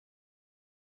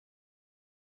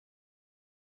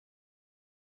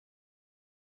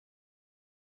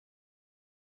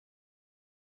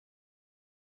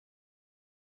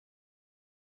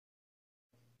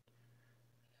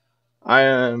I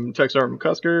am Tech Sergeant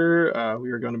McCusker.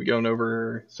 We are going to be going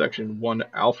over Section 1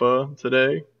 Alpha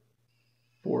today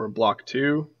for Block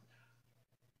 2.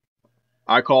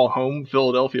 I call home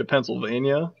Philadelphia,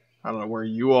 Pennsylvania. I don't know where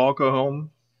you all call home.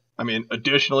 I mean,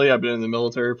 additionally, I've been in the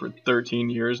military for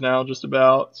 13 years now, just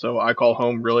about. So I call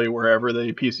home really wherever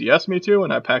they PCS me to,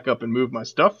 and I pack up and move my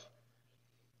stuff.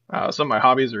 Some of my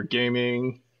hobbies are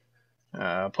gaming,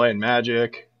 playing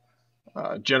Magic,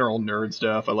 general nerd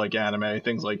stuff. I like anime,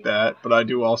 things like that. But I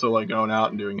do also like going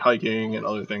out and doing hiking and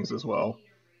other things as well.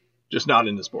 Just not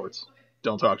into sports.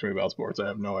 Don't talk to me about sports. I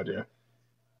have no idea.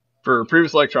 For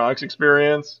previous electronics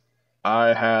experience,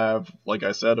 I have, like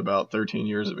I said, about 13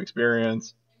 years of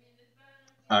experience.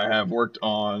 I have worked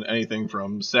on anything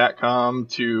from SATCOM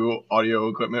to audio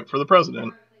equipment for the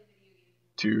president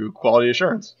to quality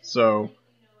assurance. So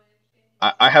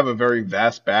I have a very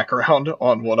vast background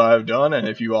on what I've done, and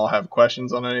if you all have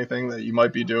questions on anything that you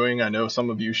might be doing, I know some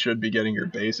of you should be getting your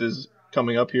bases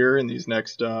coming up here in these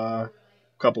next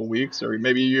couple weeks, or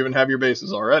maybe you even have your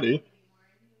bases already,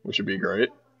 which would be great,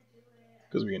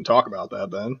 because we can talk about that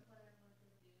then.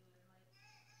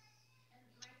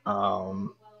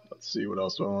 Let's see, what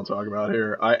else do I want to talk about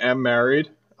here? I am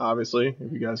married, obviously,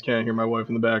 if you guys can't hear my wife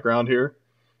in the background here.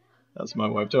 That's my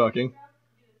wife talking.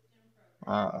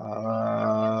 I've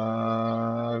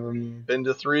been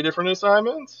to 3 different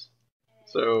assignments.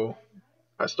 So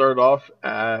I started off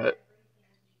at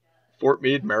Fort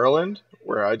Meade, Maryland,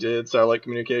 where I did satellite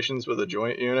communications with a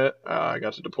joint unit. I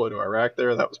got to deploy to Iraq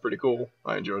there. That was pretty cool.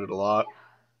 I enjoyed it a lot.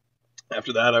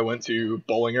 After that, I went to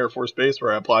Bolling Air Force Base,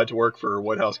 where I applied to work for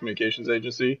White House Communications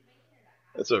Agency.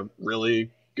 It's a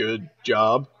really good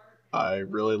job. I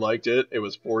really liked it. It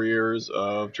was 4 years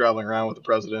of traveling around with the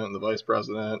president and the vice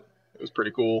president. It was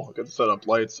pretty cool. I got to set up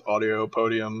lights, audio,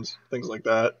 podiums, things like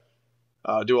that.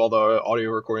 Do all the audio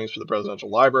recordings for the presidential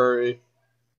library.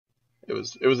 It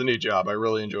was a neat job. I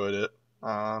really enjoyed it.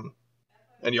 And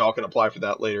y'all can apply for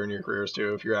that later in your careers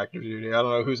too if you're active duty. I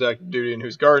don't know who's active duty and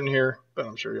who's garden here, but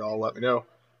I'm sure y'all will let me know.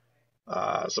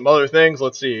 Some other things.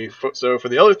 Let's see. So for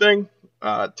the other thing,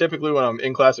 typically when I'm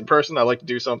in class in person, I like to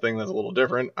do something that's a little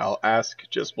different. I'll ask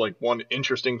just like one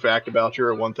interesting fact about you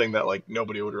or one thing that like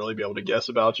nobody would really be able to guess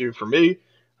about you. For me,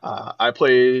 I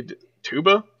played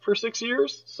tuba for 6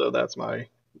 years, so that's my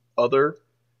other.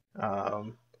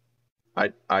 Um,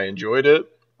 I enjoyed it.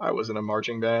 I was in a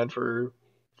marching band for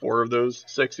 4 of those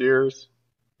 6 years.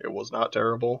 It was not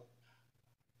terrible.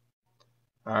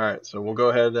 All right, so we'll go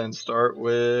ahead and start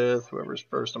with whoever's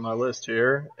first on my list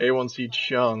here. A1C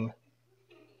Chung.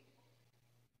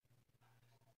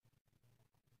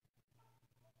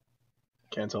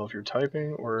 Can't tell if you're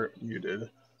typing or muted.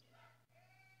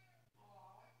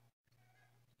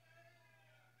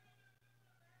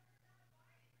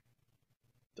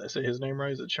 Did I say his name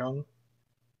right? Is it Chung?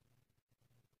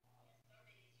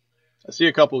 I see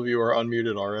a couple of you are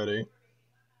unmuted already.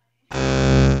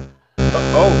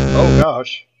 Oh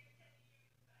gosh.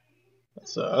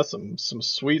 That's some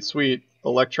sweet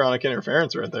electronic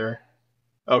interference right there.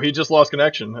 Oh, he just lost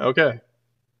connection. Okay.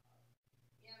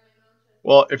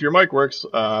 Well, if your mic works,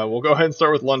 we'll go ahead and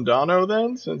start with Londano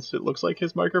then, since it looks like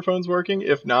his microphone's working.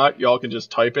 If not, y'all can just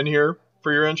type in here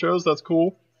for your intros. That's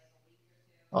cool.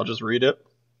 I'll just read it.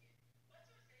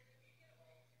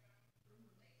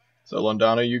 So,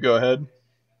 Londano, you go ahead.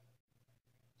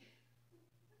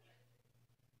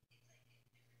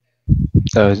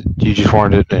 You just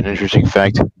wanted an interesting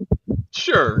fact?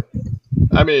 Sure.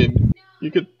 I mean, you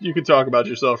could talk about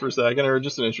yourself for a second, or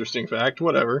just an interesting fact,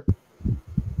 whatever.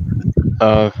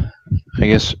 I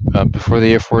guess before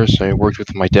the Air Force, I worked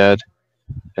with my dad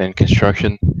in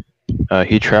construction.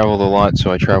 He traveled a lot, so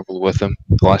I traveled with him.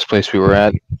 The last place we were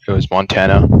at, it was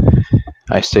Montana.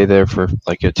 I stayed there for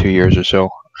like 2 years or so.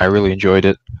 I really enjoyed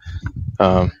it.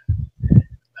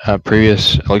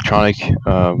 Previous electronic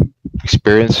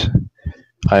experience,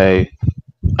 I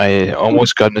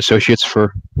almost got an associate's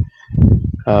for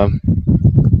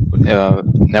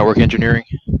network engineering,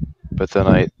 but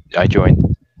then I joined.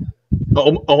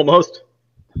 Almost.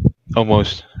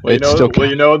 Almost. Well,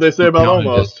 you know what they say about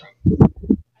almost.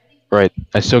 Right.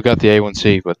 I still got the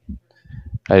A1C, but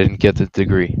I didn't get the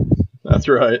degree. That's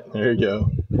right. There you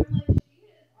go.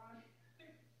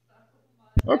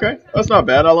 Okay, that's not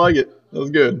bad. I like it. That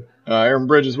was good. Aaron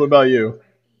Bridges, what about you?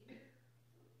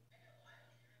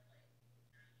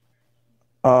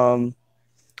 Um,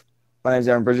 my name's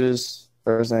Aaron Bridges.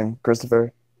 First name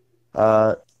Christopher.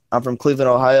 Uh, I'm from Cleveland,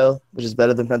 Ohio, which is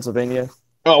better than Pennsylvania.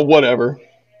 Oh, whatever.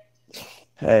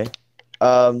 Hey,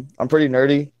 I'm pretty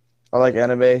nerdy. I like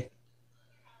anime. I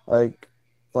like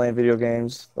playing video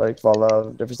games, like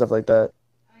Fallout, different stuff like that.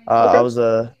 I Okay. was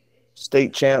a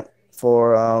state champ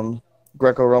for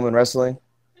Greco-Roman wrestling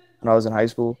when I was in high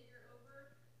school,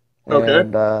 Okay,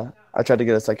 and I tried to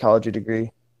get a psychology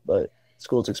degree, but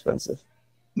school's expensive.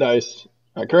 nice.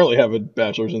 I currently have a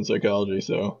bachelor's in psychology,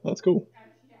 so that's cool.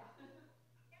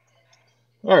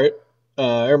 All right,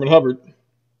 Airman Hubbard.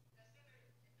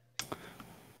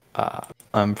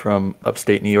 I'm from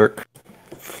upstate New York,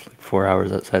 4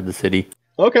 hours outside the city.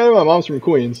 Okay, my mom's from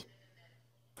Queens.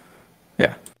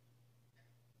 Yeah.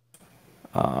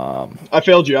 I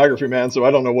failed geography, man, so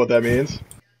I don't know what that means.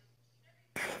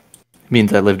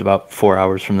 Means I lived about 4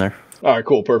 hours from there. All right,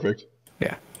 cool, perfect.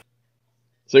 Yeah.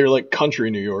 So you're like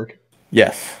country New York.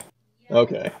 Yes.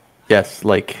 Okay. Yes,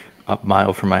 like a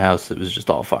mile from my house, it was just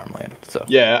all farmland. So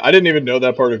Yeah, I didn't even know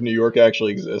that part of New York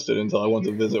actually existed until I went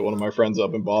to visit one of my friends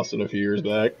up in Boston a few years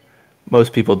back.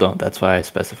 most people don't. That's why I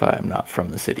specify I'm not from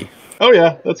the city. Oh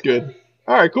yeah, that's good.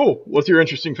 All right, cool. What's your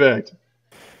interesting fact?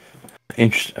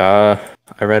 I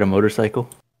ride a motorcycle,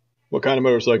 What kind of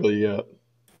motorcycle you got?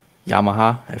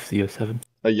 Yamaha FZ07.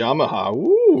 A Yamaha.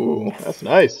 Ooh, that's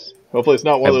nice. Hopefully it's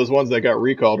not one of those ones that got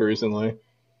recalled recently.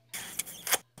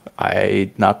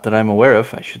 Not that I'm aware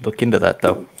of. I should look into that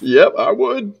though. Yep, I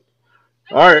would.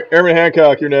 All right, Airman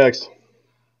Hancock, you're next.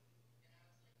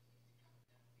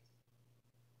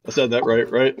 I said that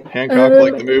right? Hancock,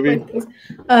 like the movie?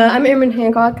 I'm Eamon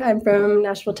Hancock. I'm from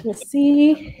Nashville,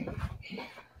 Tennessee.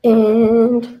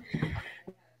 And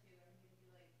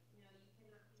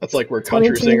That's like where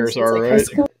country singers are, right?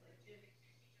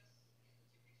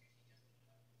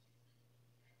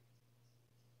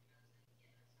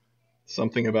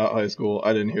 Something about high school.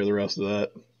 I didn't hear the rest of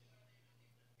that.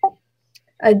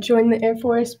 I joined the Air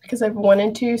Force because I've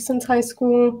wanted to since high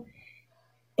school.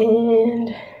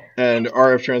 And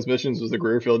RF transmissions was the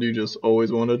career field you just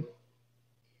always wanted?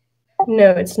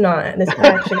 no, it's not. This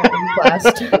actually got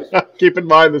reclassed. Keep in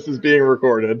mind this is being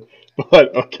recorded,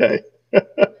 but okay.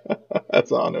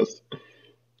 That's honest.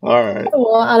 All right.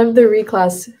 Well, out of the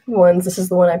reclass ones, this is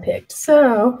the one I picked.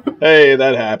 So hey,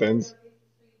 that happens.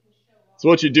 It's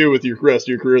what you do with your rest of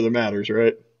your career that matters,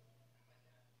 right?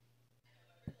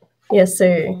 yes,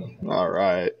 sir. All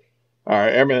right.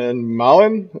 Airman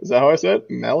Malin. Is that how I said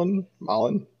it? Malin.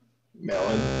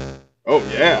 Oh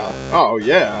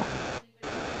yeah.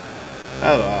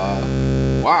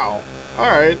 Wow.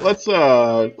 All right. Let's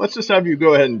just have you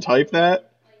go ahead and type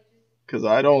that, because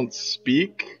I don't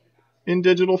speak in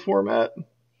digital format.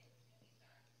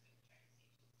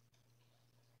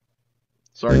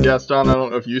 Sorry, Gaston. I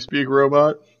don't know if you speak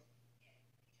robot.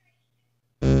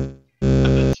 I've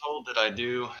been told that I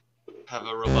do have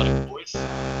a robotic voice.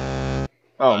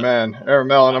 Oh man, Aaron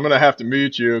Mellon, I'm gonna have to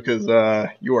mute you because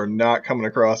you are not coming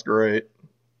across great.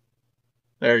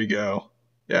 There you go.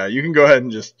 Yeah, you can go ahead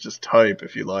and just type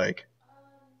if you like.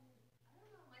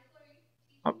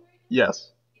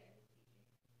 Yes.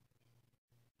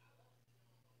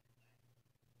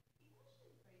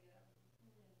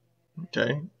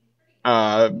 Okay.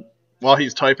 While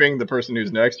he's typing, the person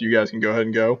who's next, you guys can go ahead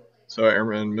and go. So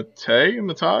Airman Matai,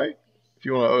 if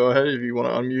you want to go ahead, if you want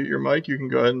to unmute your mic, you can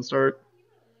go ahead and start.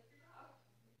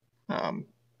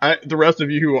 The rest of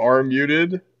you who are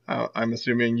muted, I'm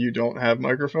assuming you don't have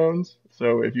microphones.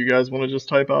 So if you guys want to just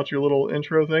type out your little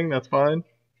intro thing, that's fine.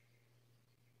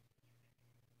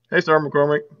 Hey, Star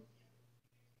McCormick.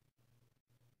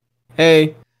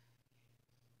 Hey.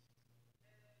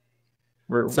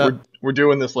 We're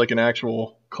doing this like an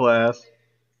actual class.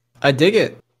 I dig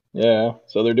it. Yeah,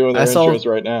 so they're doing their intros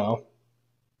right now.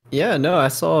 Yeah, no, I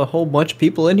saw a whole bunch of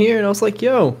people in here, and I was like,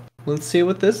 yo, let's see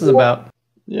what this is about.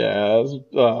 Yeah, it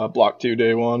was Block 2,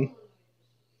 Day 1.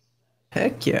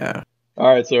 Heck yeah.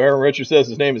 Alright, so Aaron Richard says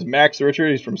his name is Max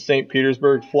Richard. He's from St.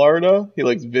 Petersburg, Florida. He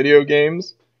likes video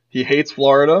games. He hates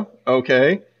Florida.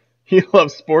 Okay. He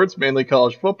loves sports, mainly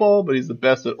college football, but he's the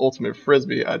best at ultimate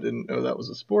frisbee. I didn't know that was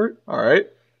a sport. Alright.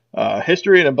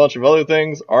 History and a bunch of other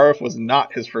things. RF was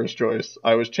not his first choice.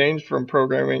 I was changed from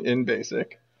programming in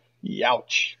BASIC.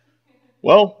 Youch.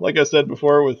 Well, like I said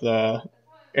before with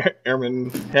Airman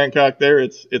Hancock there,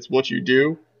 it's what you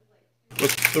do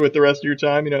with the rest of your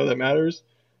time, that matters.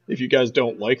 If you guys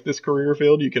don't like this career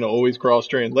field, you can always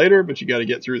cross-train later, but you got to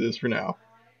get through this for now.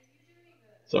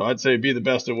 So I'd say be the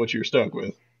best at what you're stuck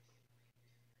with.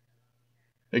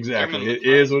 Exactly. It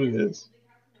is what it is.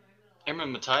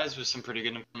 Airman Matthias with some pretty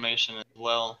good information as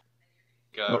well.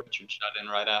 Richard shot in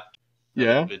right after.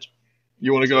 Yeah?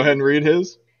 You want to go ahead and read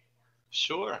his?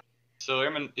 Sure. So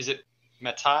Airman, is it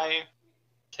Matai?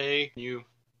 Can you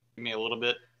give me a little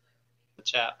bit of the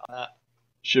chat on that?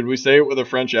 Should we say it with a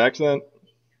French accent?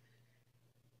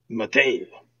 Matai.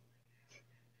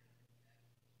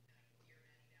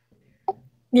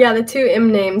 Yeah, the two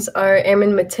M names are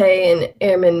Airman Matei and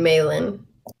Airman Malin.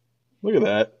 Look at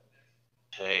that.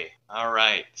 Hey, all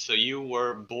right. So you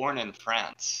were born in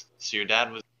France. So your dad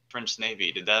was French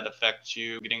Navy. Did that affect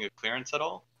you getting a clearance at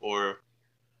all, or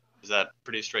is that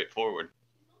pretty straightforward?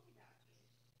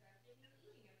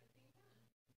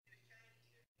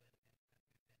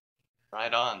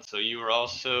 Right on. So you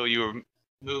were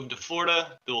moved to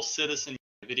Florida, dual citizen,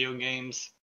 video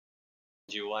games.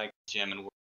 Do you like gym and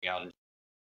working out? And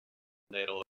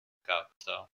it'll work out.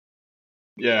 So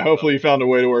Yeah, hopefully you found a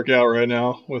way to work out right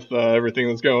now with everything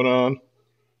that's going on.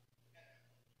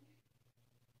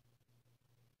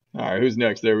 All right, who's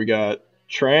next? There we got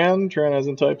Tran. Tran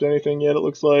hasn't typed anything yet, it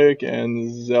looks like, and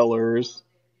Zellers.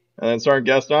 And then Sergeant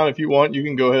Gaston, if you want, you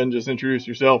can go ahead and just introduce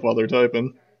yourself while they're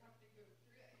typing.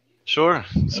 sure,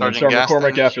 And then Sergeant Sergeant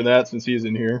McCormick Gaston. after that, since he's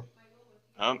in here.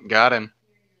 Oh, got him.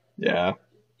 Yeah.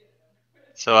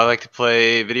 So I like to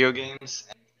play video games.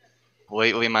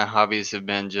 Lately, my hobbies have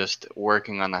been just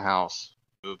working on the house.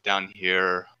 Moved down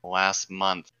here last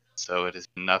month, so it has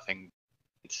been nothing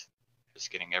but just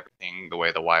getting everything the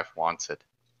way the wife wants it.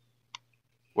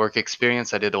 Work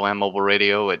experience, I did the land mobile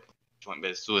radio at Joint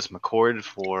Base Lewis McChord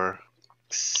for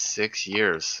 6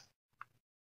 years.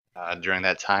 During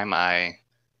that time, I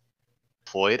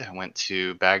deployed. I went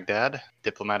to Baghdad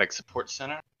Diplomatic Support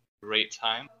Center. Great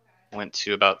time. Went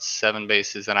to about 7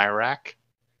 bases in Iraq.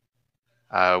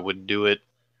 Would do it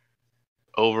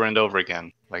over and over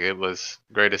again. Like, it was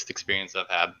the greatest experience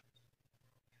I've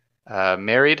had.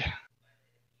 Married,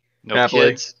 no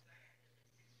Happily. kids.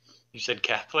 You said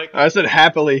Catholic? I said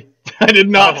happily. I did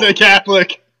not say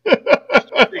Catholic. You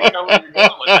know where you're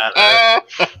going with that, right?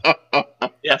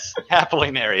 Yes,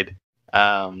 happily married.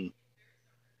 Yeah.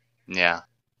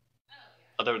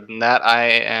 Other than that,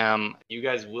 you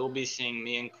guys will be seeing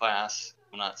me in class.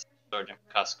 I'm not Sergeant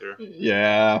Cusker.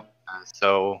 Yeah.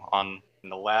 So in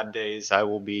the lab days, I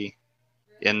will be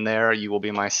in there. You will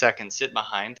be my second sit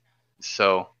behind.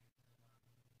 So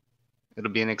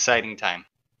it'll be an exciting time.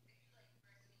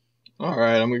 All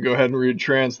right, I'm going to go ahead and read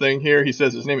Tran's thing here. He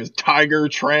says his name is Tiger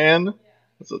Tran.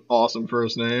 That's an awesome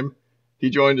first name.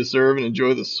 He joined to serve and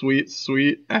enjoy the sweet,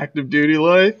 sweet active duty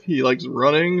life. He likes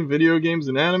running, video games,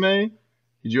 and anime.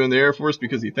 He joined the Air Force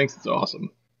because he thinks it's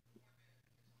awesome.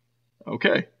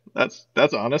 Okay, that's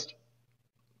honest.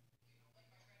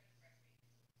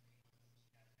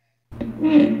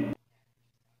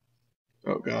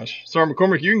 Oh gosh, Sergeant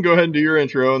McCormick, you can go ahead and do your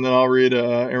intro, and then I'll read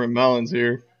Aaron Mallon's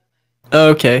here.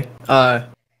 Okay.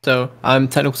 So I'm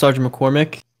Technical Sergeant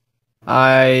McCormick.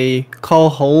 I call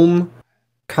home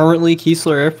currently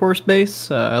Keesler Air Force Base.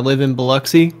 I live in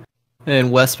Biloxi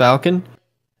in West Falcon.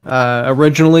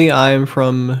 Originally, I'm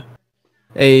from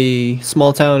a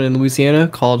small town in Louisiana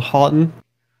called Houghton.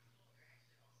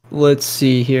 Let's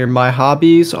see here. My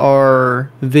hobbies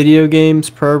are video games,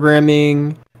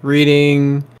 programming,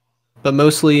 reading, but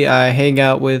mostly I hang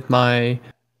out with my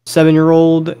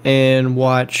 7-year-old and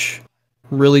watch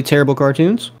really terrible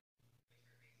cartoons.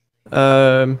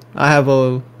 I have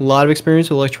a lot of experience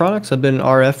with electronics. I've been in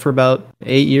RF for about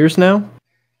 8 years now.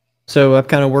 So I've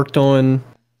kind of worked on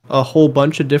a whole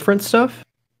bunch of different stuff.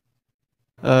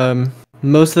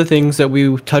 Most of the things that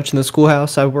we touch in the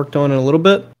schoolhouse, I've worked on in a little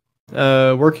bit.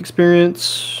 Work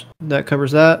experience, that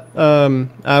covers that.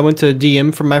 I went to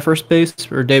DM for my first base,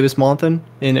 or Davis Monthan,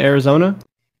 in Arizona.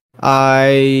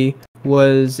 I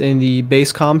was in the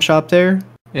base comm shop there,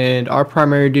 and our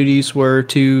primary duties were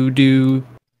to do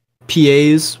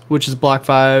PAs, which is Block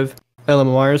 5,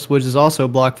 LMRs, which is also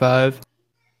Block 5,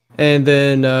 and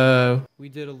then we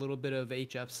did a little bit of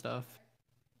HF stuff.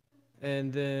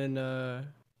 And then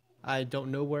I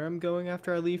don't know where I'm going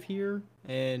after I leave here,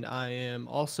 and I am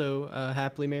also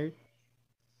happily married.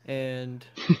 And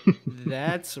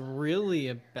that's really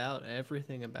about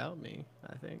everything about me,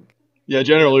 I think. Yeah,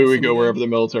 generally we listen go again? wherever the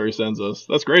military sends us.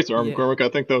 That's great, Sergeant Yeah. McCormick. I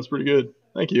think that was pretty good.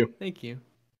 Thank you. Thank you.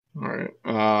 All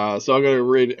right. So I'm going to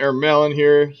read Aaron Mallon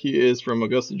here. He is from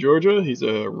Augusta, Georgia. He's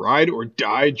a ride or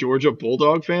die Georgia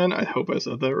Bulldog fan. I hope I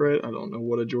said that right. I don't know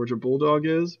what a Georgia Bulldog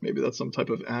is. Maybe that's some type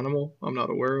of animal I'm not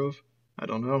aware of. I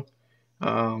don't know.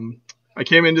 I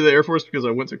came into the Air Force because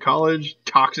I went to college.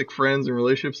 Toxic friends and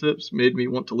relationships made me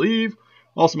want to leave.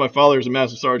 Also, my father is a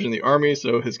master sergeant in the Army,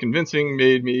 so his convincing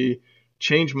made me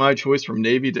change my choice from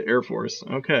Navy to Air Force.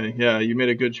 Okay, yeah, you made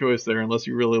a good choice there, unless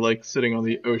you really like sitting on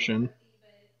the ocean.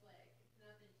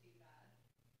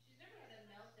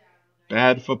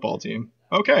 Bad football team.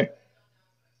 Okay.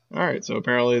 All right, so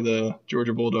apparently the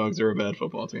Georgia Bulldogs are a bad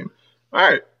football team. All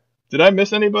right. Did I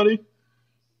miss anybody?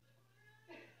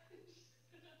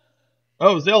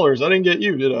 Oh, Zellers, I didn't get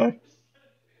you, did I?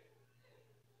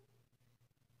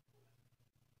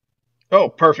 Oh,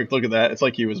 perfect. Look at that. It's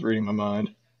like he was reading my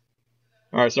mind.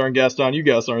 All right, Sergeant Gaston, you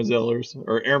got Sergeant Zellers,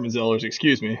 or Airman Zellers,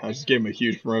 excuse me. I just gave him a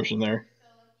huge promotion there.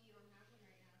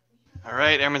 All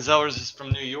right, Airman Zellers is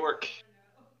from New York.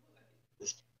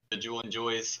 This individual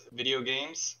enjoys video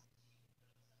games,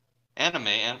 anime,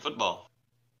 and football.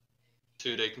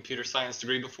 Pursued a computer science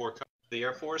degree before coming to the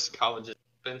Air Force. College is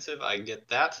expensive, I get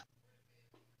that.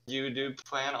 You do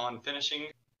plan on finishing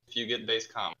if you get base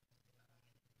comp.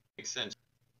 Makes sense.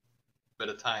 A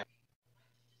bit of time.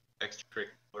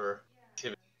 Extracurricular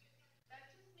activity.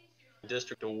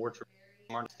 District award for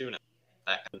smart student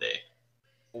back in the day.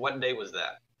 What day was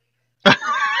that?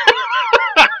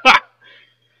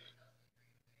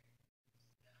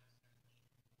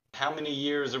 How many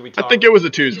years are we talking? I think it was a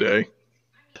Tuesday.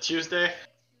 A Tuesday?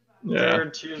 Yeah.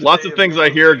 Third Tuesday Lots of things I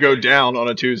May hear go down on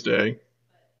a Tuesday.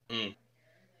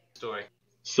 Story.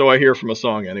 So I hear from a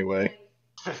song anyway.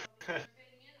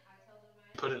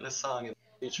 Put it in a song.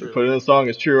 It's true. Put it in a song,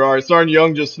 it's true. Alright, Sergeant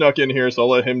Young just snuck in here, so I'll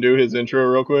let him do his intro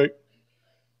real quick.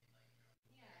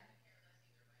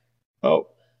 Oh,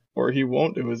 or he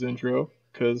won't do his intro,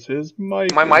 because his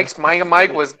mic... My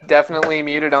mic was definitely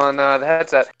muted on the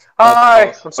headset.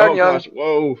 Hi, I'm Sergeant Young. Gosh.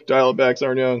 Whoa, dial it back,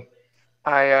 Sergeant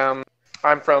Young.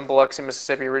 I'm from Biloxi,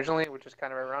 Mississippi originally, which is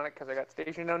kind of ironic because I got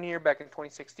stationed down here back in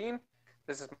 2016.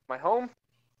 This is my home.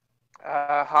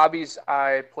 Hobbies,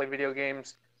 I play video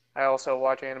games. I also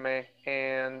watch anime,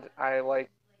 and I like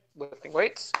lifting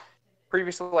weights.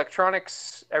 Previous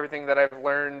electronics, everything that I've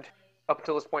learned up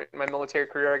until this point in my military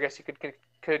career, I guess you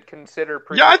could consider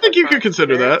previous. Yeah, I think you could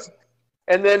consider that.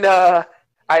 And then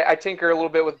I tinker a little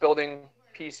bit with building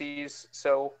PCs,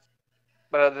 so,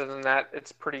 but other than that,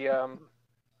 it's pretty,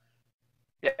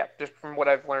 just from what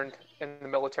I've learned in the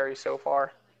military so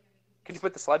far. Could you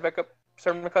put the slide back up,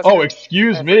 Sergeant McCusker? Oh,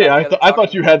 excuse me. I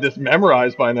thought you had this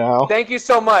memorized by now. Thank you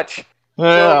so much.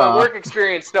 Yeah. So my work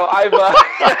experience. No, I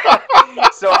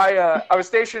was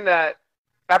stationed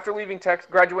after leaving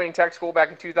graduating tech school back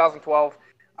in 2012.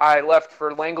 I left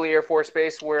for Langley Air Force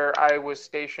Base, where I was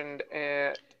stationed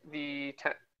at the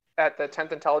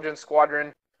 10th Intelligence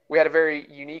Squadron. We had a very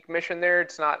unique mission there.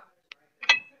 It's not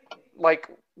like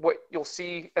what you'll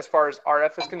see as far as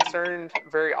RF is concerned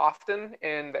very often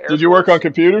in the Air Force. Did you work on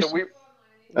computers? So we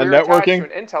and were networking?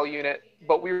 attached to an intel unit,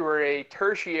 but we were a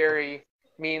tertiary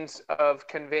means of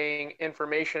conveying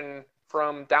information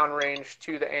from downrange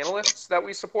to the analysts that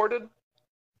we supported.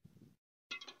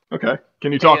 Okay.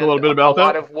 Can you talk a little bit about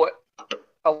that?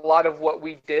 A lot of what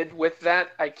we did with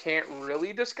that, I can't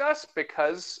really discuss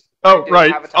because. Oh,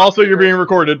 right. Also, you're being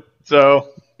recorded, so.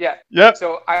 Yeah. Yep.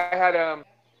 So I had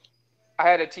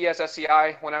a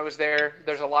TSSCI when I was there.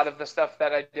 There's a lot of the stuff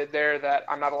that I did there that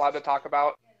I'm not allowed to talk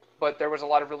about, but there was a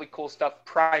lot of really cool stuff.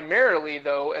 Primarily,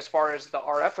 though, as far as the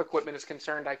RF equipment is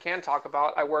concerned, I can talk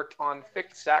about. I worked on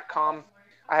fixed SATCOM.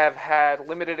 I have had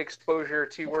limited exposure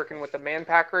to working with the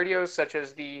Manpack radios, such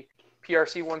as the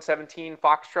PRC-117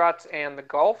 Foxtrots and the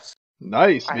Golfs.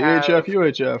 Nice. VHF,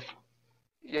 UHF.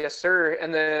 Yes, sir.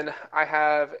 And then I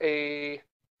have a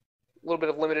little bit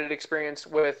of limited experience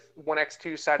with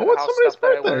 1X2 side of the house stuff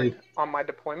that I learned on my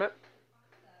deployment.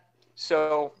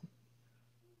 So,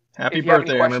 happy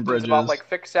birthday, Airman Bridges. About like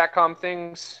fixed SATCOM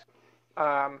things,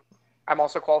 I'm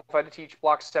also qualified to teach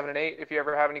blocks 7 and 8. If you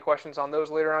ever have any questions on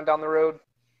those later on down the road,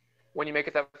 when you make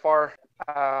it that far.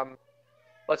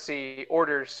 Let's see,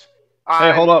 orders.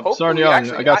 Hey, hold up, Sergeant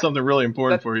Young. I got something really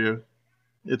important for you.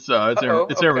 It's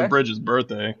Airman Bridges'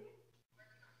 birthday.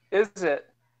 Is it?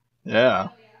 Yeah.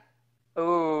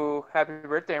 Oh, happy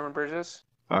birthday, Airman Bridges.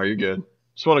 Oh, you're good.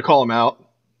 Just want to call him out.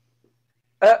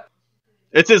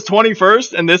 It's his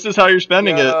 21st, and this is how you're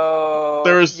spending it.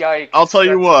 Yikes. I'll tell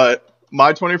you what.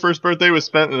 My 21st birthday was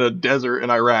spent in a desert in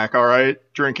Iraq, all right?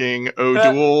 Drinking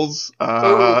O'Doul's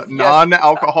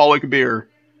non-alcoholic beer.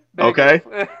 Okay?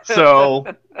 So...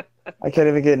 I can't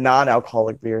even get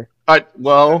non-alcoholic beer. I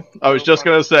was just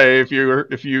gonna say if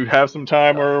you have some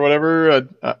time or whatever,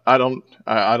 I don't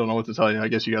know what to tell you. I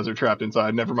guess you guys are trapped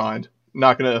inside. Never mind.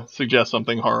 Not gonna suggest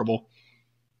something horrible.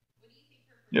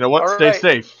 You know what? Stay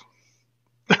safe.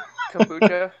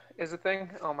 Kombucha is a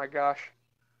thing. Oh my gosh,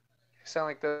 you sound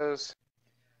like those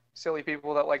silly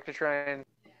people that like to try and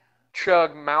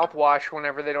chug mouthwash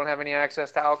whenever they don't have any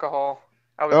access to alcohol.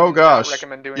 I would not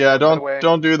recommend doing that. Yeah,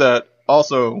 don't do that.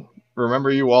 Also,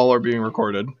 remember you all are being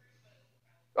recorded.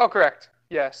 Oh, correct.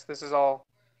 Yes, this is all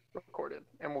recorded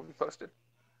and will be posted.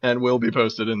 And will be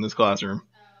posted in this classroom.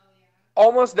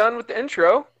 Almost done with the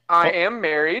intro. I am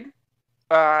married.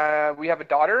 We have a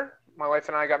daughter. My wife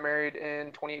and I got married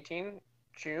in 2018,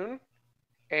 June.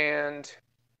 And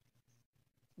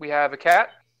we have a cat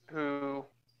who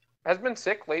has been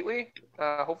sick lately.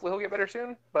 Hopefully he'll get better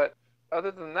soon. But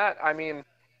other than that, I mean,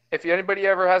 if anybody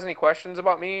ever has any questions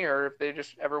about me or if they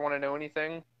just ever want to know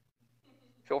anything,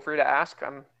 feel free to ask.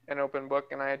 I'm an open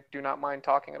book, and I do not mind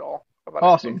talking at all about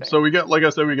Awesome. anything. So we got, like I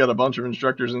said, we got a bunch of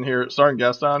instructors in here. Sergeant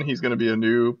Gaston, he's going to be a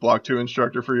new Block 2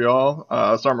 instructor for y'all.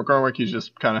 Sergeant McCormick, he's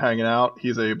just kind of hanging out.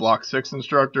 He's a Block 6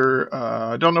 instructor.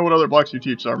 I don't know what other blocks you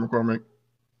teach, Sergeant McCormick.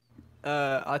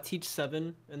 I teach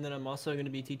 7, and then I'm also going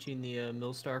to be teaching the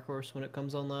Millstar course when it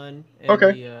comes online, and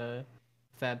Okay. the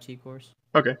Fab T course.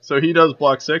 Okay, so he does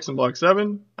Block 6 and Block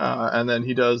 7, and then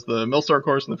he does the Millstar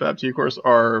course and the Fab T course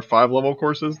are 5-level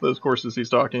courses, those courses he's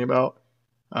talking about.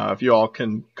 If you all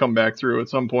can come back through at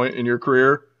some point in your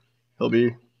career,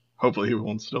 hopefully he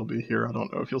won't still be here. I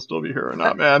don't know if he'll still be here or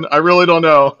not, man. I really don't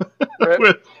know.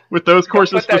 with those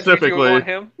courses Put that specifically. juju on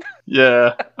him.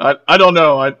 Yeah, I don't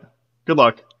know. Good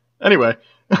luck. Anyway.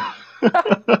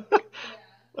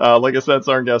 Like I said,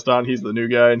 Sergeant Gaston, he's the new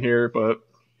guy in here, but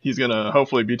he's going to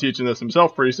hopefully be teaching this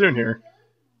himself pretty soon here.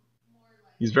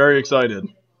 He's very excited.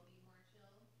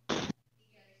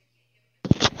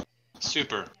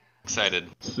 Super excited.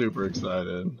 Super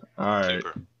excited. All right.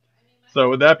 Super. So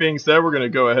with that being said, we're going to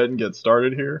go ahead and get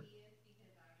started here.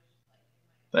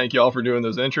 Thank you all for doing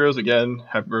those intros. Again,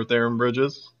 happy birthday, Aaron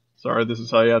Bridges. Sorry this is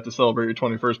how you have to celebrate your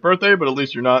 21st birthday, but at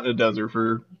least you're not in a desert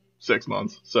for 6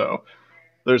 months. So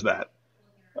there's that.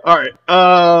 All right,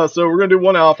 so we're going to do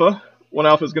 1 alpha. 1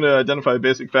 alpha is going to identify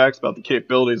basic facts about the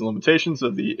capabilities and limitations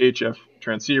of the HF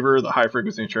transceiver, the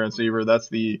high-frequency transceiver. That's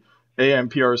the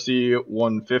AMPRC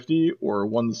 150 or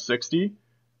 160.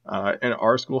 In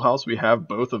our schoolhouse, we have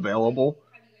both available.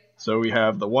 So we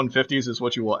have the 150s is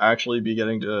what you will actually be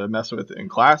getting to mess with in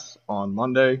class on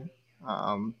Monday.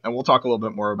 And we'll talk a little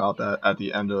bit more about that at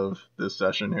the end of this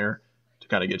session here to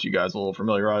kind of get you guys a little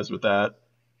familiarized with that.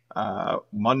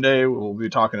 Monday, we'll be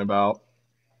talking about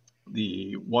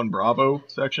the 1 Bravo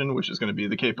section, which is going to be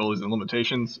the capabilities and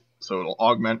limitations. So it'll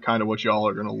augment kind of what y'all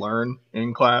are going to learn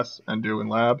in class and do in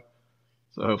lab.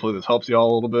 So hopefully this helps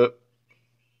y'all a little bit.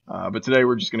 But today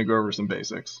we're just going to go over some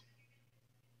basics.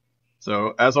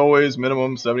 So as always,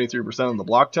 minimum 73% on the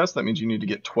block test. That means you need to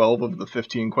get 12 of the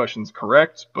 15 questions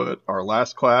correct. But our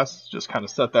last class just kind of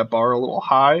set that bar a little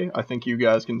high. I think you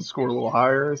guys can score a little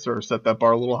higher, or set that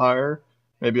bar a little higher.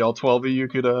 Maybe all 12 of you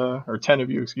could, or 10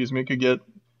 of you, excuse me, could get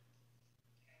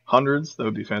hundreds. That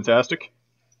would be fantastic.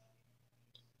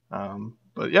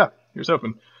 But yeah, here's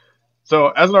hoping. So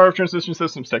as an RF transmission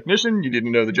systems technician, you need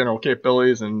to know the general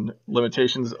capabilities and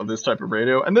limitations of this type of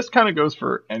radio. And this kind of goes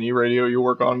for any radio you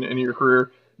work on in your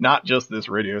career, not just this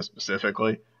radio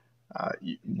specifically.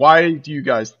 Why do you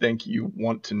guys think you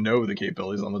want to know the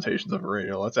capabilities and limitations of a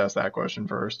radio? Let's ask that question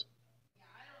first.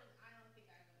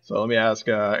 So let me ask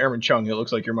Airman Chung. It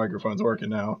looks like your microphone's working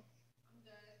now.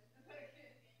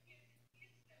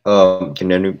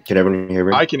 Can everyone hear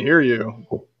me? I can hear you.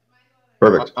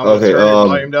 Perfect. I'm gonna turn your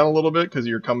volume down a little bit because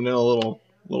you're coming in a little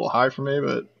high for me.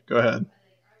 But go ahead.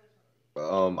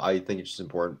 I think it's just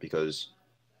important because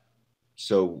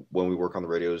so when we work on the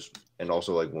radios and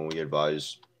also like when we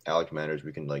advise allied commanders,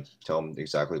 we can like tell them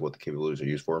exactly what the capabilities are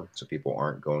used for, so people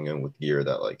aren't going in with gear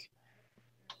that like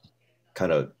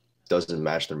kind of doesn't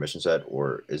match their mission set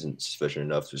or isn't sufficient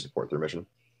enough to support their mission.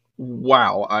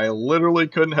 Wow, I literally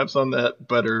couldn't have done that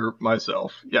better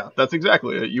myself. Yeah, that's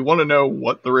exactly it. You want to know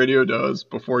what the radio does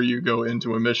before you go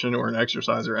into a mission or an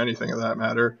exercise or anything of that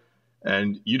matter.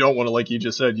 And you don't want to, like you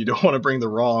just said, you don't want to bring the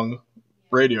wrong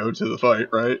radio to the fight,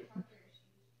 right?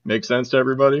 Make sense to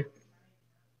everybody?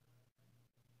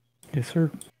 Yes,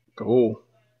 sir. Cool.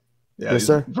 Yeah, Yes,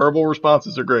 sir. Verbal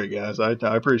responses are great, guys. I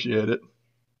appreciate it.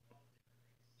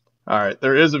 All right,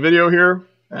 there is a video here,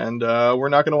 and we're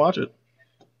not going to watch it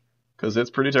because it's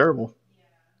pretty terrible.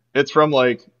 It's from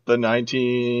like the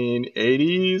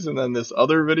 1980s, and then this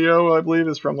other video, I believe,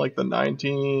 is from like the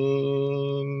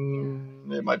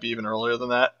it might be even earlier than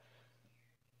that.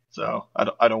 So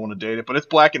I don't want to date it, but it's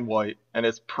black and white, and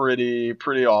it's pretty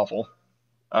awful.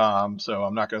 So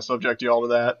I'm not going to subject y'all to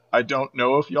that. I don't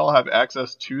know if y'all have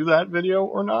access to that video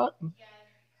or not.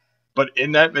 But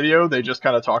in that video, they just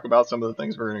kind of talk about some of the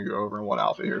things we're going to go over in 1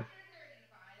 alpha here.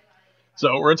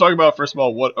 So we're going to talk about, first of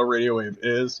all, what a radio wave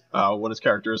is, what its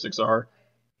characteristics are.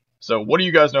 So what do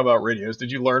you guys know about radios? Did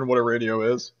you learn what a radio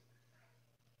is?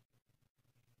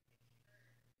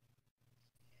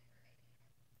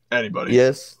 Anybody?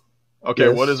 Yes. Okay,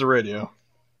 Yes. What is a radio?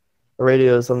 A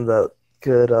radio is something that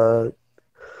could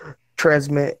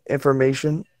transmit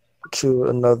information to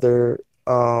another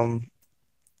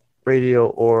radio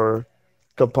or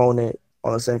component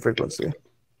on the same frequency.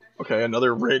 Okay,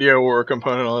 another radio or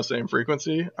component on the same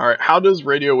frequency. All right, how does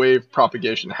radio wave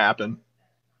propagation happen?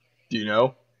 Do you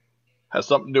know? Has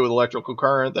something to do with electrical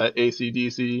current, that AC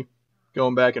DC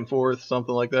going back and forth,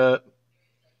 something like that.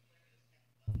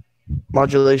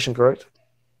 Modulation, correct?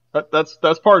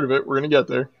 That's part of it. We're gonna get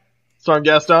there. Sergeant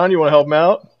Gaston, you want to help him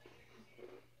out?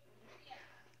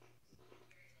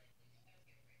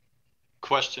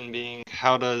 Question being,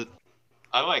 how does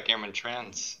I like airman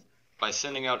trans by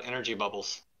sending out energy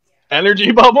bubbles?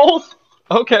 Energy bubbles?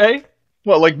 Okay.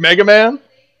 What, like Mega Man?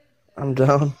 I'm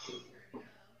down.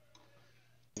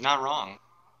 He's not wrong.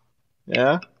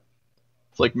 Yeah.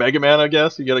 It's like Mega Man, I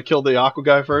guess. You gotta kill the Aqua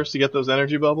guy first to get those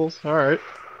energy bubbles. Alright.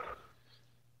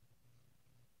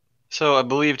 So I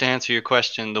believe to answer your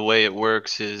question, the way it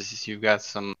works is you've got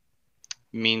some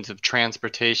means of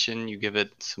transportation, you give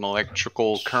it some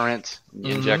electrical current,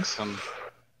 you inject some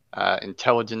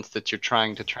intelligence that you're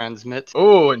trying to transmit.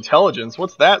 Oh, intelligence.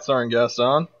 What's that, Sergeant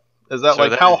Gaston? Is that So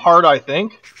like that how is- hard I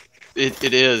think?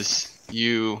 It is.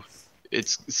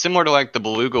 It's similar to like the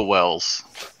beluga whales.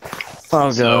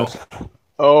 Oh, So, God.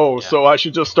 Oh, Yeah. so I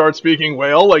should just start speaking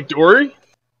whale like Dory?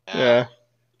 Yeah.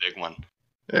 Big one.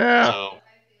 Yeah. So,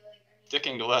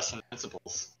 sticking to lesson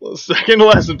principles. Second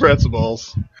lesson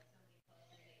principles.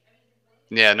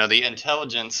 Yeah, no, the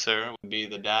intelligencer would be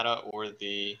the data or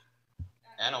the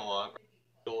analog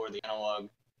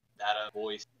data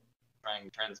voice trying to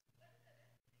transmit.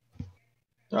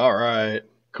 Alright.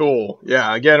 Cool.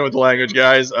 Yeah, again with the language,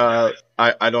 guys, I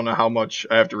don't know how much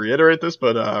I have to reiterate this,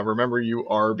 but remember you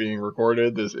are being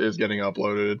recorded. This is getting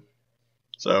uploaded.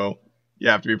 So, you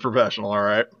have to be professional,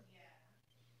 alright?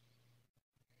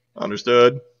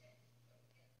 Understood?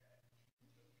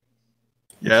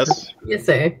 Yes? Yes,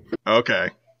 sir. Okay.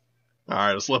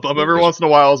 Alright, a slip up every once in a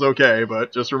while is okay,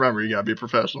 but just remember you gotta be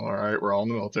professional, alright? We're all in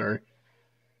the military.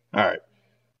 Alright.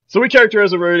 So we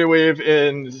characterize a radio wave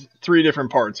in 3 different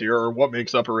parts here, or what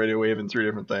makes up a radio wave in 3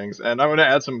 different things. And I'm going to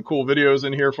add some cool videos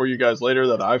in here for you guys later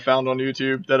that I found on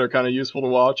YouTube that are kind of useful to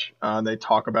watch. They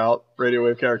talk about radio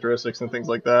wave characteristics and things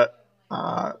like that.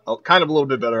 Kind of a little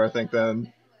bit better, I think,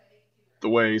 than the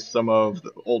way some of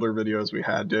the older videos we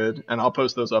had did. And I'll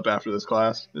post those up after this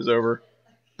class is over.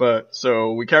 But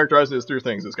so we characterize it as 3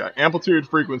 things. It's got amplitude,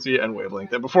 frequency, and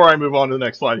wavelength. And before I move on to the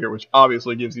next slide here, which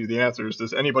obviously gives you the answers,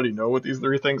 does anybody know what these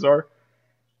 3 things are?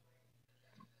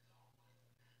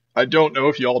 I don't know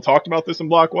if you all talked about this in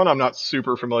Block 1. I'm not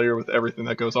super familiar with everything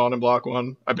that goes on in Block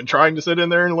 1. I've been trying to sit in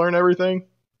there and learn everything.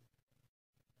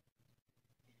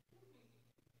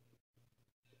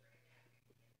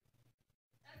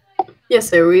 Yes,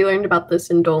 sir. We learned about this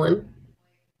in Dolan.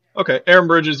 Okay, Aaron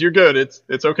Bridges, you're good.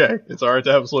 It's okay. It's alright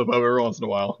to have a slip up every once in a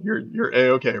while. You're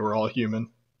A-okay. We're all human.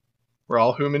 We're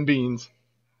all human beings.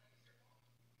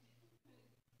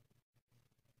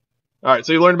 Alright,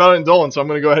 so you learned about it in Dolan, so I'm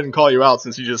going to go ahead and call you out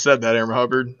since you just said that, Aaron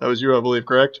Hubbard. That was you, I believe,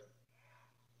 correct?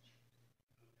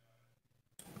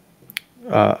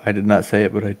 I did not say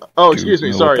it, but I. Oh, excuse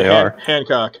me. know Sorry. What they are.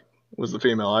 Hancock was the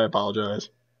female. I apologize.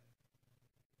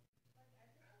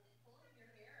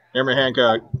 Airman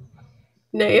Hancock.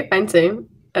 No, you're fine, sir.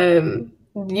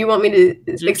 You want me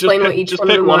to explain what each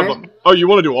one of them are? Oh, you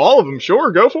want to do all of them?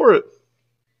 Sure, go for it.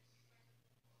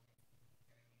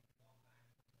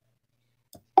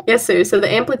 Yes, sir. So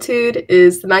the amplitude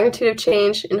is the magnitude of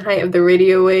change in height of the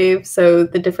radio wave, so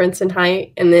the difference in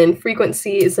height. And then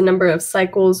frequency is the number of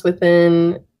cycles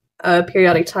within a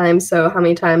periodic time, so how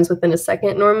many times within a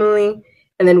second normally.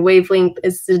 And then wavelength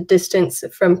is the distance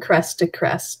from crest to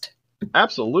crest.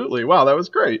 Absolutely. Wow, that was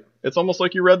great. It's almost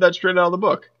like you read that straight out of the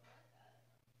book.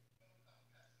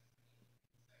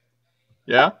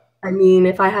 Yeah? I mean,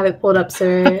 if I have it pulled up,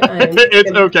 sir,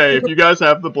 it's okay. If you guys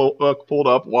have the book pulled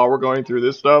up while we're going through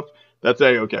this stuff, that's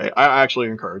A-okay. I actually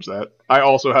encourage that. I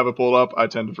also have it pulled up. I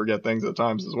tend to forget things at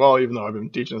times as well, even though I've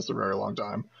been teaching this a very long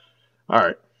time. All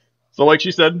right. So like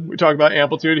she said, we talked about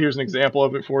amplitude. Here's an example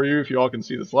of it for you if you all can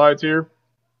see the slides here.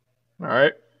 All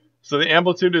right. So the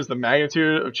amplitude is the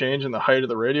magnitude of change in the height of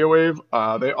the radio wave.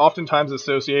 They oftentimes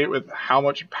associate with how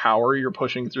much power you're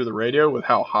pushing through the radio with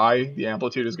how high the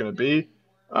amplitude is going to be.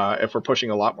 If we're pushing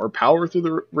a lot more power through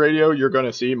the radio, you're going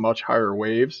to see much higher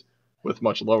waves with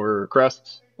much lower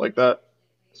crests like that.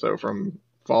 So from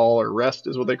fall or rest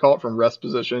is what they call it, from rest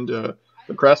position to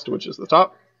the crest, which is the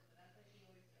top.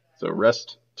 So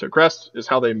rest to crest is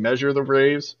how they measure the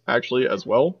waves actually as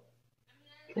well.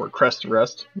 Or crest to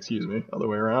rest, excuse me, other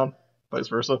way around, vice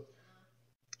versa.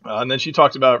 And then she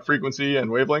talked about frequency and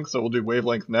wavelength, so we'll do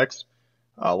wavelength next.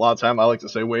 A lot of time I like to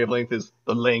say wavelength is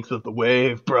the length of the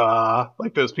wave, brah.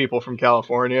 Like those people from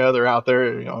California, they're out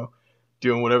there,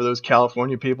 doing whatever those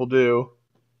California people do,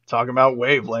 talking about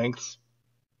wavelengths.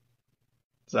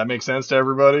 Does that make sense to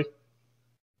everybody?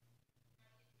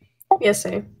 Yes,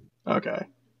 sir. Okay.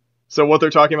 So what they're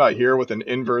talking about here with an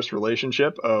inverse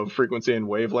relationship of frequency and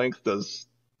wavelength, does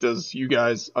you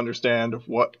guys understand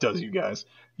what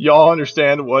y'all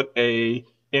understand what a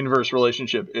inverse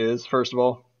relationship is, first of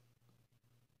all?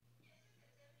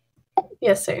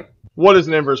 Yes, sir. What is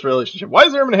an inverse relationship? Why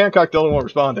is Airman Hancock the only one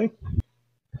responding?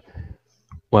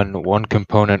 When one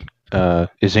component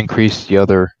is increased, the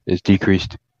other is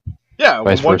decreased. Yeah,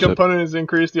 when Vice one versa. component is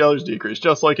increased, the other is decreased,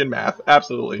 just like in math.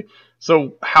 Absolutely.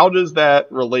 So how does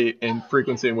that relate in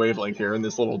frequency and wavelength here in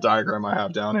this little diagram I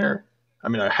have down here? I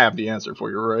mean, I have the answer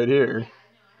for you right here.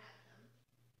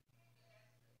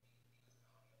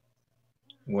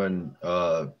 When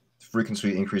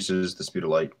frequency increases, the speed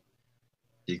of light.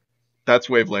 That's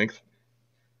wavelength.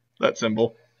 That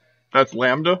symbol. That's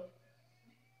lambda.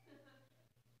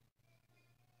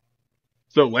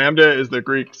 So lambda is the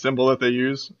Greek symbol that they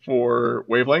use for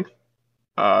wavelength.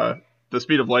 The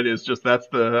speed of light is just, that's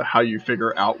the how you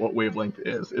figure out what wavelength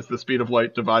is. It's the speed of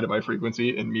light divided by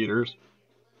frequency in meters.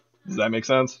 Does that make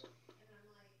sense?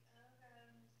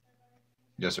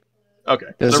 Yes, sir. Okay.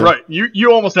 Yes, So sir. right,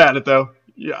 you almost had it though.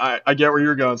 Yeah, I get where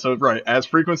you're going. So right, as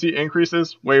frequency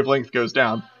increases, wavelength goes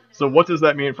down. So what does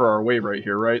that mean for our wave right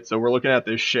here, right? So we're looking at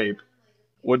this shape.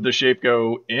 Would the shape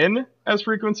go in as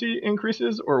frequency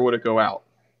increases, or would it go out?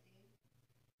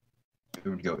 It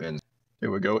would go in. It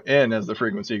would go in as the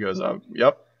frequency goes up.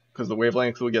 Yep, because the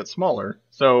wavelength will get smaller.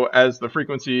 So as the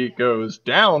frequency goes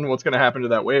down, what's going to happen to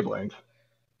that wavelength?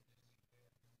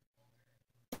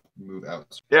 Move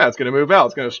out. Yeah, it's going to move out.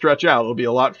 It's going to stretch out. It'll be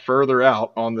a lot further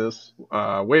out on this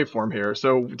waveform here.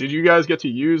 So did you guys get to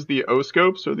use the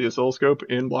O-scopes or the oscilloscope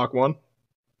in Block 1?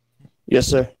 Yes,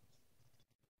 sir.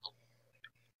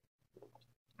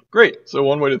 Great. So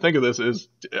one way to think of this is,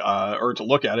 or to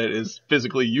look at it, is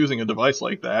physically using a device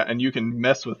like that, and you can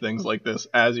mess with things like this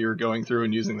as you're going through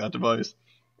and using that device.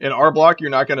 In our block, you're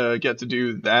not going to get to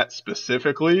do that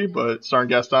specifically, but Sergeant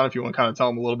Gaston, if you want to kind of tell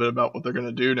them a little bit about what they're going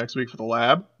to do next week for the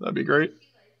lab, that'd be great.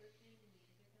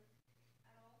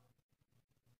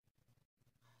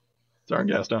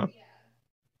 Sergeant Gaston.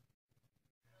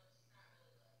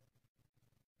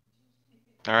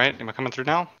 All right, am I coming through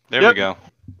now? There Yep. we go.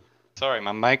 Sorry,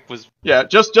 my mic was... Yeah,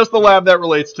 just the lab that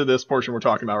relates to this portion we're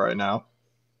talking about right now.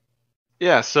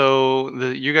 Yeah, so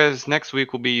you guys next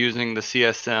week will be using the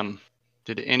CSM.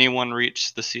 Did anyone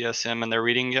reach the CSM in their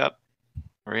reading yet?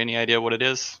 Or any idea what it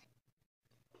is?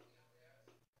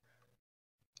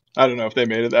 I don't know if they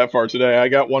made it that far today. I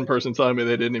got one person telling me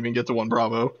they didn't even get to 1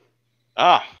 Bravo.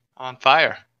 Ah, on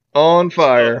fire. On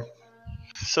fire.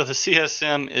 So the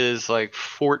CSM is like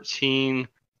 14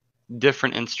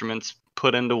 different instruments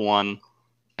put into one,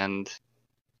 and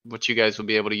what you guys will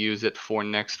be able to use it for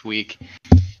next week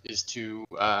is to,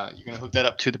 you're going to hook that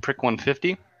up to the PRIC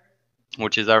 150,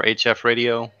 which is our HF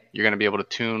radio. You're going to be able to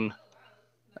tune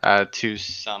to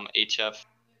some HF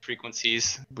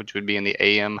frequencies, which would be in the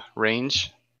AM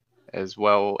range, as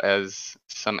well as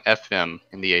some FM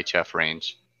in the HF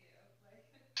range.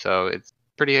 So it's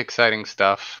pretty exciting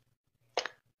stuff,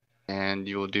 and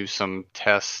you will do some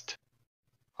test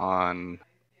on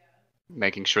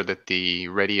making sure that the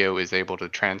radio is able to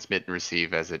transmit and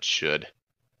receive as it should.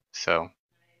 So,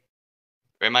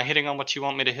 am I hitting on what you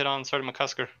want me to hit on, Sergeant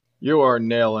McCusker? You are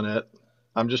nailing it.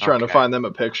 I'm just trying to Okay. find them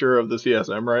a picture of the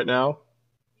CSM right now,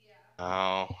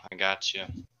 Oh, I got you.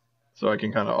 so I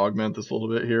can kind of augment this a little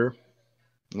bit here.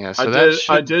 Yeah, so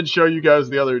I did show you guys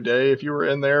the other day, if you were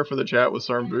in there for the chat with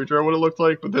Sergeant Boudreaux, what it looked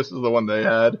like, but this is the one they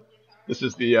had. This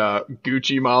is the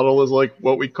Gucci model, is like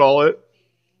what we call it.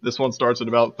 This one starts at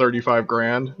about 35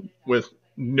 grand with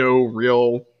no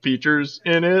real features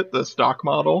in it, the stock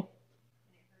model.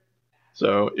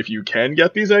 So if you can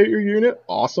get these at your unit,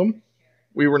 awesome.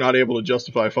 We were not able to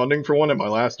justify funding for one at my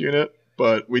last unit,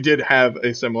 but we did have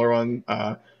a similar one.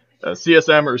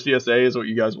 CSM or CSA is what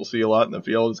you guys will see a lot in the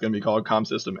field. It's going to be called Com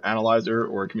System Analyzer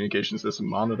or Communication System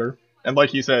Monitor. And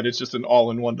like he said, it's just an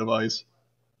all-in-one device.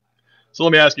 So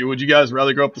let me ask you, would you guys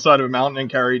rather go up the side of a mountain and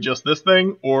carry just this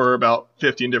thing, or about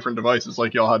 15 different devices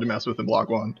like y'all had to mess with in Block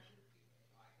 1?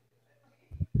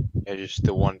 Yeah, just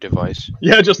the one device.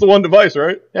 Yeah, just the one device,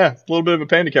 right? Yeah, it's a little bit of a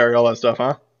pain to carry all that stuff,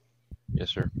 huh?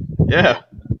 Yes, sir. Yeah.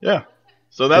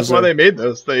 So that's Yes, why sir. they made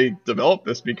this. They developed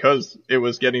this because it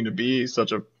was getting to be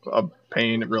such a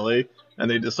pain, really. And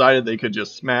they decided they could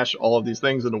just smash all of these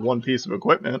things into one piece of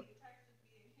equipment.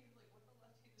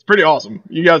 It's pretty awesome.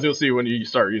 You guys will see when you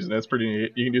start using it. It's pretty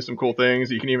neat. You can do some cool things.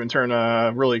 You can even turn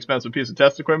a really expensive piece of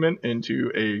test equipment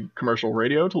into a commercial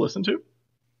radio to listen to.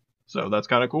 So that's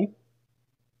kind of cool.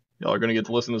 Y'all are going to get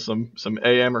to listen to some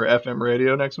AM or FM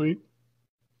radio next week.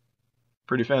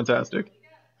 Pretty fantastic.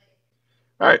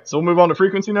 All right, so we'll move on to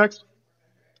frequency next.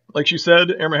 Like she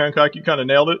said, Airman Hancock, you kind of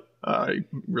nailed it. You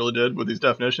really did with these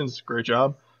definitions. Great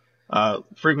job.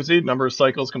 Frequency, number of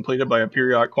cycles completed by a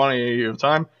periodic quantity of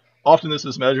time. Often this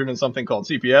is measured in something called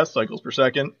CPS, cycles per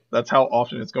second. That's how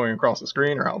often it's going across the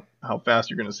screen, or how fast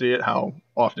you're going to see it, how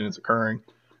often it's occurring.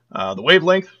 The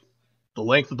wavelength, the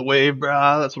length of the wave,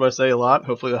 that's what I say a lot.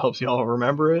 Hopefully that helps you all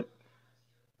remember it.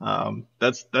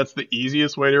 That's the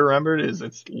easiest way to remember it, is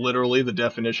it's literally the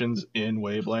definitions in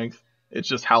wavelength. It's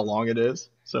just how long it is.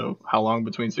 So how long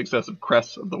between successive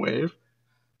crests of the wave.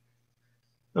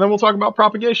 And then we'll talk about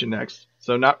propagation next.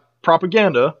 So not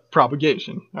propaganda,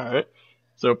 propagation. All right.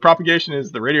 So propagation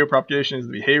is the radio propagation is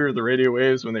the behavior of the radio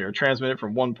waves when they are transmitted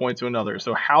from one point to another.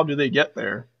 So how do they get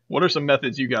there? What are some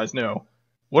methods you guys know?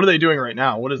 What are they doing right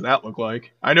now? What does that look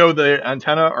like? I know the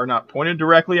antenna are not pointed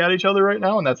directly at each other right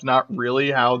now, and that's not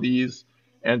really how these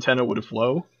antenna would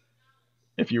flow.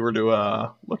 If you were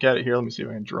to look at it here, let me see if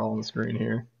I can draw on the screen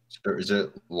here. So is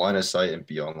it line of sight and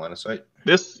beyond line of sight?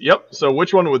 Yep. So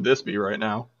which one would this be right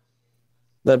now?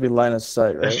 That'd be line of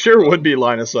sight, right? It sure would be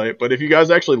line of sight, but if you guys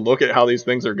actually look at how these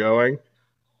things are going,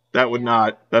 that's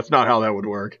not how that would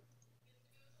work.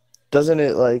 Doesn't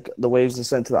it, like, the waves are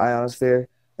sent to the ionosphere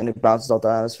and it bounces off the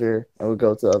ionosphere and would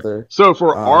go to other? So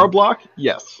for our block,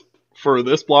 yes. For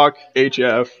this block,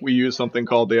 HF, we use something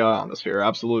called the ionosphere.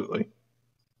 Absolutely.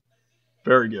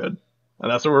 Very good.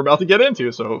 And that's what we're about to get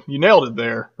into, so you nailed it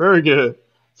there. Very good.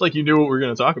 It's like you knew what we were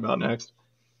going to talk about next.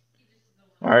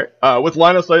 All right. With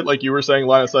line of sight, like you were saying,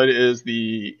 line of sight is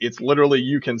it's literally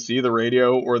you can see the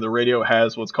radio, or the radio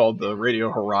has what's called the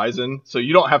radio horizon. So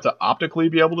you don't have to optically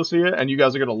be able to see it, and you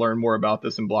guys are going to learn more about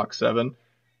this in Block 7.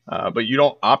 But you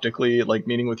don't optically, like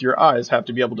meaning with your eyes, have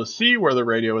to be able to see where the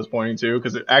radio is pointing to,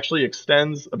 because it actually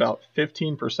extends about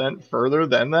 15% further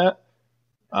than that.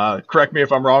 Correct me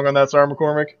if I'm wrong on that, Sergeant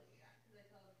McCormick.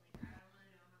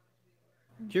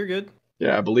 You're good.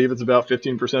 Yeah, I believe it's about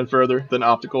 15% further than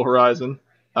optical horizon.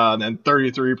 Then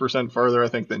 33% further, I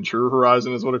think, than true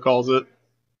horizon is what it calls it.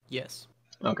 Yes.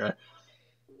 Okay.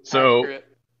 So, Accurate.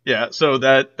 yeah, so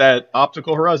that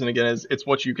optical horizon, again, it's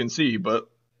what you can see. But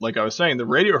like I was saying, the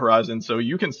radio horizon, so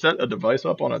you can set a device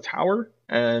up on a tower,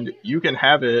 and you can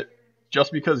have it,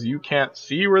 just because you can't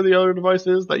see where the other device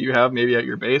is that you have maybe at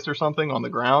your base or something on the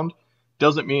ground,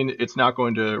 doesn't mean it's not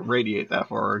going to radiate that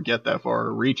far or get that far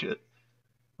or reach it.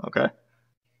 Okay?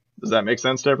 Does that make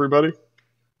sense to everybody?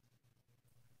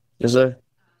 Yes, sir.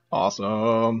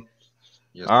 Awesome.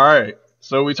 Yes. All right.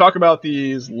 So we talk about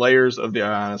these layers of the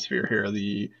ionosphere here,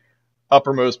 the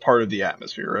uppermost part of the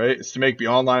atmosphere, right? It's to make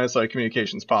beyond line of sight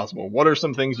communications possible. What are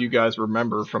some things you guys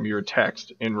remember from your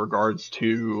text in regards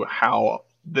to how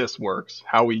this works,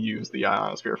 how we use the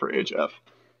ionosphere for HF?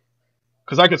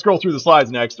 Because I could scroll through the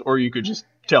slides next, or you could just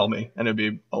tell me, and it'd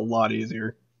be a lot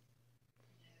easier.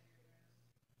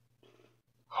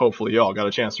 Hopefully y'all got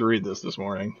a chance to read this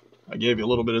morning. I gave you a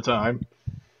little bit of time.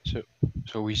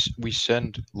 So we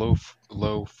send low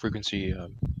frequency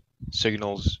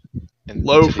signals.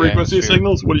 Low into the frequency atmosphere.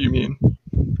 signals? What do you mean?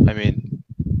 I mean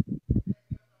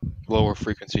lower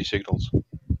frequency signals.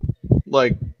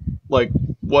 Like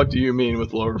what do you mean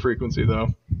with lower frequency though?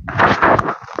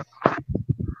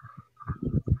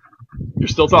 You're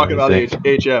still talking about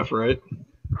HF, right?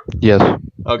 Yes.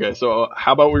 Okay, so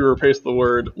how about we replace the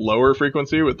word lower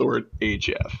frequency with the word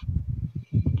HF?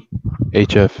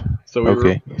 HF.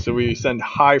 So we send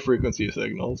high frequency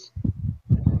signals.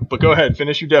 But go ahead,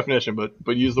 finish your definition,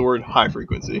 but use the word high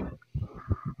frequency.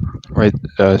 Right.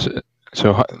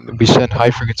 So we send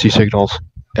high frequency signals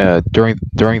during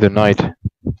the night,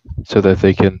 so that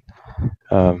they can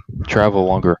travel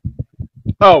longer.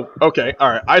 Oh, okay. All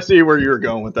right. I see where you're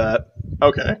going with that.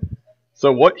 Okay.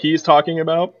 So what he's talking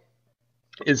about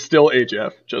is still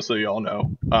HF, just so you all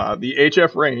know. The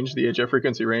HF range, the HF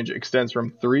frequency range, extends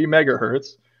from 3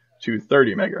 megahertz to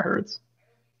 30 megahertz,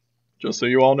 just so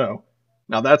you all know.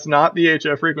 Now, that's not the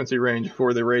HF frequency range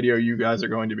for the radio you guys are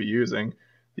going to be using.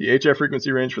 The HF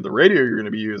frequency range for the radio you're going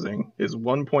to be using is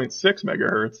 1.6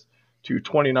 megahertz to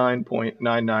 29.999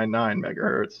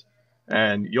 megahertz.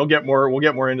 And we'll get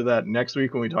more into that next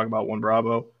week when we talk about 1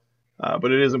 Bravo.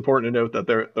 But it is important to note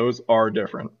that those are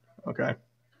different. Okay?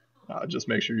 Just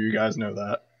make sure you guys know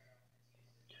that.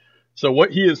 So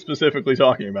what he is specifically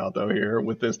talking about, though, here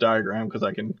with this diagram, because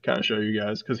I can kind of show you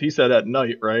guys, because he said at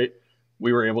night, right,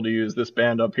 we were able to use this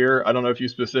band up here. I don't know if you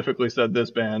specifically said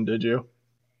this band, did you?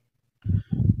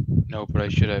 No, but I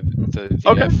should have the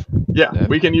okay. F. Yeah, The F.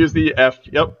 we can use the F.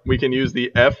 Yep, we can use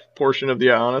the F portion of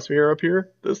the ionosphere up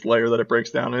here, this layer that it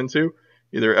breaks down into,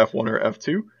 either F1 or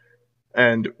F2.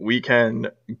 And we can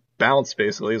bounce,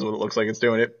 basically, is what it looks like it's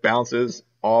doing. It bounces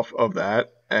off of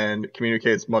that and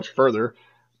communicates much further.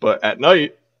 But at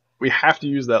night, we have to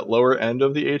use that lower end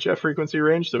of the HF frequency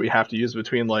range, so we have to use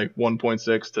between like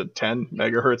 1.6 to 10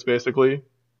 megahertz basically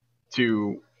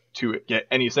to get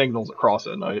any signals across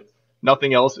at night.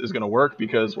 Nothing else is going to work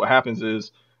because what happens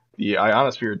is the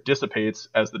ionosphere dissipates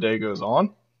as the day goes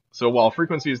on. So while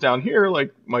frequencies down here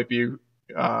like might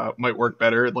work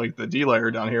better, like the D layer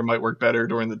down here might work better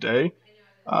during the day,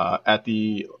 at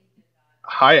the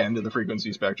high end of the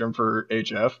frequency spectrum for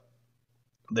HF,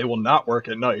 they will not work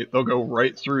at night. They'll go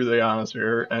right through the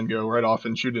ionosphere and go right off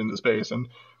and shoot into space. And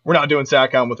we're not doing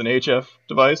SATCOM with an HF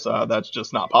device. That's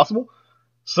just not possible.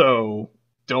 So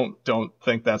don't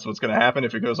think that's what's going to happen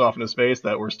if it goes off into space,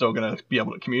 that we're still going to be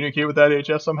able to communicate with that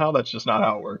HF somehow. That's just not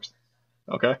how it works.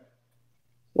 Okay?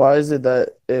 Why is it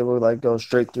that it would like go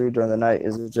straight through during the night?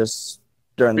 Is it just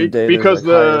during the day because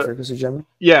there's like higher frequency jamming?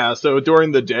 Yeah, so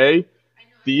during the day,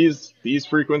 these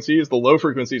frequencies, the low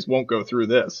frequencies won't go through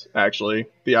this, actually.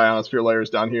 The ionosphere layers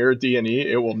down here, D and E,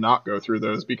 it will not go through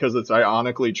those because it's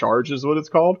ionically charged is what it's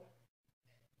called.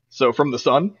 So from the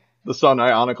sun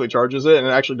ionically charges it, and it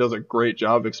actually does a great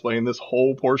job explaining this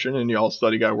whole portion in y'all's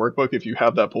study guide workbook if you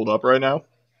have that pulled up right now.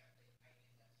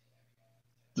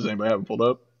 Does anybody have it pulled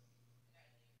up?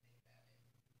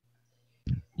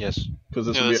 Yes. Because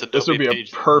this would be a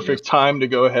perfect time to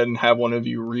go ahead and have one of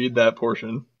you read that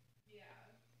portion.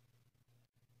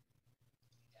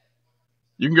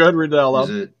 You can go ahead and read that out loud.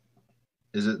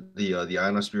 Is it the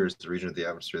ionosphere is the region of the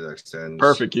atmosphere that extends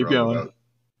perfect, keep going.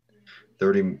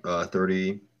 About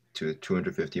 30 to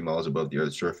 250 miles above the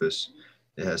Earth's surface.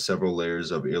 It has several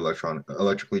layers of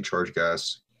electrically charged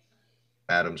gas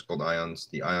atoms called ions.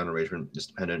 The ion arrangement is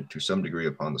dependent to some degree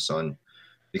upon the sun.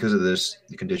 Because of this,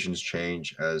 the conditions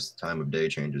change as the time of day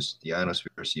changes. The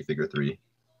ionosphere, see Figure 3,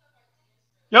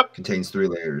 contains 3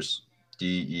 layers,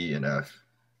 D, E, and F.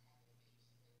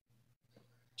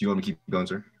 Do you want me to keep going,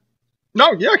 sir?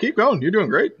 No, yeah, keep going. You're doing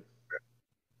great.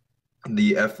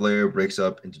 The F layer breaks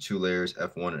up into 2 layers,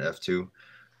 F1 and F2.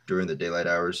 During the daylight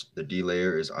hours, the D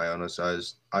layer is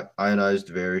ionized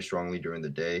very strongly during the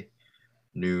day,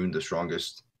 noon the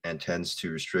strongest, and tends to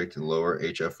restrict the lower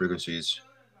HF frequencies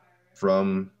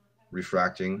from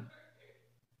refracting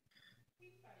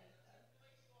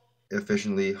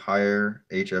efficiently. Higher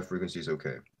HF frequencies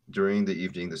okay. During the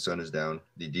evening, the sun is down.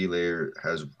 The D layer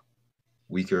has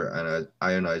weaker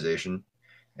ionization,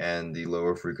 and the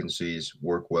lower frequencies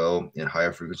work well, and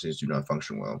higher frequencies do not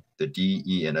function well. The D,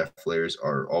 E, and F layers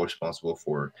are all responsible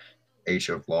for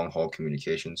HF long-haul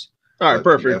communications. All right,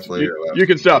 perfect. You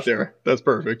can stop there. That's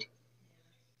perfect.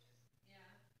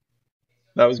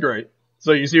 That was great.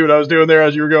 So you see what I was doing there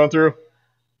as you were going through?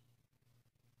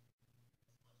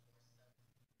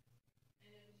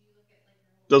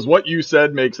 Does what you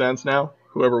said make sense now?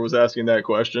 Whoever was asking that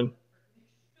question?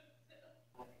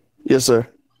 Yes, sir.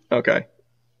 Okay.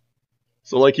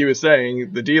 So like he was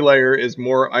saying, the D layer is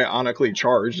more ionically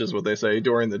charged, is what they say,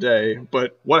 during the day.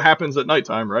 But what happens at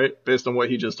nighttime, right? Based on what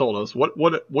he just told us. What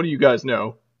do you guys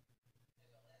know?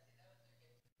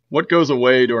 What goes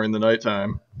away during the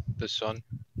nighttime? The sun.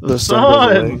 The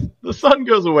sun! The sun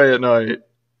goes away at night.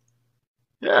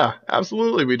 Yeah,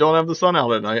 absolutely. We don't have the sun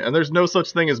out at night. And there's no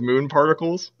such thing as moon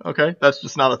particles. Okay? That's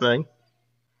just not a thing.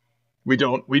 We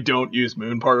don't use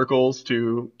moon particles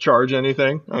to charge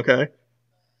anything. Okay?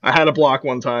 I had a block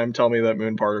one time tell me that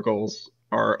moon particles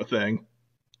are a thing.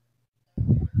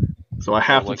 So I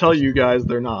have to tell you guys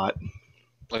they're not.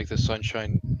 Like the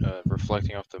sunshine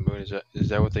reflecting off the moon, is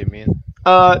that what they mean?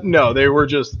 No, they were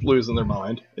just losing their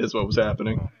mind, is what was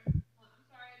happening.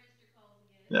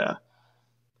 Yeah.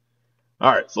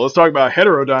 Alright, so let's talk about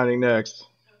heterodyning next.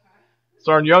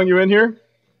 Sarn Young, you in here?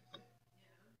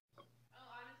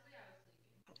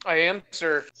 I am,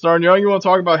 sir. Sarn Young, you want to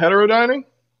talk about heterodyning?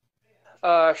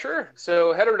 Sure.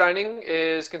 So heterodyning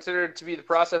is considered to be the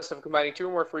process of combining 2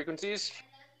 or more frequencies.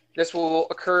 This will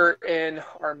occur in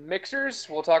our mixers.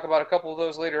 We'll talk about a couple of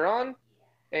those later on.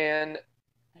 And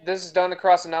this is done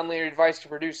across a nonlinear device to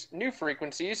produce new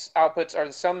frequencies. Outputs are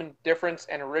the sum, difference,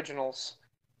 and originals.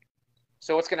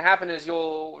 So what's going to happen is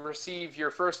you'll receive your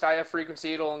first IF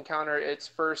frequency. It'll encounter its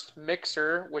first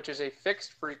mixer, which is a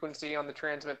fixed frequency on the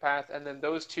transmit path, and then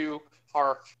those two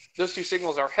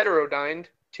signals are heterodyned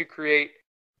to create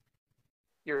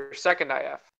your second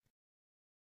IF.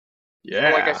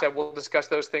 Yeah. Like I said, we'll discuss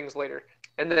those things later.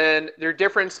 And then their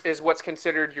difference is what's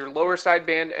considered your lower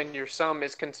sideband, and your sum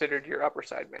is considered your upper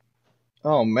sideband.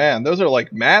 Oh man, those are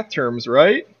like math terms,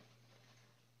 right?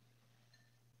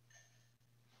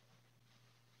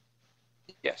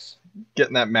 Yes.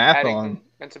 Getting that math adding on.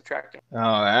 And subtracting. Oh,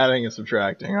 adding and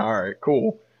subtracting. All right,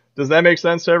 cool. Does that make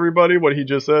sense to everybody, what he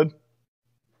just said?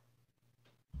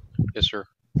 Yes, sir.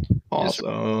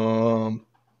 Awesome.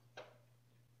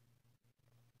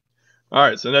 All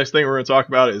right, so the next thing we're going to talk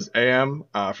about is AM.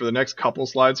 For the next couple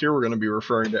slides here, we're going to be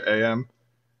referring to AM.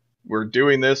 We're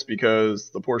doing this because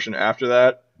the portion after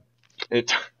that,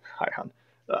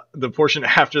 the portion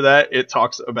after that, it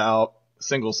talks about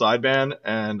single sideband,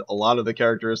 and a lot of the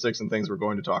characteristics and things we're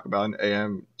going to talk about in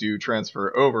AM do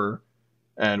transfer over,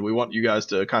 and we want you guys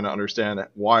to kind of understand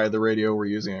why the radio we're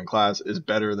using in class is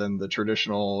better than the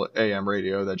traditional AM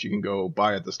radio that you can go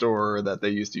buy at the store that they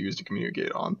used to use to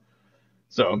communicate on.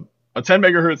 So a 10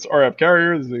 megahertz RF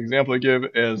carrier, this is the example I give,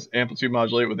 is amplitude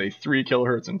modulate with a 3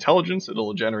 kilohertz intelligence.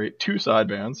 It'll generate 2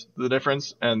 sidebands, the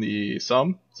difference and the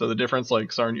sum. So the difference,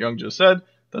 like Sergeant Young just said,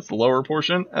 that's the lower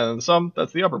portion, and the sum,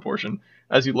 that's the upper portion.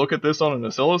 As you look at this on an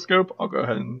oscilloscope, I'll go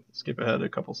ahead and skip ahead a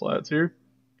couple slides here.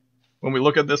 When we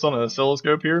look at this on an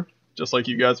oscilloscope here, just like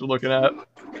you guys were looking at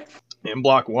in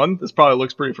block 1, this probably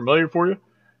looks pretty familiar for you.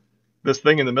 This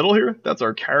thing in the middle here, that's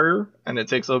our carrier, and it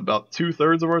takes up about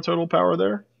 2/3 of our total power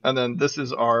there. And then this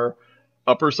is our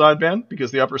upper sideband,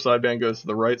 because the upper sideband goes to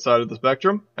the right side of the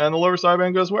spectrum, and the lower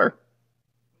sideband goes where?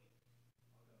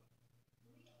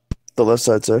 The left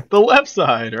side, sir. The left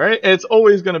side, right? It's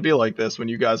always going to be like this when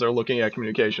you guys are looking at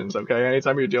communications, okay?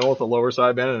 Anytime you're dealing with a lower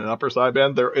sideband and an upper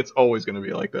sideband, it's always going to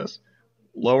be like this.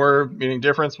 Lower, meaning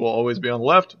difference, will always be on the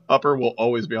left. Upper will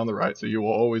always be on the right, so you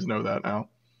will always know that now.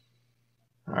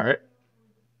 All right.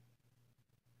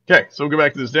 Okay, so we'll go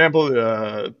back to this example.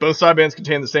 Both sidebands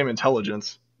contain the same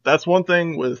intelligence. That's one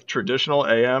thing with traditional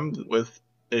AM,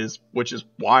 which is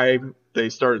why they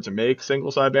started to make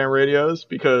single sideband radios,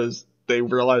 because they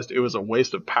realized it was a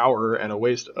waste of power and a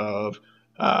waste of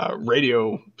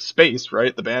radio space,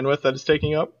 right? The bandwidth that it's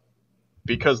taking up,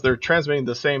 because they're transmitting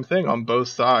the same thing on both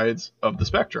sides of the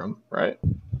spectrum, right?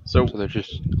 So they're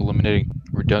just eliminating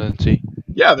redundancy.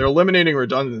 Yeah, they're eliminating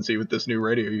redundancy with this new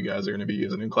radio you guys are going to be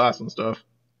using in class and stuff.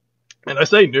 And I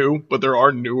say new, but there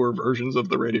are newer versions of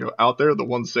the radio out there. The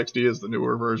 160 is the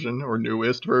newer version, or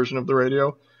newest version of the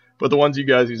radio. But the ones you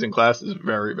guys use in class is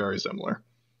very, very similar.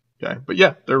 Okay, but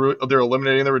yeah, they're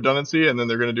eliminating the redundancy, and then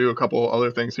they're going to do a couple other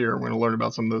things here. We're going to learn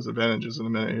about some of those advantages in a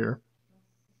minute here.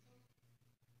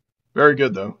 Very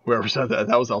good, though. Whoever said that,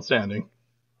 that was outstanding.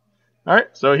 All right,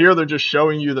 so here they're just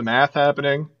showing you the math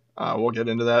happening. We'll get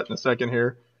into that in a second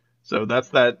here. So that's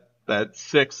that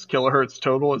 6 kilohertz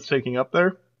total it's taking up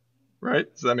there,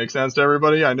 right? Does that make sense to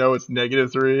everybody? I know it's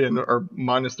 -3 or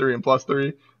 -3 and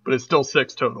 +3, but it's still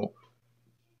 6 total.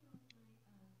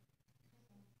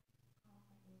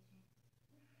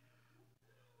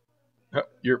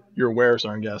 You're where,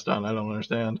 Sergeant Gaston? I don't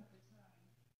understand.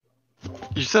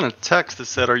 You sent a text that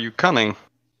said, "Are you coming?"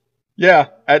 Yeah,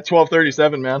 at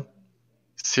 12:37, man.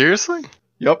 Seriously?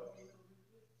 Yep.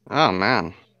 Oh,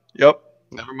 man. Yep.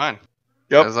 Never mind.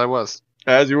 Yep. As I was.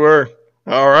 As you were.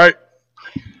 All right.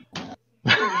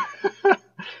 All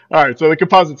right, so the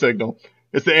composite signal.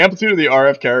 It's the amplitude of the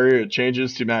RF carrier. It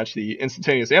changes to match the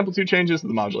instantaneous amplitude changes of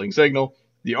the modulating signal.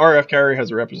 The RF carrier has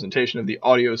a representation of the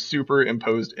audio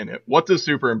superimposed in it. What does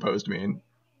superimposed mean?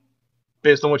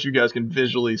 Based on what you guys can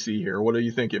visually see here, what do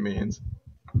you think it means?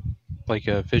 Like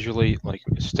visually, like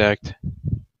stacked,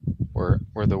 where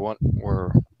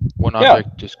one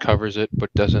object just covers it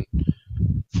but doesn't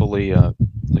fully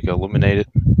like illuminate it.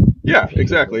 Yeah,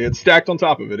 exactly. It's stacked on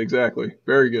top of it. Exactly.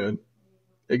 Very good.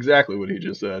 Exactly what he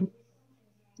just said.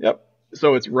 Yep.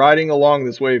 So it's riding along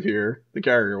this wave here, the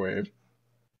carrier wave.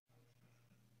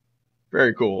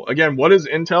 Very cool. Again, what is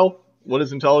intel? What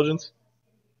is intelligence?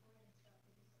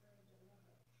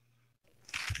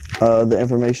 The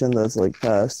information that's like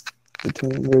passed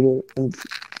between radio and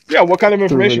yeah. What kind of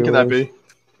information can that be?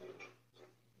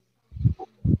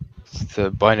 It's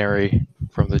the binary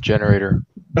from the generator.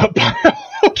 Okay.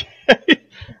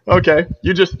 Okay.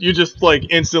 You just like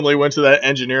instantly went to that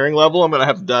engineering level. I'm gonna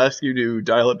have to ask you to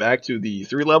dial it back to the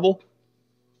 3 level.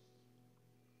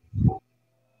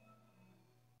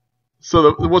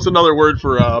 So what's another word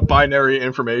for binary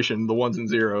information, the ones and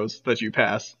zeros that you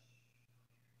pass?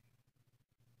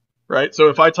 Right? So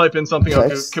if I type in something on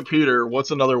the computer,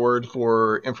 what's another word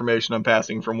for information I'm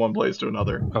passing from one place to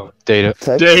another? Oh, data.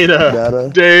 Data,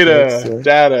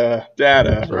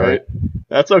 right?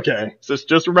 That's okay.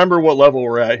 Just remember what level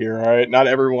we're at here, all right? Not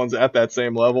everyone's at that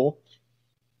same level.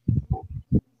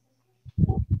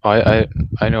 I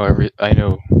know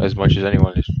as much as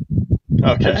anyone is.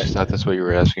 Okay. I just thought that's what you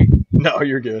were asking. No,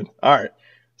 you're good. All right.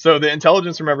 So the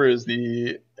intelligence, remember, is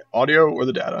the audio or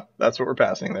the data. That's what we're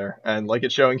passing there. And like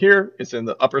it's showing here, it's in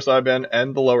the upper sideband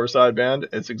and the lower sideband.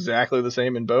 It's exactly the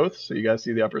same in both. So you guys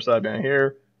see the upper sideband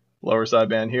here, lower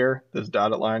sideband here, this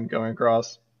dotted line going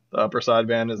across. The upper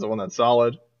sideband is the one that's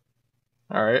solid.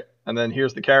 All right. And then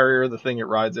here's the carrier, the thing it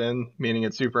rides in, meaning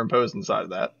it's superimposed inside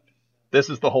of that. This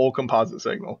is the whole composite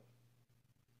signal.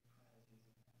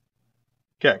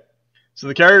 Okay. So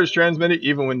the carrier is transmitted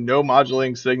even when no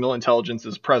modulating signal intelligence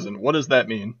is present. What does that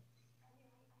mean?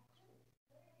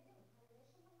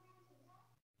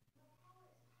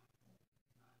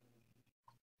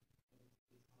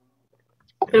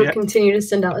 It'll continue to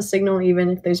send out a signal even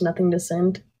if there's nothing to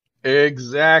send.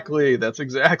 Exactly. That's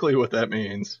exactly what that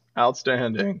means.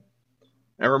 Outstanding.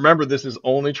 And remember, this is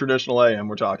only traditional AM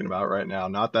we're talking about right now,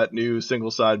 not that new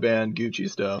single sideband Gucci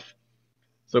stuff.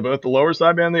 So both the lower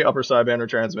sideband and the upper sideband are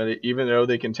transmitted, even though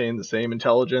they contain the same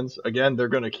intelligence. Again, they're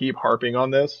going to keep harping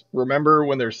on this. Remember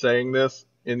when they're saying this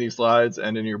in these slides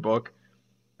and in your book,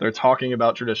 they're talking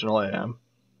about traditional AM.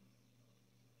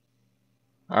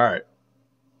 All right.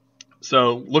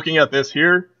 So looking at this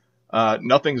here,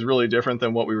 nothing's really different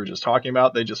than what we were just talking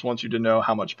about. They just want you to know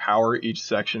how much power each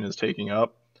section is taking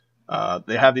up.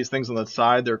 They have these things on the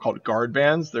side. They're called guard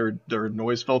bands. They're a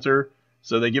noise filter.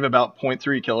 So they give about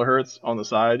 0.3 kilohertz on the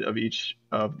side of each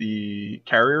of the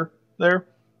carrier there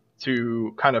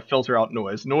to kind of filter out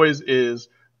noise. Noise is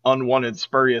unwanted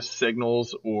spurious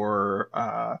signals or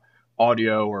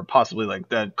audio, or possibly like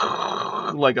that,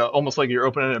 like almost like you're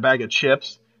opening a bag of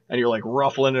chips and you're like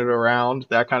ruffling it around,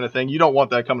 that kind of thing. You don't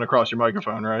want that coming across your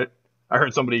microphone, right? I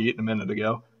heard somebody eating a minute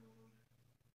ago.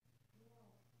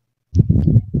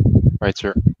 Right,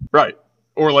 sir. Right.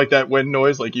 Or like that wind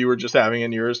noise like you were just having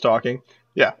in yours talking.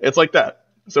 Yeah, it's like that.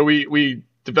 So we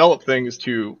develop things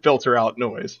to filter out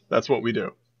noise. That's what we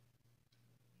do.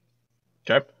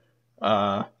 Okay.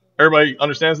 Everybody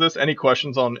understands this? Any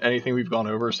questions on anything we've gone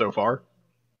over so far?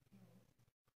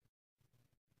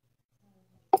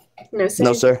 No, sir.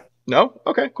 No, sir. No?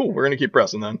 Okay, cool. We're going to keep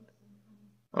pressing then.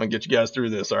 I'm going to get you guys through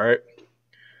this, all right?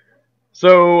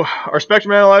 So our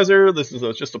spectrum analyzer, this is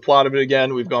just a plot of it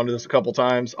again. We've gone to this a couple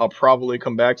times. I'll probably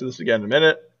come back to this again in a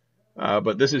minute.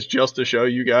 But this is just to show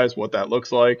you guys what that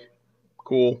looks like.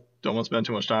 Cool. Don't want to spend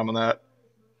too much time on that.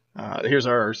 Here's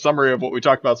our summary of what we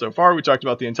talked about so far. We talked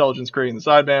about the intelligence creating the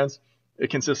sidebands. It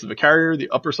consists of a carrier, the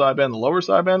upper sideband, the lower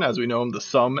sideband, as we know them, the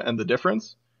sum and the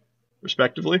difference,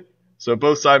 respectively. So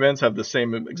both sidebands have the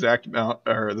same exact amount,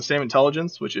 or the same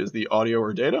intelligence, which is the audio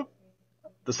or data.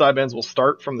 The sidebands will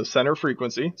start from the center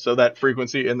frequency, so that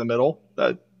frequency in the middle,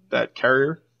 that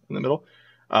carrier in the middle.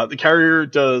 The carrier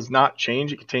does not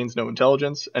change. It contains no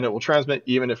intelligence, and it will transmit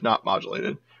even if not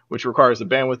modulated, which requires a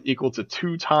bandwidth equal to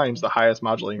 2 times the highest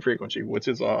modulating frequency, which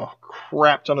is a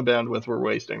crap ton of bandwidth we're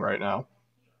wasting right now.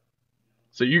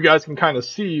 So you guys can kind of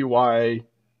see why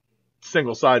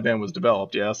single sideband was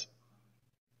developed, yes?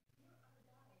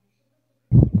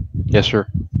 Yes, sir.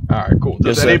 All right, cool.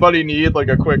 Does Yes, sir. anybody need like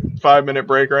a quick 5-minute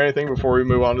break or anything before we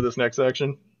move on to this next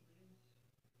section?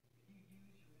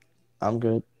 I'm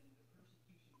good.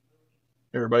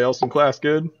 Everybody else in class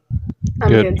good? I'm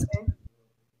Good. good, sir.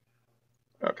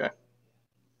 Okay.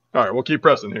 All right, we'll keep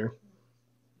pressing here.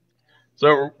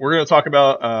 So we're going to talk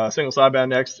about single sideband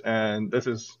next, and this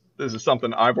is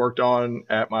something I've worked on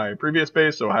at my previous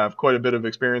base, so I have quite a bit of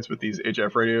experience with these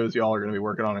HF radios y'all are going to be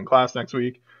working on in class next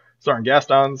week. Sergeant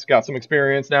Gaston's got some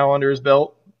experience now under his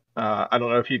belt. I don't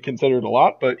know if he'd consider it a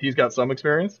lot, but he's got some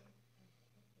experience.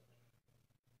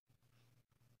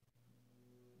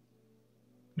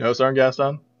 No, Sergeant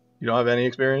Gaston? You don't have any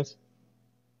experience?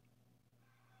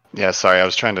 Yeah, sorry, I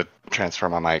was trying to transfer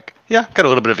my mic. Yeah, got a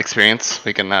little bit of experience.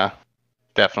 We can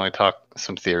definitely talk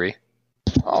some theory.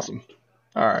 Awesome.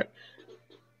 All right.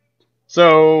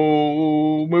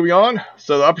 So moving on.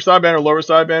 So the upper sideband or lower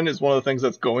sideband is one of the things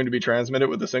that's going to be transmitted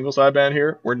with the single sideband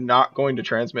here. We're not going to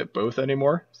transmit both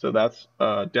anymore. So that's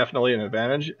definitely an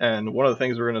advantage. And one of the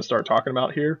things we're going to start talking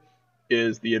about here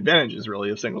is the advantages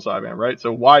really of single sideband, right?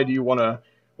 So why do you want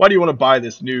to buy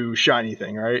this new shiny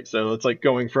thing, right? So it's like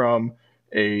going from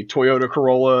a Toyota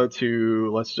Corolla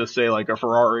to, let's just say, like a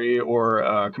Ferrari or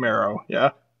a Camaro.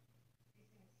 Yeah.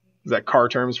 Is that car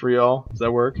terms for y'all? Does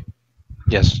that work?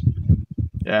 Yes.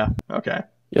 Yeah. Okay.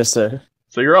 Yes, sir.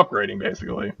 So you're upgrading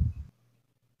basically.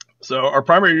 So our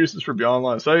primary use is for beyond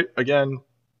line of sight. Again,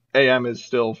 AM is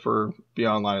still for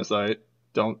beyond line of sight.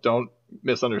 Don't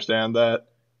misunderstand that.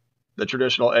 The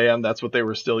traditional AM, that's what they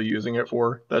were still using it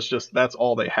for. That's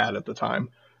all they had at the time.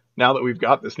 Now that we've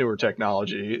got this newer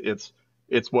technology,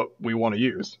 it's what we want to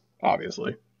use,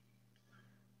 obviously.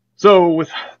 So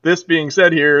with this being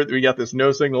said here, we got this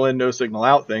no signal in, no signal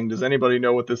out thing. Does anybody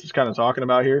know what this is kind of talking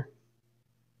about here?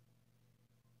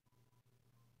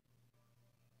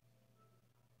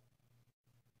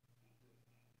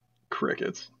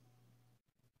 Crickets.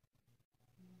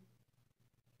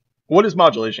 What is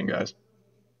modulation, guys?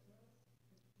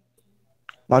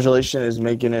 Modulation is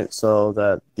making it so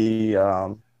that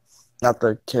the not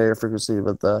the carrier frequency,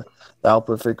 but the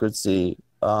output frequency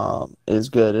is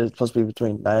good. It's supposed to be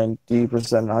between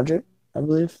 90% and 100, I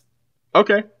believe.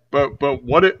 Okay, but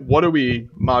what are we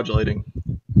modulating?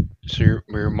 So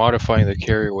we're modifying the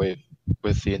carrier wave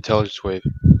with the intelligence wave.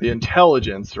 The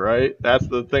intelligence, right? That's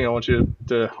the thing I want you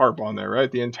to harp on there,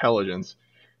 right? The intelligence.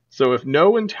 So if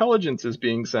no intelligence is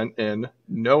being sent in,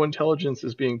 no intelligence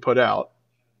is being put out.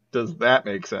 Does that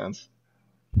make sense?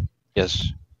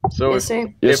 Yes. So Yes,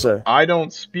 sir. Yes, if sir. I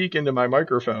don't speak into my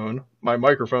microphone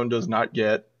does not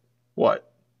get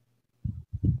what?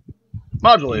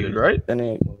 Modulated, right?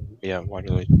 Yeah,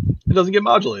 modulate. It doesn't get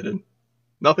modulated.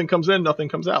 Nothing comes in, nothing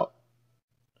comes out.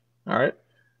 All right.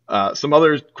 Some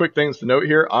other quick things to note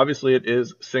here. Obviously, it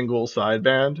is single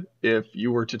sideband. If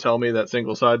you were to tell me that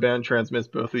single sideband transmits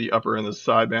both the upper and the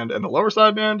sideband and the lower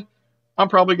sideband, I'm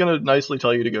probably going to nicely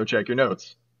tell you to go check your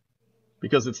notes.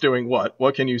 Because it's doing what?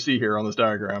 What can you see here on this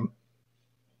diagram?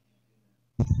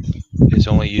 It's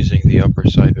only using the upper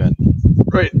sideband.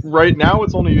 Right now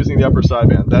it's only using the upper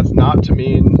sideband. That's not to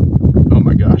mean, oh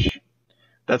my gosh.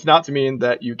 That's not to mean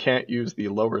that you can't use the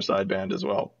lower sideband as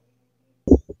well.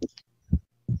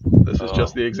 This is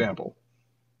just the example.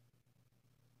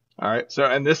 All right, so,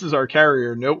 and this is our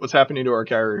carrier. Note what's happening to our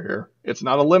carrier here. It's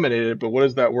not eliminated, but what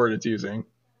is that word it's using?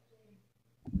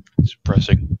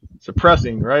 Suppressing.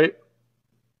 Suppressing, right?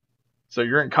 So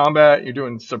you're in combat, you're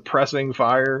doing suppressing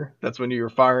fire. That's when you're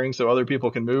firing so other people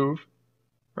can move,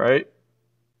 right?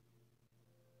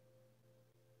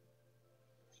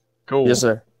 Cool. Yes,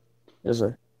 sir. Yes,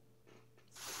 sir.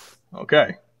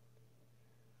 Okay.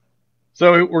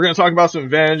 So we're going to talk about some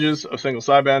advantages of single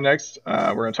sideband next.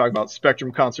 We're going to talk about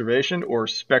spectrum conservation, or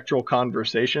spectral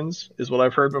conversations is what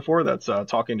I've heard before. That's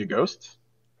talking to ghosts.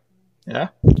 Yeah?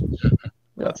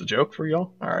 That's a joke for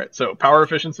y'all? All right. So power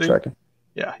efficiency. Tracking.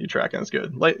 Yeah, you're tracking. That's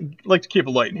good. Like to keep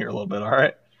it light in here a little bit. All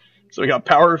right. So we got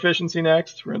power efficiency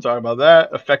next. We're going to talk about that.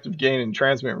 Effective gain in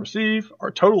transmit and receive.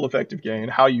 Our total effective gain,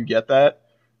 how you get that.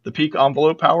 The peak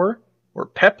envelope power, or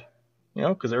PEP. You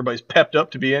know, because everybody's pepped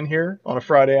up to be in here on a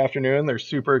Friday afternoon. They're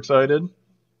super excited,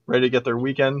 ready to get their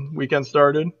weekend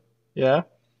started. Yeah?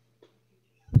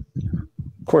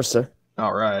 Of course, sir.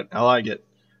 All right. I like it.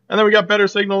 And then we got better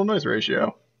signal to noise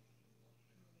ratio.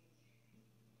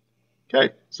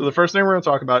 Okay, so the first thing we're going to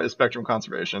talk about is spectrum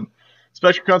conservation.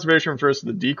 Spectrum conservation refers to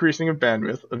the decreasing of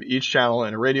bandwidth of each channel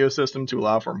in a radio system to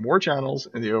allow for more channels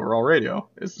in the overall radio.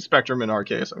 It's the spectrum in our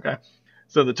case, okay?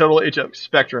 So the total HF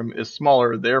spectrum is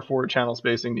smaller, therefore channel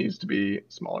spacing needs to be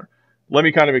smaller. Let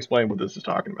me kind of explain what this is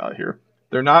talking about here.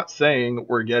 They're not saying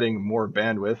we're getting more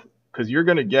bandwidth, because you're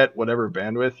going to get whatever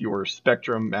bandwidth your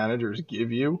spectrum managers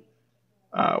give you.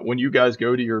 When you guys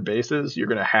go to your bases, you're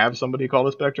going to have somebody called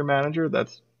a spectrum manager.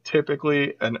 That's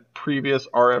typically a previous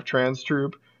RF trans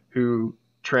troop who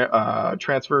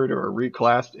transferred or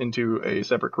reclassed into a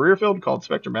separate career field called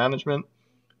spectrum management,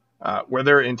 where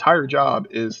their entire job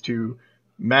is to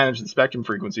manage the spectrum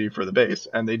frequency for the base.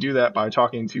 And they do that by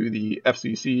talking to the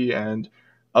FCC and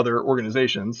other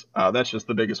organizations. That's just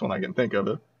the biggest one I can think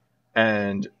of,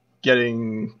 and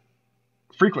getting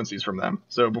frequencies from them.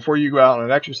 So before you go out on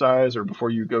an exercise or before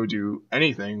you go do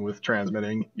anything with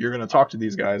transmitting, you're going to talk to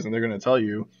these guys and they're going to tell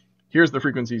you, here's the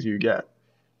frequencies you get.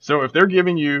 So if they're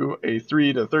giving you a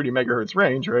 3 to 30 megahertz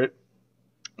range, right,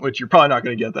 which you're probably not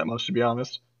going to get that much, to be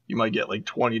honest. You might get like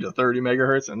 20 to 30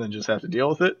 megahertz and then just have to deal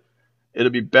with it.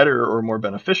 It'll be better or more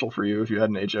beneficial for you if you had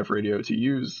an HF radio to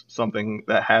use something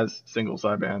that has single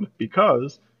sideband,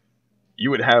 because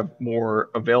you would have more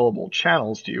available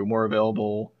channels to you, more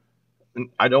available,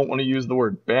 I don't want to use the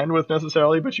word bandwidth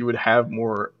necessarily, but you would have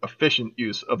more efficient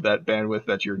use of that bandwidth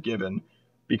that you're given,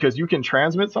 because you can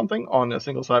transmit something on a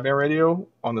single sideband radio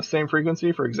on the same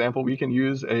frequency. For example, we can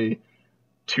use a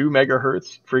 2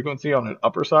 megahertz frequency on an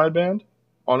upper sideband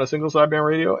on a single sideband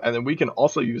radio, and then we can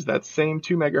also use that same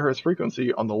 2 megahertz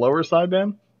frequency on the lower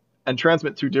sideband and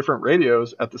transmit 2 different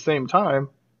radios at the same time,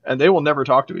 and they will never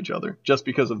talk to each other just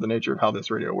because of the nature of how this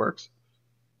radio works.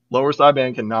 Lower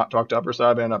sideband cannot talk to upper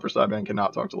sideband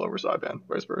cannot talk to lower sideband,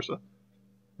 vice versa.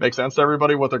 Make sense to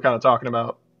everybody what they're kind of talking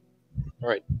about?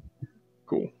 Right.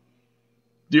 Cool.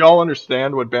 Do you all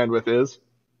understand what bandwidth is?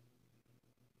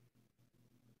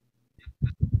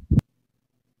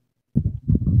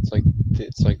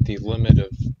 It's like the limit of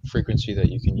frequency that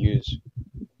you can use.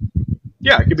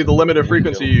 Yeah, it could be the limit of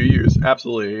frequency you use.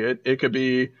 Absolutely. It could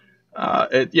be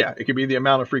it could be the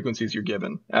amount of frequencies you're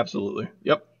given. Absolutely.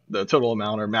 Yep. The total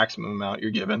amount or maximum amount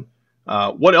you're given.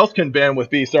 What else can bandwidth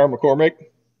be, Sarah McCormick?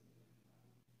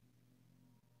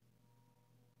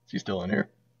 Is he still in here?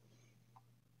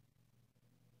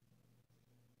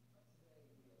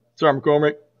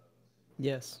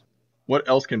 Yes. what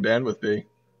else can bandwidth be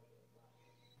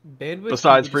Bandwidth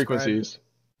besides can be described- frequencies?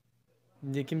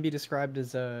 It can be described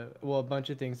as a bunch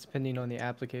of things depending on the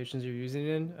applications you're using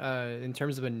it in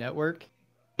terms of a network.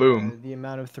 Boom. The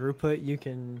amount of throughput you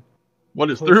can What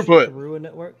is push throughput? through a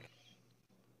network.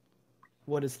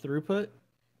 What is throughput?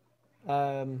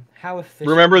 How efficient?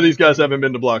 Remember, these guys can- haven't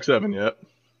been to Block 7 yet.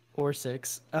 or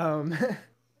 6.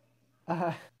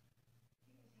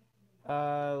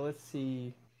 Let's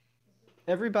see.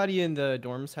 Everybody in the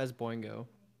dorms has Boingo,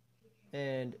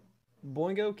 and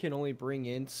Boingo can only bring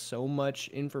in so much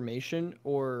information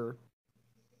or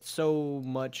so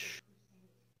much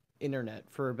internet,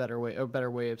 for a better way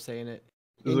of saying it.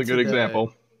 This is a good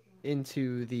example.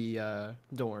 Into the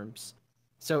dorms.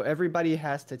 So everybody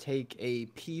has to take a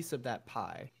piece of that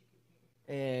pie.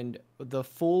 And the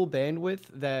full bandwidth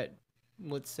that,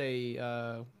 let's say,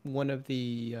 one of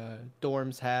the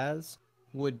dorms has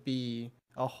would be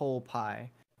a whole pie.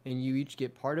 And you each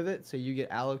get part of it, so you get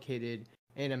allocated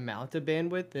an amount of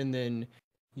bandwidth, and then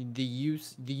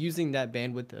using that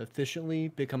bandwidth efficiently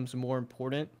becomes more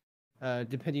important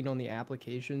depending on the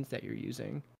applications that you're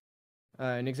using.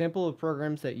 An example of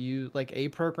programs that like a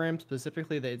program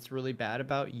specifically that it's really bad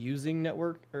about using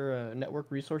network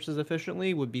resources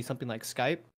efficiently would be something like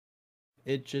Skype.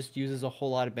 It just uses a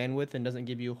whole lot of bandwidth and doesn't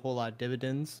give you a whole lot of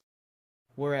dividends.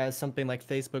 Whereas something like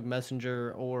Facebook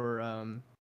Messenger or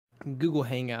Google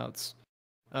Hangouts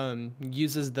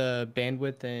uses the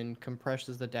bandwidth and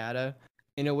compresses the data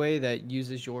in a way that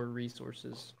uses your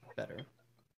resources better.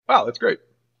 Wow, that's great.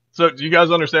 So do you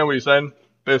guys understand what he's saying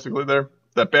basically there?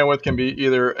 That bandwidth can be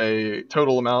either a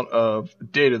total amount of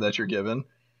data that you're given,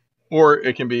 or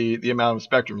it can be the amount of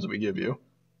spectrums that we give you,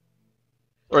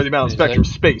 or the amount of spectrum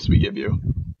space we give you.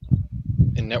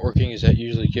 In networking, is that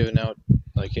usually given out,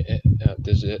 like,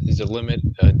 is a limit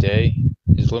a day?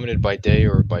 Is it limited by day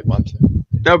or by month?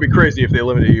 That would be crazy if they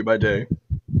limited you by day.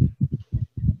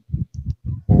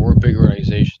 Well, we're big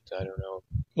organizations, I don't know.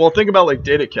 Well, think about like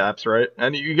data caps, right?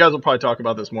 And you guys will probably talk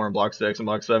about this more in Block 6 and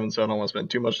Block 7, so I don't want to spend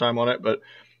too much time on it. But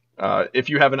if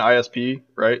you have an ISP,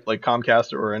 right, like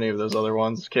Comcast or any of those other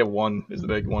ones, Cable One is the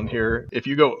big one here. If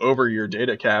you go over your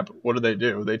data cap, what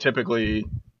do? They typically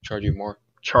charge you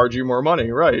more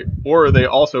money, right? Or they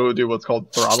also do what's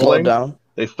called throttling. Slow it down.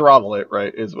 They throttle it,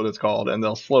 right, is what it's called, and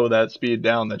they'll slow that speed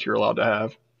down that you're allowed to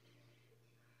have.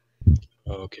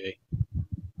 Okay.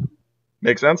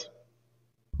 Make sense?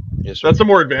 Yes, sir. That's some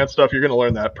more advanced stuff. You're going to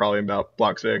learn that probably about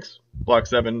Block 6. Block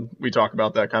 7, we talk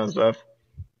about that kind of stuff.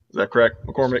 Is that correct,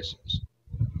 McCormick?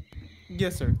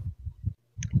 Yes, sir.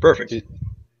 Perfect.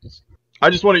 I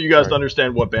just wanted you guys to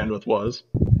understand what bandwidth was.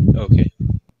 Okay.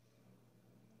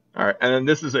 All right, and then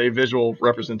this is a visual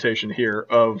representation here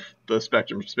of the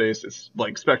spectrum space. It's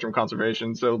like spectrum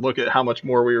conservation. So look at how much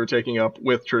more we were taking up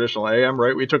with traditional AM,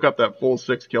 right? We took up that full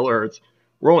 6 kilohertz.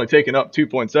 We're only taking up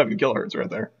 2.7 kilohertz right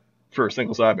there for a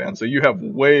single sideband. So you have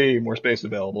way more space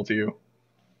available to you.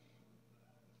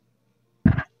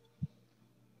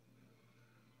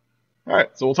 All right,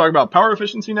 so we'll talk about power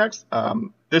efficiency next.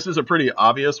 This is a pretty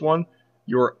obvious one.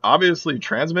 You're obviously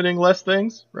transmitting less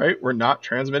things, right? We're not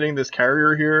transmitting this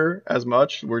carrier here as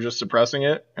much. We're just suppressing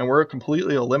it, and we're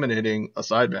completely eliminating a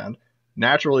sideband.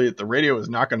 Naturally, the radio is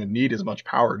not going to need as much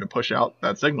power to push out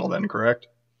that signal then, correct?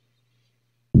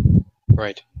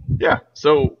 Right. Yeah,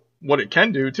 so what it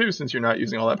can do, too, since you're not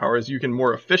using all that power, is you can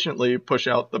more efficiently push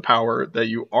out the power that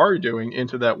you are doing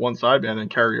into that one sideband and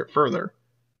carry it further.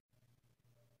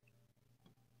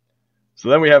 So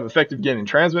then we have effective gain and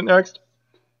transmit next.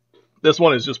 This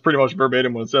one is just pretty much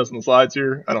verbatim what it says in the slides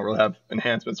here. I don't really have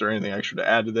enhancements or anything extra to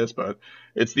add to this, but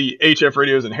it's the HF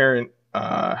radio's inherent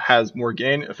has more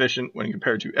gain efficient when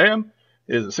compared to AM.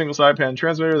 It is a single sideband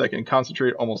transmitter that can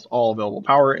concentrate almost all available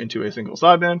power into a single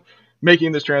sideband,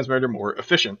 making this transmitter more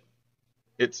efficient.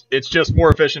 It's just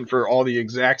more efficient for all the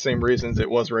exact same reasons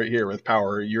it was right here with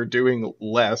power. You're doing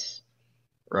less,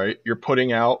 right? You're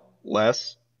putting out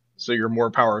less, so you're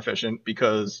more power efficient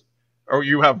or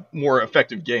you have more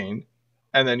effective gain,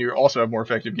 and then you also have more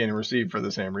effective gain and receive for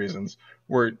the same reasons.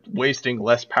 We're wasting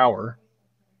less power,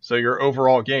 so your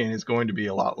overall gain is going to be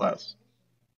a lot less.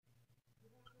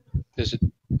 Does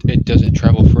it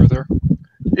travel further?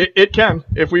 It can.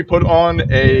 If we put on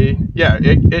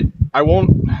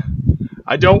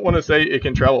I don't want to say it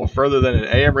can travel further than an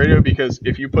AM radio, because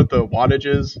if you put the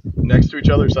wattages next to each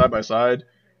other side by side,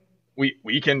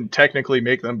 we can technically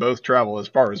make them both travel as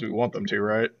far as we want them to,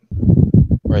 right?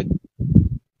 Right.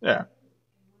 Yeah.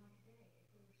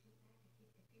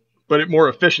 But it more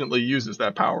efficiently uses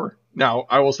that power. Now,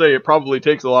 I will say it probably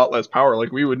takes a lot less power.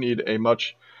 Like, we would need a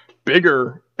much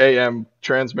bigger AM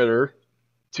transmitter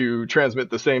to transmit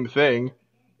the same thing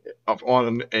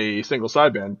on a single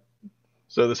sideband.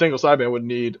 So the single sideband would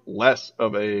need less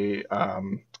of a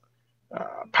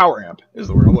power amp, is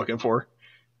the word I'm looking for.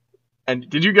 And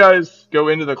did you guys go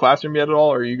into the classroom yet at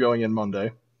all, or are you going in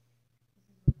Monday?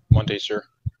 Monday, sir.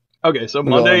 Okay, so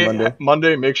We're going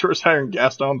Monday, make sure Siren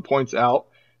Gaston points out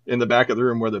in the back of the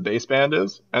room where the baseband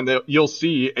is, and you'll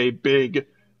see a big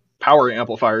power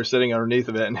amplifier sitting underneath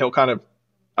of it, and he'll kind of,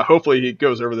 hopefully he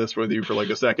goes over this with you for like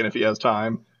a second if he has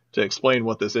time to explain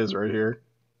what this is right here.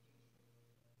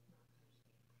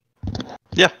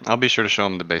 Yeah, I'll be sure to show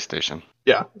him the base station.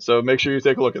 Yeah, so make sure you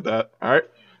take a look at that. All right.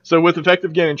 So with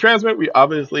effective gain and transmit, we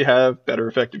obviously have better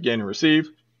effective gain and receive.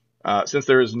 Since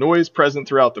there is noise present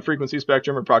throughout the frequency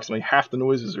spectrum, approximately half the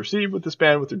noise is received with this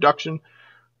bandwidth reduction.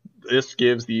 This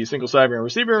gives the single sideband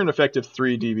receiver an effective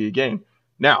 3 dB gain.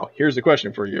 Now, here's a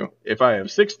question for you. If I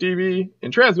have 6 dB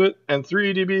in transmit and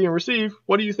 3 dB in receive,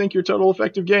 what do you think your total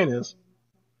effective gain is?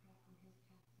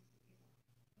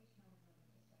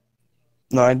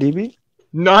 9 dB?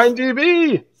 9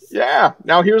 dB! Yeah.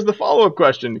 Now here's the follow-up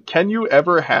question. Can you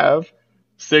ever have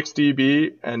 6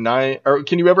 dB and 9, or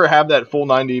can you ever have that full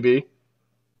 9 dB?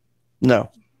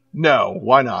 No. No.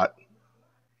 Why not?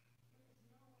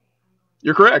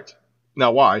 You're correct.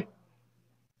 Now why?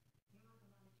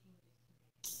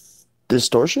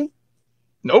 Distortion?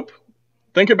 Nope.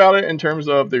 Think about it in terms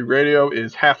of the radio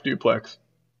is half duplex.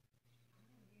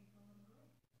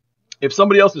 If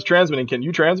somebody else is transmitting, can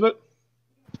you transmit?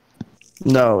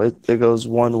 No, it goes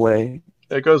one way.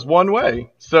 It goes one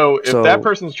way. So if that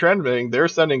person's transmitting, they're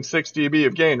sending 6 dB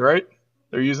of gain, right?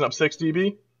 They're using up 6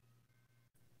 dB.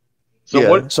 So yeah,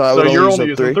 what? So you're only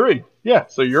using 3. Yeah.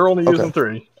 So you're only using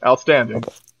 3. Outstanding.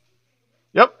 Okay.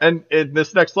 Yep. And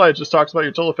this next slide just talks about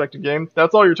your total effective gain.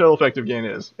 That's all your total effective gain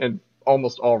is in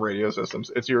almost all radio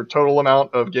systems. It's your total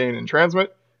amount of gain in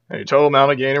transmit and your total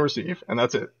amount of gain in receive, and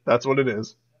that's it. That's what it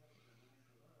is.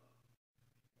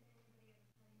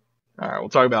 All right, we'll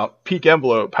talk about peak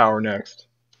envelope power next.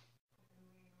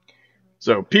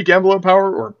 So peak envelope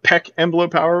power, or PEC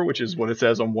envelope power, which is what it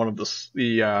says on one of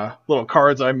the little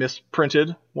cards I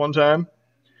misprinted one time.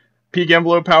 Peak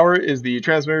envelope power is the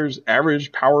transmitter's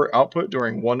average power output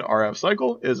during one RF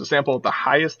cycle. It is a sample at the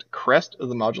highest crest of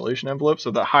the modulation envelope, so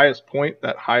the highest point,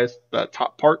 that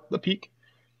top part, the peak.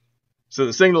 So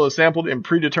the signal is sampled in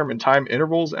predetermined time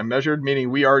intervals and measured,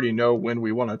 meaning we already know when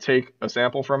we want to take a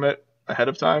sample from it ahead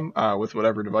of time with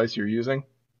whatever device you're using.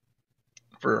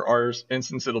 For our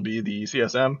instance, it'll be the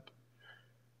CSM.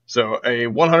 So a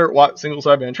 100-watt single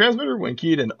sideband transmitter, when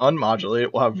keyed and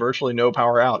unmodulated, will have virtually no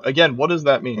power out. Again, what does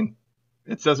that mean?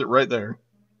 It says it right there.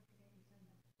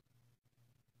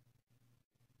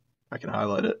 I can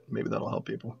highlight it. Maybe that'll help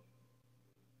people.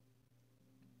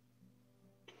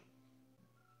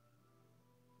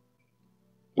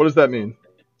 What does that mean?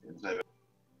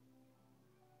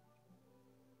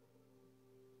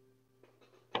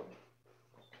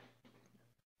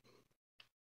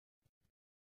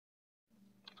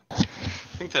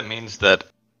 I think that means that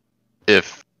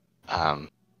if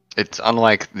it's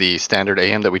unlike the standard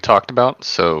AM that we talked about,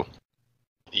 so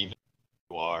even if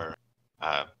you are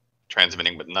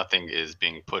transmitting but nothing is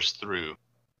being pushed through,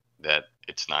 that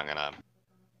it's not going to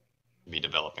be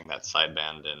developing that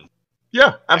sideband. And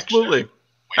yeah, absolutely.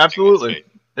 Absolutely.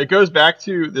 It goes back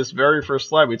to this very first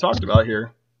slide we talked about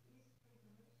here.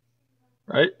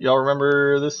 Right? Y'all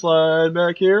remember this slide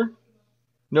back here?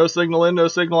 No signal in, no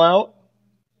signal out.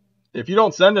 If you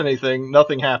don't send anything,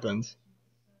 nothing happens.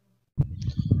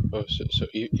 Oh, so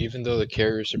even though the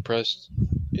carrier is suppressed?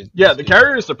 Yeah, the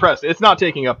carrier is suppressed. It's not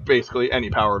taking up basically any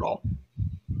power at all.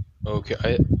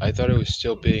 Okay, I thought it was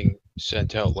still being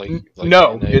sent out like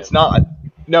no, it's not.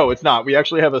 No, it's not. We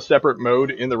actually have a separate mode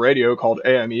in the radio called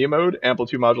AME mode,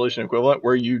 amplitude modulation equivalent,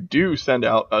 where you do send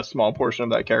out a small portion of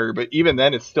that carrier, but even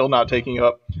then it's still not taking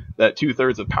up that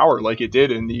 2/3 of power like it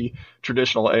did in the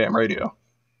traditional AM radio.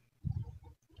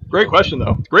 Great question,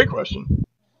 though. Great question.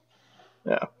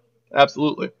 Yeah,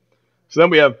 absolutely. So then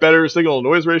we have better signal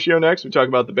noise ratio next. We talk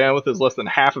about the bandwidth is less than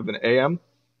half of an AM.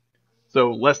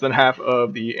 So less than half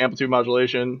of the amplitude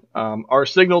modulation. Our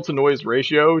signal to noise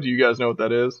ratio, do you guys know what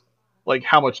that is? Like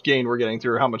how much gain we're getting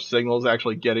through, how much signal is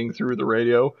actually getting through the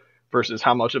radio versus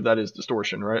how much of that is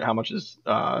distortion, right? How much is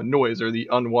noise or the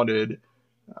unwanted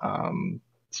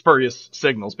spurious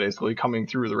signals basically coming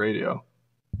through the radio.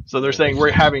 So they're saying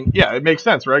we're having, yeah, it makes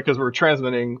sense, right? Because we're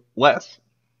transmitting less.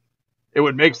 It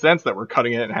would make sense that we're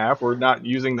cutting it in half. We're not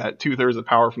using that 2/3 of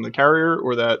power from the carrier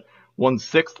or that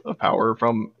 1/6 of power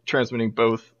from transmitting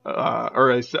both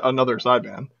another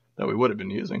sideband that we would have been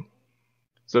using.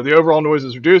 So the overall noise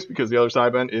is reduced because the other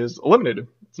sideband is eliminated.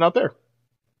 It's not there.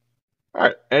 All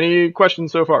right. Any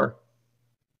questions so far?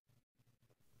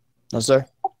 No, sir.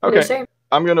 Okay. No, sir.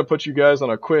 I'm gonna put you guys on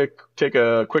a quick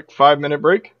 5-minute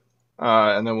break,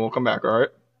 and then we'll come back. All right.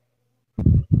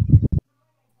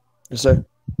 Yes, sir.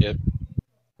 Yep.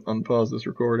 Unpause this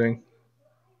recording.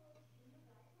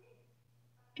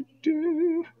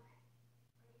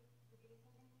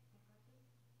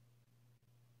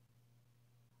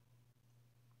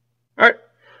 All right.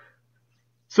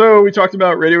 So we talked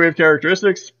about radio wave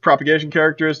characteristics, propagation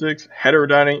characteristics,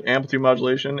 heterodyning amplitude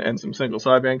modulation, and some single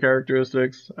sideband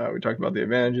characteristics. We talked about the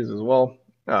advantages as well.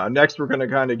 Next, we're going to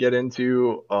kind of get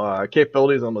into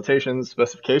capabilities and limitations,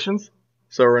 specifications.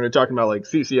 So we're going to talk about like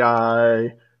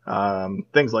CCI,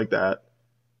 things like that.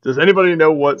 Does anybody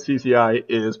know what CCI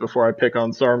is before I pick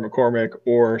on Sarn McCormick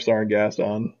or Sarn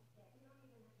Gaston?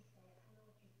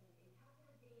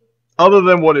 Other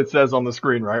than what it says on the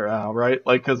screen right now, right?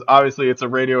 Like, because obviously it's a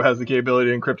radio, has the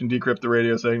capability to encrypt and decrypt the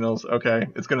radio signals. Okay,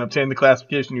 it's going to obtain the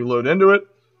classification you load into it.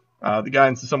 The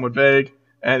guidance is somewhat vague,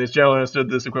 and it's generally understood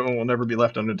this equipment will never be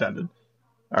left unattended.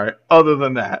 All right, other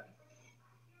than that.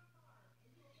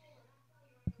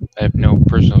 I have no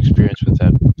personal experience with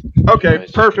that. Okay,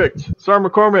 perfect. Sarn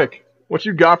McCormick, what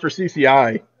you got for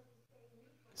CCI?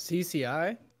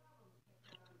 CCI?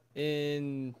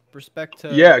 In respect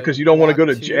to... Yeah, because you don't want to go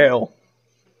to Block 2? jail.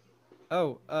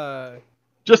 Oh,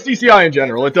 Just CCI in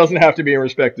general. It doesn't have to be in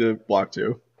respect to Block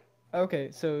 2.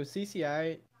 Okay, so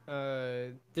CCI,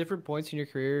 different points in your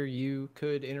career, you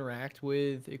could interact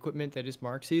with equipment that is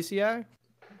marked CCI.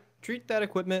 Treat that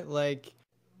equipment like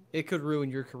it could ruin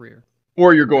your career.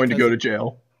 Or you're going to go to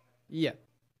jail. Yeah,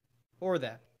 or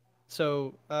that.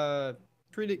 So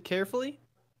treat it carefully,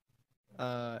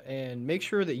 and make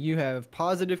sure that you have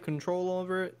positive control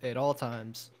over it at all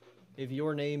times if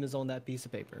your name is on that piece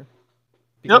of paper.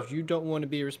 Because you don't want to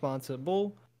be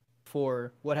responsible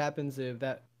for what happens if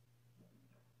that,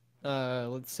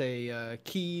 let's say,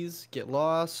 keys get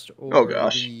lost or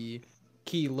the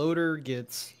key loader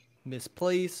gets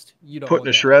misplaced. You don't put in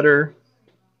want a shredder.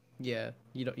 Yeah,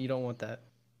 you don't want that.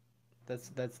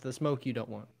 That's the smoke you don't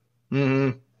want.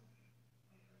 Mm-hmm.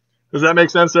 Does that make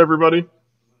sense to everybody?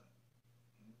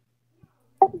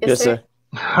 Yes, sir.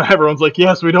 Everyone's like,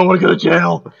 yes, we don't want to go to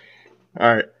jail.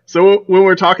 All right. So when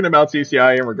we're talking about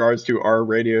CCI in regards to our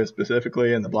radio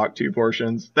specifically and the Block 2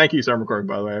 portions, thank you, Summer Cork,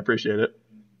 by the way, I appreciate it.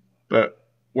 But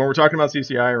when we're talking about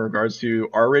CCI in regards to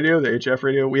our radio, the HF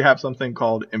radio, we have something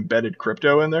called embedded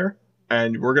crypto in there.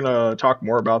 And we're going to talk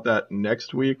more about that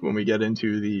next week when we get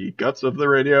into the guts of the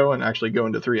radio and actually go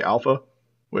into 3 alpha,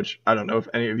 which I don't know if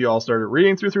any of you all started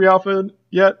reading through 3 alpha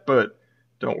yet, but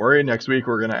don't worry. Next week,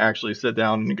 we're going to actually sit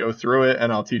down and go through it,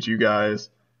 and I'll teach you guys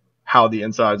how the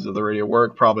insides of the radio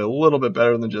work, probably a little bit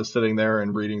better than just sitting there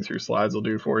and reading through slides will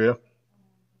do for you.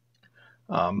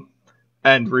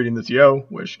 And reading the TO,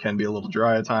 which can be a little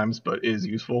dry at times, but is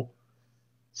useful.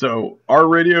 So our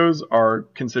radios are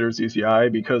considered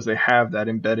CCI because they have that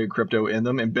embedded crypto in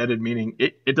them. Embedded meaning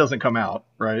it doesn't come out,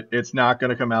 right? It's not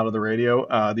going to come out of the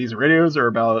radio. These radios are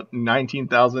about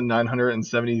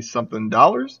 $19,970 something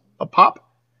a pop.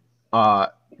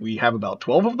 We have about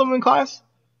 12 of them in class.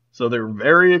 So they're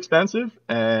very expensive,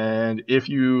 and if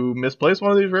you misplace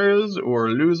one of these radios or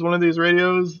lose one of these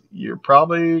radios, you're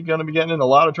probably going to be getting in a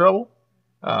lot of trouble.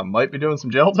 Might be doing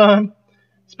some jail time,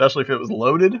 especially if it was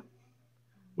loaded,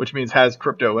 which means has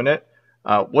crypto in it.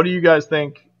 What do you guys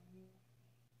think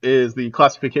is the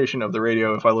classification of the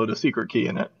radio if I load a secret key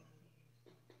in it?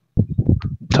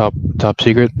 Top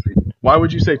secret? Why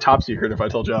would you say top secret if I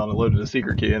told you I loaded a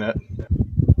secret key in it?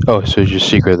 Oh, so it's just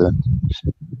secret then.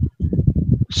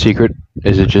 Secret?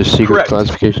 Is it just secret Correct.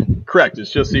 Classification? Correct.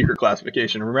 It's just secret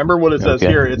classification. Remember what it says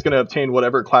here. It's going to obtain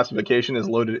whatever classification is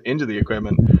loaded into the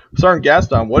equipment. Sarn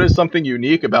Gaston, what is something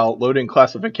unique about loading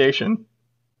classification?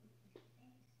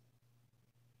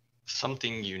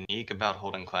 Something unique about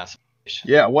holding classification?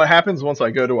 Yeah, what happens once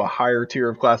I go to a higher tier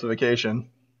of classification?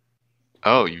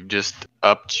 Oh, you just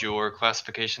upped your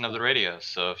classification of the radio.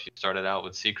 So if you started out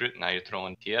with secret, now you're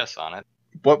throwing TS on it.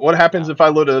 What happens if I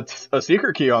load a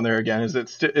secret key on there again? Is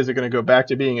it going to go back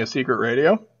to being a secret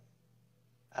radio?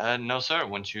 No, sir.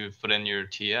 Once you put in your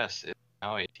TS, it's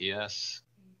now a TS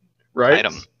right?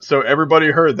 item. So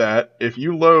everybody heard that. If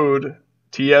you load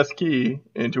TS key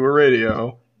into a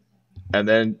radio, and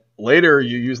then later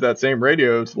you use that same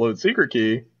radio to load secret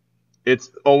key, it's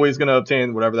always going to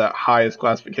obtain whatever that highest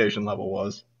classification level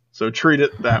was. So treat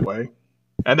it that way.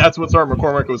 And that's what Sarn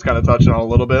McCormick was kind of touching on a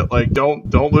little bit. Like,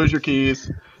 don't lose your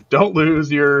keys. Don't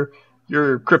lose your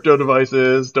crypto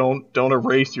devices. Don't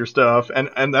erase your stuff.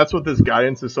 And that's what this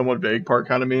guidance is somewhat vague part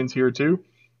kind of means here too.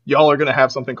 Y'all are going to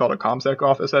have something called a ComSec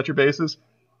office at your bases.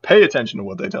 Pay attention to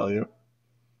what they tell you.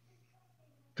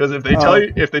 Because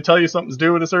if they tell you something's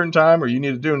due at a certain time, or you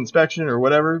need to do an inspection or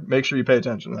whatever, make sure you pay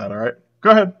attention to that. All right. Go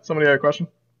ahead. Somebody had a question.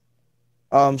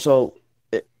 So,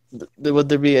 would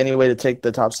there be any way to take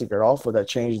the top secret off? Would that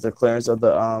change the clearance of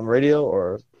the radio,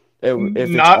 or if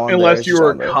it's Not on unless there, it's just your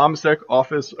on there? ComSec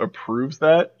office approves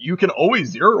that. You can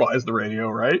always zeroize the radio,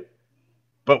 right?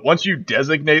 But once you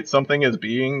designate something as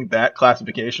being that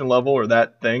classification level or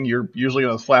that thing, you're usually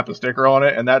going to slap a sticker on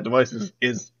it, and that device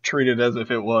is treated as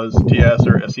if it was TS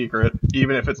or a secret,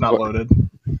 even if it's not loaded.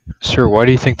 Sir, why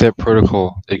do you think that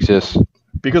protocol exists?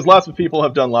 Because lots of people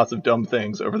have done lots of dumb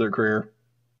things over their career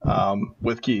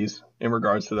with keys in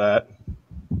regards to that.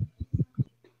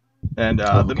 And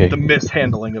the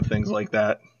mishandling of things like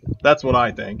that. That's what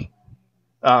I think.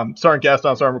 Sergeant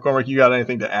Gaston, Sergeant McCormick, you got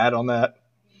anything to add on that?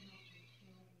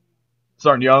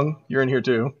 Sergeant Young, you're in here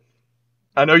too.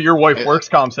 I know your wife works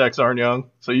ComSec, Sergeant Young,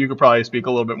 so you could probably speak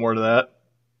a little bit more to that.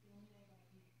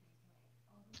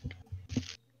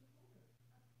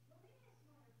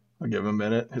 I'll give him a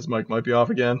minute. His mic might be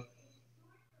off again.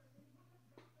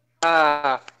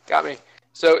 Got me.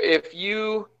 So if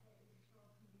you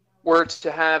were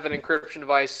to have an encryption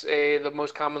device, the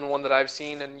most common one that I've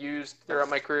seen and used throughout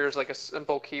my career is like a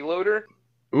simple keyloader.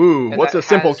 Ooh, what's a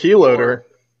simple keyloader?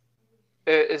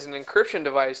 It is an encryption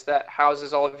device that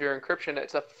houses all of your encryption.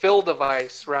 It's a fill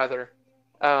device, rather.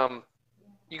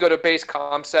 You go to base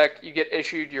ComSec, you get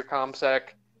issued your ComSec,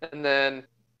 and then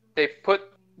they put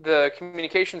the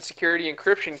communication security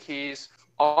encryption keys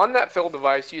on that fill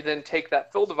device. You then take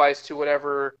that fill device to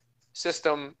whatever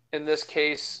system, in this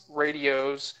case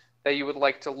radios, that you would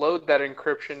like to load that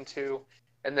encryption to,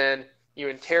 and then you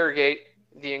interrogate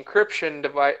the encryption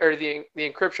device, or the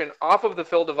encryption off of the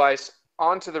fill device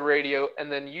onto the radio,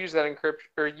 and then use that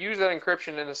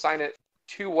encryption and assign it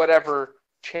to whatever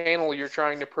channel you're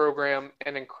trying to program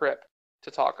and encrypt to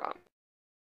talk on.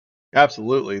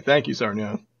 Absolutely. Thank you,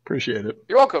 Sarnia. Appreciate it.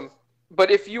 You're welcome.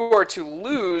 But if you are to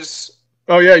lose...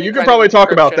 Oh, yeah, you could probably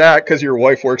talk about that because your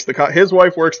wife works his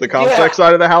wife works the ComSec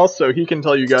side of the house, so he can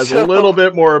tell you guys a little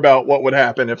bit more about what would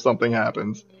happen if something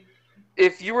happens.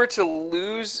 If you were to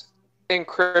lose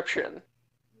encryption...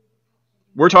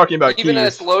 We're talking about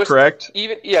keys, correct? So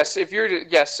if you're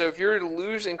to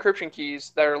lose encryption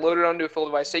keys that are loaded onto a fill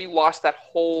device, say you lost that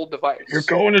whole device. You're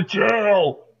going to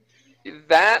jail.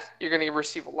 That you're going to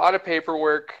receive a lot of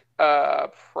paperwork,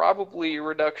 probably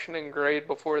reduction in grade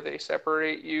before they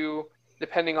separate you,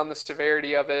 depending on the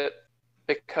severity of it,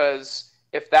 because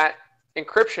if that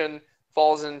encryption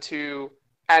falls into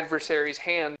adversaries'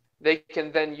 hands, they can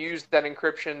then use that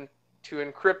encryption to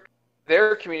encrypt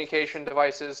their communication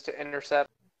devices to intercept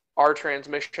our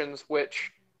transmissions,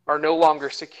 which are no longer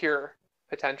secure,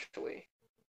 potentially.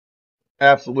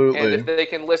 Absolutely. And if they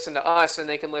can listen to us and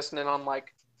they can listen in on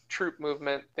like troop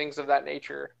movement, things of that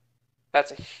nature,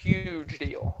 that's a huge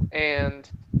deal. And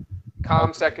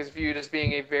ComSec is viewed as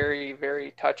being a very,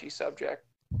 very touchy subject.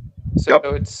 So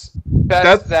it's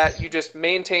best that you just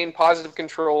maintain positive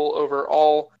control over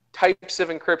all types of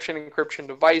encryption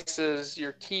devices,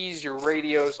 your keys, your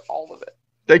radios, all of it.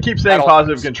 They keep saying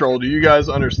positive control. Do you guys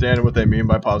understand what they mean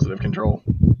by positive control?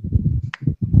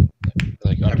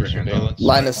 Like under surveillance?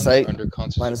 Line of sight. Under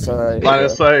constant Line of sight. Line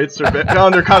of sight.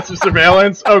 Under constant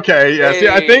surveillance. Okay, yeah. See,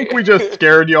 I think we just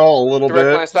scared y'all a little bit.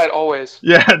 Line of sight always.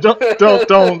 Yeah, don't.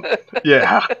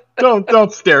 Yeah,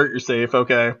 don't stare at your safe.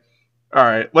 Okay. All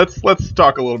right. Let's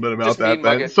talk a little bit about that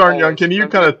then. Sergeant Young, can you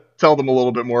kind of tell them a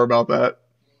little bit more about that?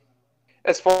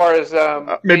 As far as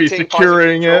maybe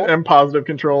securing it and positive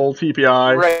control,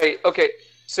 TPI. Right. Okay.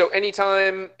 So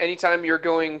anytime you're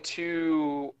going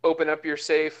to open up your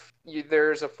safe,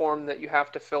 there's a form that you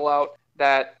have to fill out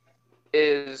that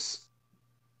is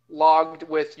logged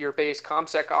with your base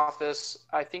ComSec office.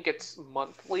 I think it's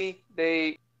monthly.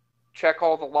 They check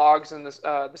all the logs and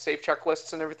the safe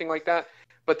checklists and everything like that.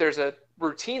 But there's a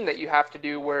routine that you have to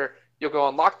do where you'll go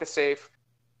unlock the safe,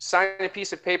 sign a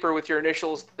piece of paper with your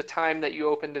initials, the time that you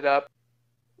opened it up.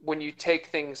 When you take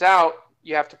things out,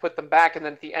 you have to put them back, and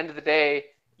then at the end of the day,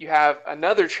 you have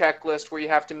another checklist where you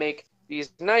have to make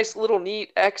these nice little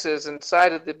neat X's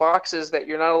inside of the boxes that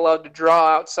you're not allowed to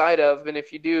draw outside of, and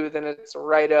if you do, then it's a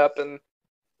write-up, and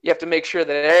you have to make sure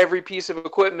that every piece of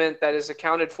equipment that is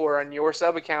accounted for on your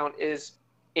sub-account is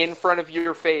in front of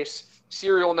your face.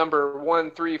 Serial number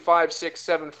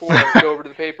 135674. Go over to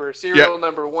the paper. Serial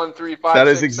number 135674. That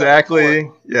is exactly,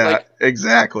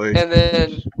 exactly. And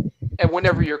then,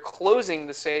 whenever you're closing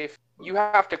the safe, you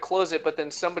have to close it, but then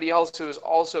somebody else who is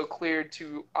also cleared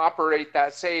to operate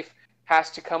that safe has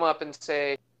to come up and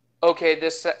say, okay,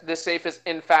 this safe is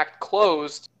in fact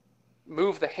closed.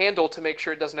 Move the handle to make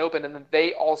sure it doesn't open, and then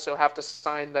they also have to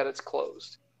sign that it's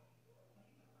closed.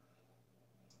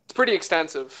 it's pretty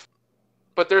extensive.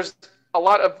 But there's a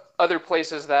lot of other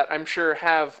places that I'm sure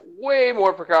have way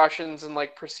more precautions and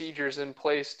like procedures in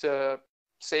place to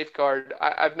safeguard.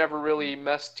 I've never really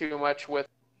messed too much with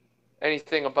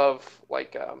anything above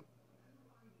like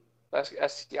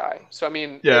SCI. So I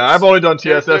mean, Yeah, I've only done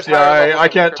there's higher TSSCI. levels I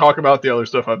of can't talk encryption. about the other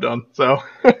stuff I've done. So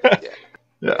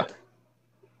Yeah.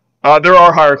 yeah. There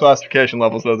are higher classification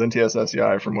levels though than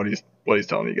TSSCI from what he's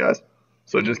telling you guys.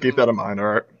 So just keep that in mind. All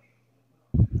right.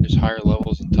 There's higher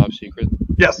levels than top secret.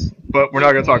 Yes, but we're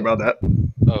not going to talk about that.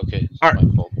 Oh, okay. It's All right.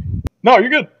 my fault. No, you're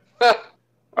good. All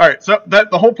right. So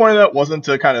the whole point of that wasn't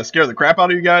to kind of scare the crap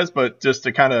out of you guys, but just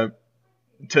to kind of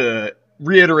to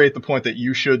reiterate the point that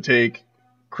you should take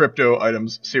crypto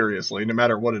items seriously, no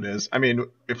matter what it is. I mean,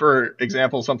 if for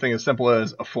example, something as simple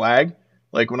as a flag,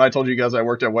 like when I told you guys I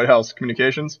worked at White House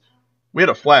Communications, we had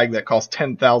a flag that cost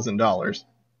 $10,000.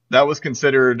 That was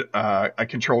considered a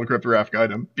controlled cryptographic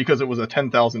item because it was a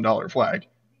 $10,000 flag.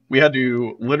 We had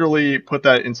to literally put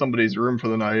that in somebody's room for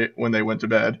the night when they went to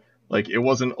bed. Like, it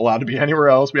wasn't allowed to be anywhere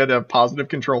else. We had to have positive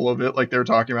control of it, like they were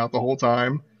talking about the whole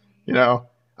time. You know,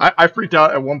 I freaked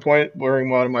out at one point during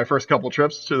one of my first couple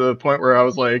trips to the point where I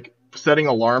was like setting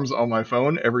alarms on my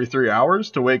phone every 3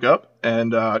 hours to wake up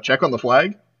and check on the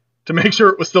flag to make sure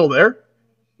it was still there.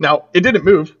 Now, it didn't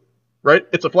move. Right?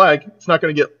 It's a flag. It's not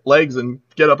going to get legs and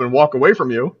get up and walk away from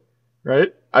you.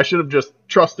 Right? I should have just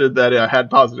trusted that I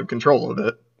had positive control of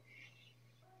it.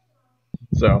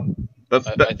 So,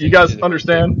 you guys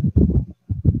understand?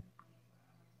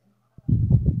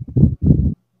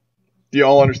 Do you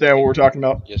all understand what we're talking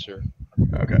about? Yes, sir.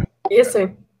 Okay. Yes,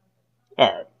 sir.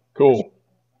 All right. Cool.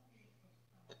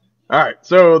 All right.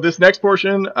 So, this next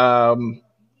portion, we're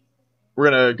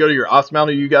going to go to your ops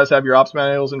manual. You guys have your ops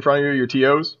manuals in front of you, your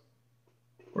TOs?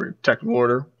 Or your technical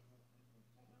order.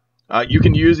 You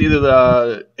can use either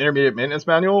the intermediate maintenance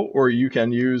manual or you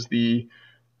can use the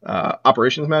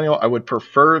operations manual. I would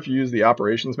prefer if you use the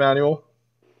operations manual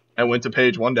and went to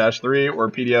page 1-3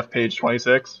 or PDF page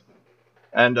 26.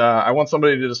 And I want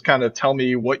somebody to just kind of tell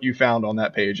me what you found on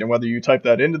that page, and whether you type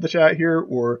that into the chat here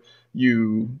or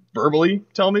you verbally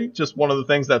tell me just one of the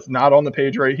things that's not on the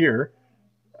page right here.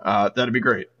 That'd be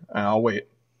great. And I'll wait.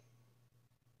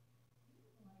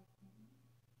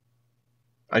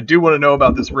 I do want to know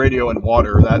about this radio and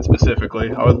water, that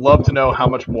specifically. I would love to know how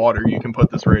much water you can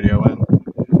put this radio in.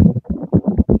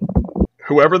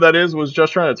 Whoever that is was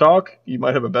just trying to talk. You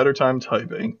might have a better time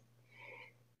typing.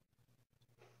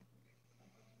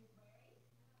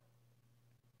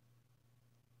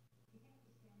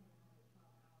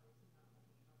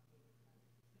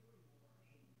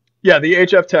 Yeah, the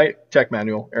HF Tech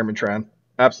Manual, Airman Tran.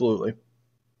 Absolutely.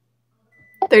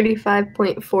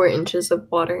 35.4 inches of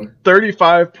water.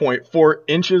 35.4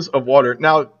 inches of water.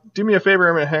 Now, do me a favor,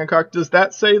 Airman Hancock. Does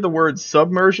that say the word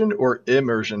submersion or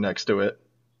immersion next to it?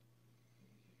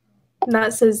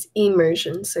 That says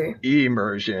immersion, sir.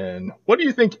 Immersion. What do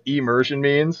you think immersion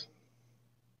means?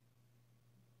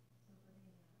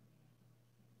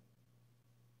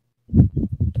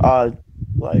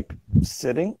 Like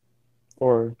sitting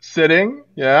or sitting?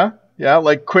 Yeah. Yeah,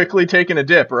 like quickly taking a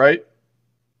dip, right?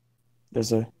 Yes,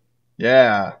 sir.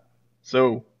 Yeah.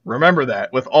 So remember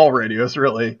that with all radios,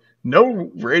 really.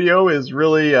 No radio is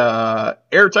really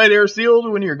airtight, air sealed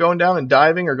when you're going down and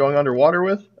diving or going underwater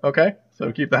with. Okay,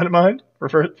 so keep that in mind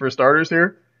for starters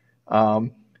here.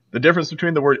 The difference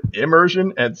between the word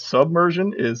immersion and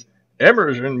submersion is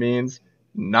immersion means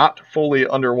not fully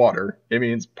underwater. It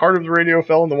means part of the radio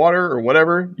fell in the water or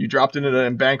whatever. You dropped it in an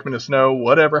embankment of snow,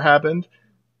 whatever happened,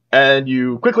 and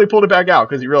you quickly pulled it back out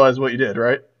because you realized what you did,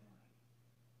 right?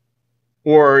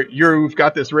 Or you've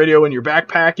got this radio in your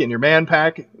backpack, in your man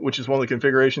pack, which is one of the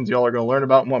configurations y'all are going to learn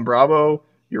about in 1 Bravo.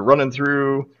 You're running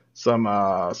through some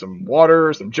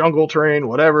water, some jungle terrain,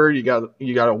 whatever. You got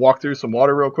to walk through some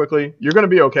water real quickly. You're going to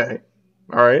be okay.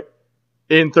 All right.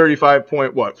 In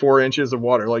 4 inches of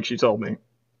water, like she told me.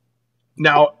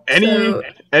 Now,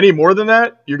 any more than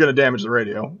that, you're going to damage the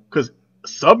radio, because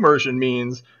submersion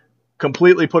means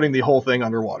completely putting the whole thing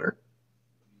underwater.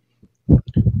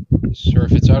 Sir,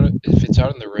 if it's out in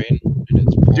the rain and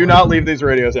it's pouring, do not leave these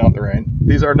radios out in the rain.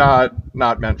 These are not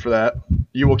meant for that.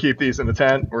 You will keep these in a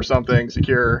tent or something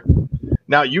secure.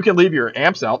 Now, you can leave your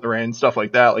amps out in the rain, stuff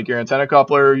like that, like your antenna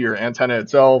coupler, your antenna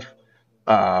itself,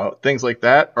 things like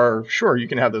that. Are sure, you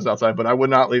can have those outside, but I would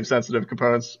not leave sensitive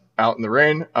components out in the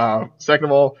rain. Second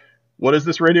of all, what is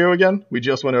this radio again? We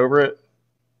just went over it.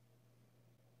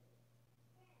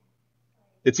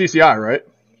 It's CCI, right?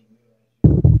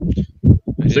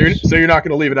 So you're not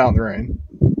going to leave it out in the rain.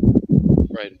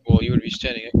 Right. Well, you would be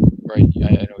standing Right. Yeah,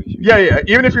 I know. Yeah.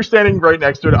 Even if you're standing right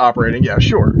next to it operating, yeah,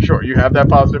 sure. You have that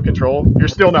positive control. You're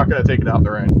still not going to take it out in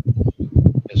the rain.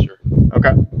 Yes, sir.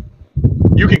 Okay.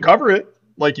 You can cover it.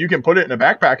 Like, you can put it in a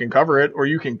backpack and cover it, or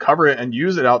you can cover it and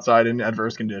use it outside in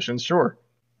adverse conditions, sure.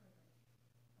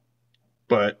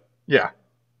 But, yeah.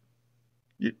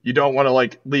 You don't want to,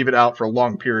 like, leave it out for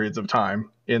long periods of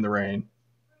time in the rain.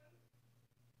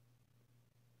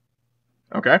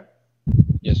 Okay.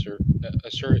 Yes, sir.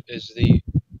 Sir, is the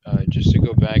just to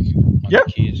go back on Yeah.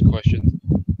 the keys question,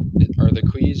 are the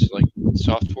keys like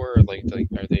software? Like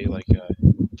are they like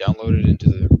downloaded into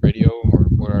the radio, or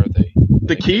what are they?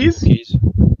 The Like keys? Keys.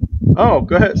 Oh,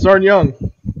 go ahead, Sergeant Young.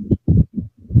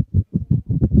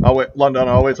 I'll wait, London.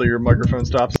 I'll wait till your microphone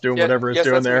stops doing whatever it's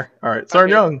doing that's there. me. All right, I'm Sergeant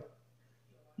here. Young.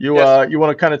 You Yes. you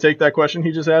want to kind of take that question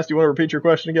he just asked? You want to repeat your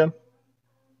question again?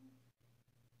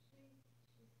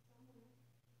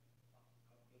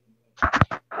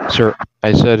 Sir,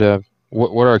 I said,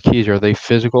 what are keys? Are they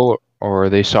physical or are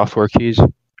they software keys?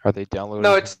 Are they downloaded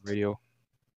No, into the radio?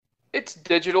 it's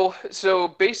digital. So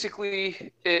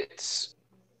basically, it's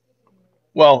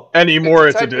Well, anymore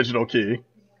it's a type digital key.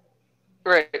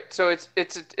 right. So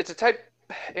it's a type.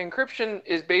 Encryption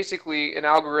is basically an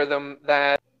algorithm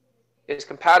that is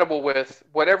compatible with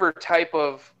whatever type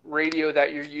of radio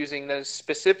that you're using that is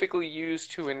specifically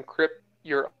used to encrypt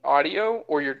your audio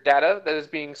or your data that is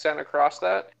being sent across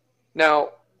that. Now,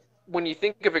 when you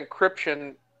think of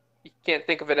encryption, you can't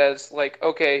think of it as like,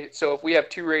 okay, so if we have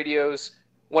two radios,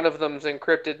 one of them's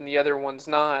encrypted and the other one's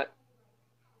not,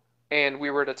 and we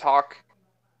were to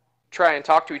try and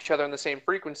talk to each other on the same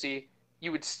frequency,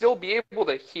 you would still be able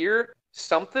to hear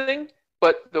something,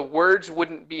 but the words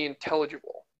wouldn't be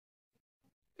intelligible,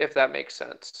 if that makes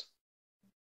sense.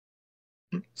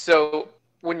 So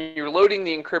when you're loading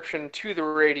the encryption to the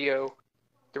radio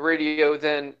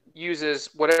then uses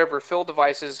whatever fill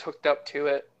device is hooked up to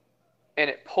it, and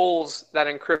it pulls that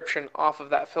encryption off of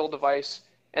that fill device,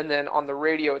 and then on the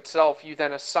radio itself, you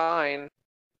then assign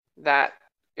that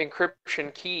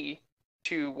encryption key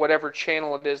to whatever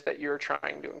channel it is that you're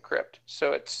trying to encrypt.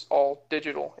 So it's all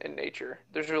digital in nature.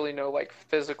 There's really no like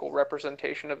physical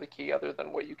representation of the key other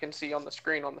than what you can see on the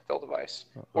screen on the fill device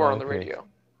or on the radio.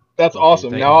 That's Okay,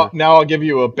 awesome. thank Now you. I'll give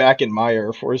you a back in my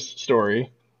Air Force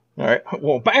story. All right.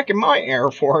 Well, back in my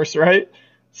Air Force, right?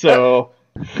 So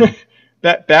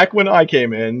back when I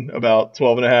came in about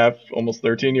 12 and a half, almost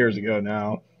 13 years ago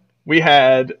now, we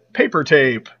had paper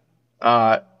tape.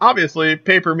 Obviously,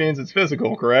 paper means it's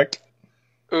physical, correct?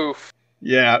 Oof.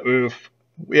 Yeah, oof.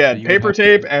 We had you would paper have to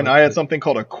tape, and input I had the- something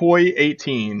called a Koi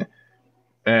 18.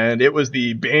 And it was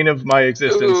the bane of my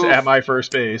existence at Oof. my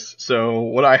first base. So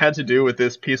what I had to do with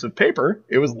this piece of paper,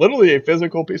 it was literally a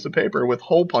physical piece of paper with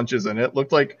hole punches in it.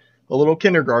 Looked like a little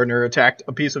kindergartner attacked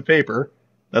a piece of paper.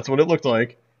 That's what it looked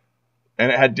like.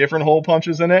 And it had different hole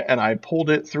punches in it, and I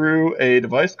pulled it through a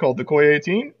device called the Koi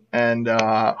 18. And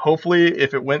hopefully,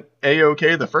 if it went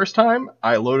A-OK the first time,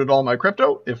 I loaded all my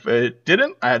crypto. If it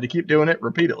didn't, I had to keep doing it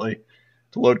repeatedly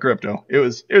to load crypto. It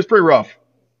was pretty rough.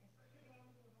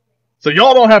 So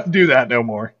y'all don't have to do that no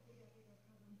more,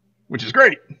 which is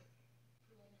great.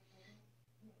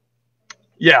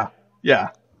 Yeah.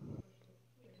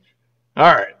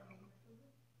 All right.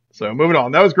 So moving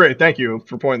on. That was great. Thank you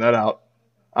for pointing that out.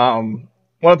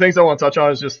 One of the things I want to touch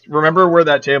on is just remember where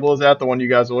that table is at, the one you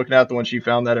guys are looking at, the one she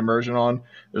found that immersion on.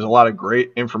 There's a lot of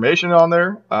great information on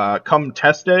there. Come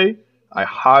test day, I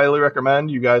highly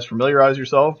recommend you guys familiarize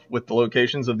yourself with the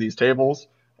locations of these tables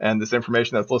and this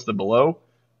information that's listed below.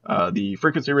 The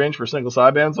frequency range for single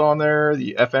sidebands on there,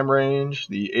 the FM range,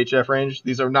 the HF range.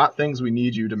 These are not things we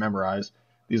need you to memorize.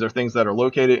 These are things that are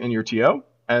located in your TO,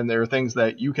 and they're things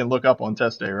that you can look up on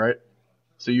test day, right?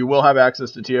 So you will have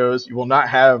access to TOs. You will not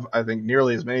have, I think,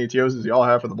 nearly as many TOs as y'all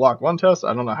have for the Block 1 test.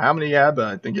 I don't know how many you had, but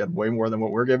I think you had way more than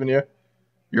what we're giving you.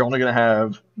 You're only going to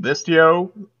have this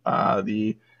TO,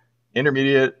 the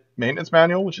intermediate maintenance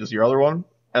manual, which is your other one,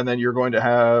 and then you're going to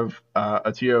have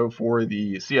a TO for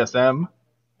the CSM,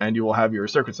 and you will have your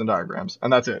circuits and diagrams,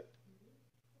 and that's it.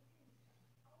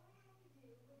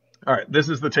 All right, this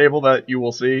is the table that you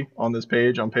will see on this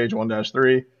page, on page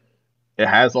 1-3. It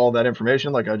has all that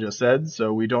information, like I just said,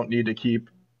 so we don't need to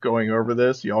keep going over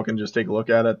this. Y'all can just take a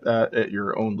look at it at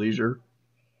your own leisure.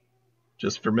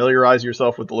 Just familiarize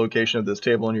yourself with the location of this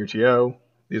table in your TO.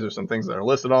 These are some things that are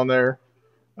listed on there.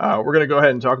 We're going to go ahead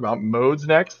and talk about modes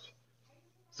next.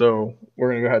 So we're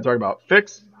going to go ahead and talk about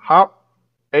fixed, hop,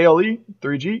 ALE,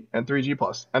 3G, and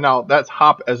 3G+. And now that's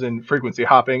hop as in frequency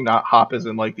hopping, not hop as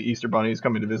in like the Easter Bunny is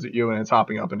coming to visit you and it's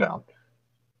hopping up and down.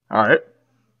 All right.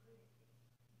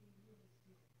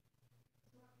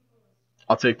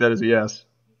 I'll take that as a yes.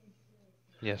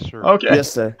 Yes, sir. Okay.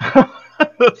 Yes, sir.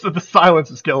 So the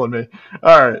silence is killing me.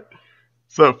 All right.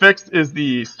 So fixed is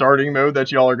the starting mode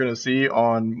that y'all are going to see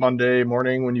on Monday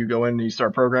morning when you go in and you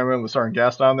start programming with Sergeant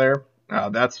Guest on there.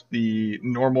 That's the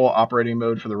normal operating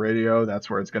mode for the radio. That's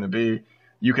where it's going to be.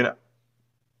 You can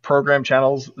program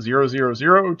channels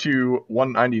 000 to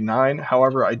 199.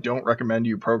 However, I don't recommend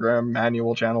you program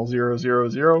manual channel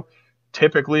 000.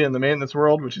 Typically in the maintenance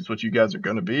world, which is what you guys are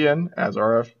going to be in as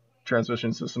RF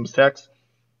transmission systems techs,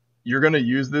 you're going to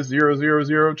use this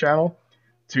 000 channel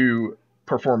to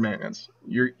perform maintenance.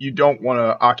 You don't want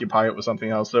to occupy it with something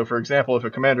else. So, for example, if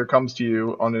a commander comes to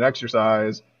you on an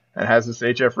exercise and has this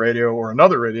HF radio or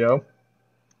another radio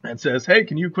and says, "Hey,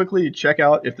 can you quickly check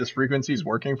out if this frequency is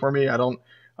working for me? I don't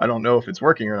know if it's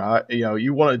working or not."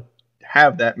 You want to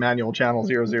have that manual channel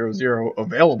 000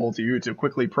 available to you to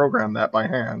quickly program that by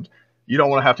hand. You don't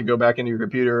want to have to go back into your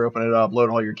computer, open it up, load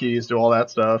all your keys, do all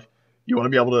that stuff. You want to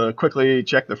be able to quickly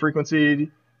check the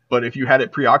frequency, but if you had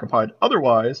it preoccupied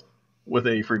otherwise with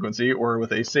a frequency or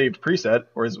with a saved preset,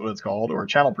 or is what it's called, or a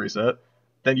channel preset,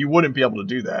 then you wouldn't be able to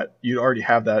do that. You'd already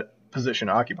have that position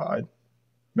occupied.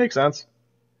 Make sense?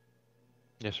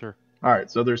 Yes, sir. All right,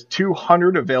 so there's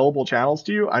 200 available channels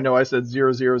to you. I know I said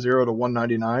 000 to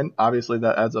 199. Obviously,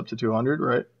 that adds up to 200,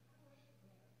 right?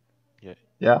 Yeah.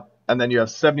 Yeah. And then you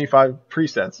have 75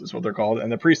 presets is what they're called.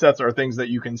 And the presets are things that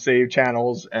you can save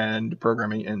channels and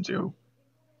programming into.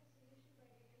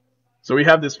 So we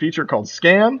have this feature called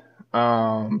Scan.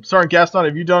 Sergeant Gaston,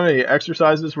 have you done any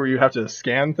exercises where you have to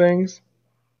scan things?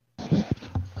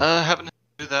 I haven't had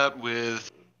to do that with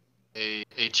a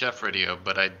HF radio,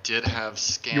 but I did have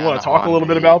Scan. You want to talk a little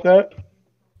bit about that?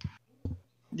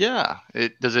 Yeah.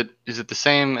 Is it the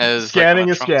same as scanning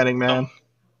is scanning, man.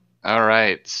 All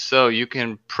right, so you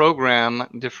can program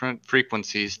different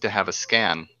frequencies to have a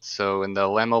scan. So in the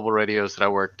land mobile radios that I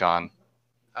worked on,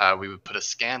 we would put a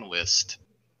scan list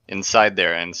inside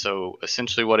there. And so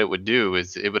essentially what it would do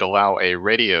is it would allow a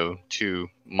radio to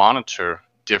monitor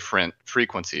different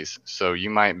frequencies. So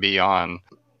you might be on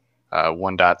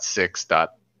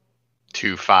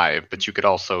 1.6.25, but you could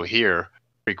also hear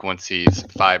frequencies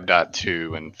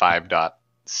 5.2 and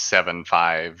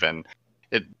 5.75, and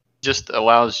it just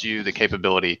allows you the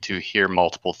capability to hear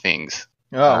multiple things.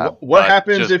 What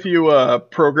happens if you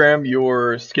program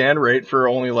your scan rate for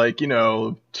only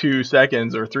 2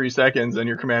 seconds or 3 seconds and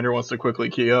your commander wants to quickly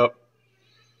key up?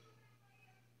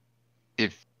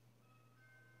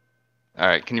 All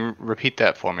right, can you repeat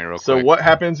that for me real quick? So what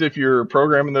happens if you're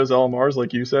programming those LMRs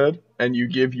like you said, and you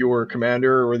give your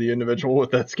commander or the individual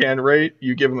with that scan rate,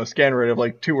 you give them a scan rate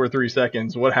of 2 or 3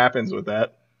 seconds? What happens with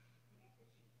that?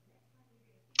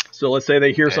 So let's say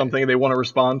they hear something, they want to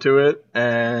respond to it,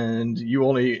 and you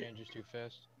only... Changes too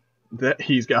fast.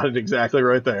 He's got it exactly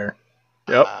right there.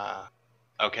 Yep.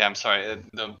 Okay, I'm sorry.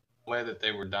 The way that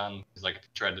they were done is if you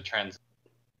tried to translate,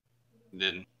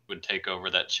 then would take over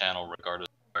that channel regardless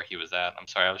of where he was at. I'm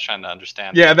sorry, I was trying to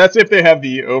understand. Yeah, that's if they have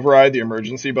the override, the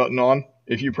emergency button on.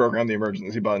 If you program the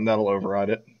emergency button, that'll override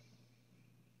it.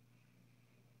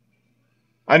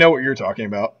 I know what you're talking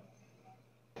about.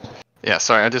 Yeah,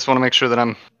 sorry, I just want to make sure that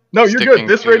I'm... No, you're good.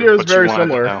 This radio is very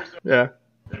similar. Yeah.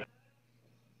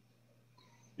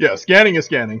 Yeah, scanning is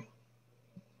scanning.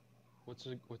 What's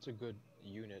a good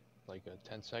unit?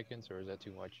 10 seconds, or is that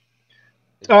too much?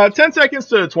 10 seconds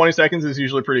to 20 seconds is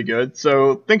usually pretty good.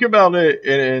 So think about it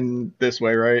in this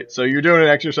way, right? So you're doing an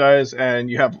exercise and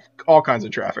you have all kinds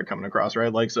of traffic coming across,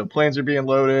 right? So planes are being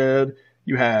loaded,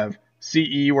 you have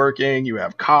CE working, you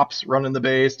have cops running the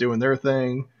base doing their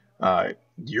thing.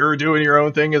 You're doing your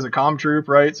own thing as a comm troop,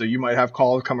 right? So you might have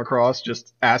calls come across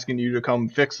just asking you to come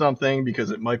fix something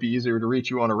because it might be easier to reach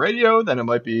you on a radio than it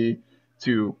might be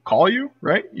to call you,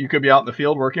 right? You could be out in the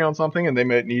field working on something and they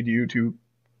might need you to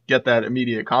get that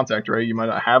immediate contact, right? You might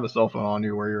not have a cell phone on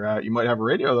you where you're at. You might have a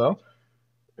radio though.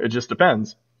 It just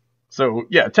depends. So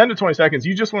yeah, 10 to 20 seconds.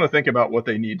 You just want to think about what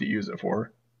they need to use it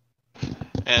for.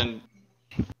 And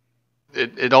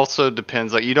it also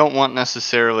depends. You don't want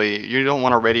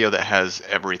a radio that has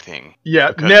everything.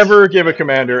 Yeah, never give a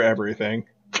commander everything.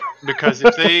 Because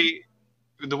if the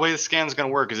way the scan's going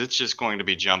to work is it's just going to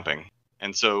be jumping.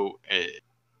 And so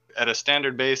at a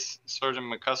standard base, Sergeant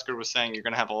McCusker was saying you're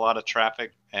going to have a lot of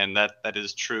traffic, and that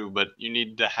is true, but you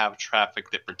need to have traffic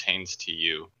that pertains to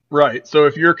you. Right. So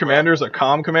if your commander's a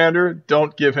comm commander,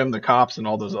 don't give him the cops and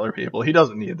all those other people. He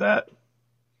doesn't need that.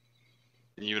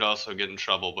 You would also get in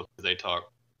trouble because they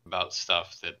talk about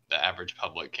stuff that the average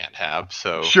public can't have.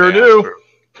 So sure do. For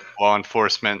law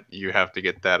enforcement, you have to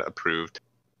get that approved.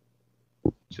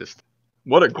 Just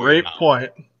what a great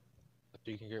point.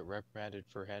 you can get reprimanded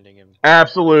for handing him.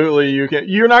 Absolutely, you can.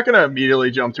 You're not going to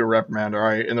immediately jump to a reprimand, all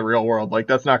right? In the real world, like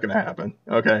that's not going to happen.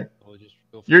 Okay. Well, just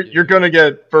feel free You're to- going to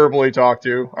get verbally talked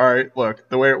to. All right. Look,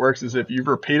 the way it works is if you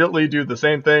repeatedly do the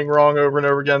same thing wrong over and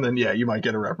over again, then yeah, you might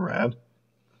get a reprimand.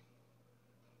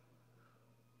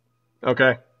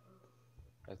 Okay.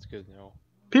 That's good to know.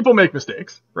 People make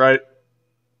mistakes, right?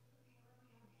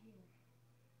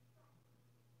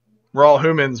 We're all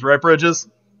humans, right, Bridges?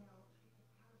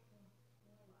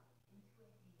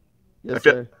 Yes,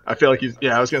 sir. I feel like he's.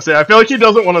 Yeah, I was gonna say. I feel like he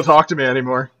doesn't want to talk to me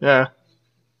anymore. Yeah,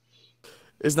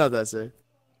 It's not that sick.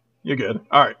 you're good.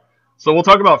 All right. So we'll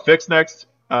talk about fix next.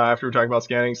 After we're talking about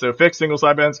scanning. So fix single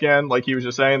sideband scan, like he was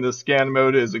just saying, the scan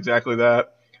mode is exactly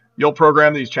that. You'll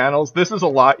program these channels. This is a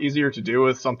lot easier to do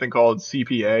with something called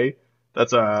CPA.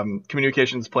 That's a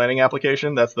communications planning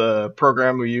application. That's the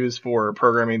program we use for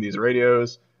programming these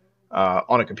radios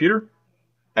on a computer.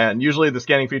 And usually the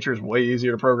scanning feature is way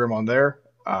easier to program on there.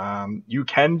 You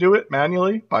can do it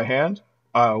manually by hand.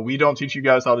 We don't teach you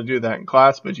guys how to do that in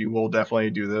class, but you will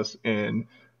definitely do this in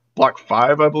Block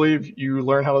 5, I believe. You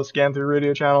learn how to scan through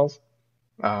radio channels.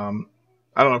 I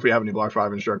don't know if we have any Block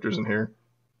 5 instructors in here.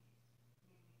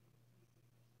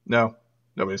 No,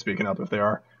 nobody's speaking up if they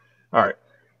are. All right.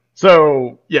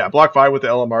 So, yeah, Block 5 with the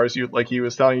LMRs, like he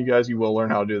was telling you guys, you will learn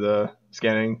how to do the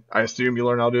scanning. I assume you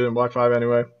learn how to do it in Block 5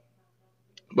 anyway.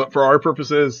 But for our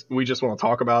purposes, we just want to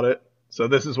talk about it. So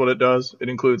this is what it does. It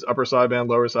includes upper sideband,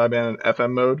 lower sideband, and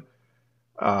FM mode.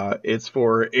 It's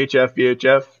for HF,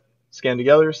 VHF scanned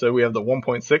together. So we have the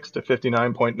 1.6 to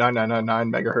 59.9999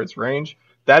 megahertz range.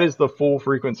 That is the full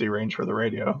frequency range for the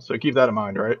radio. So keep that in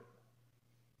mind, right?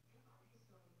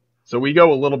 So we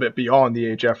go a little bit beyond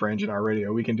the HF range in our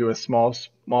radio. We can do a small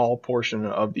portion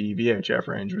of the VHF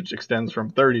range, which extends from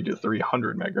 30 to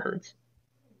 300 megahertz.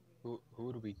 Who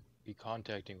would we be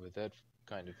contacting with that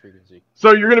kind of frequency?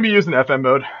 So you're going to be using FM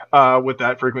mode with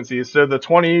that frequency. So the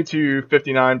 20 to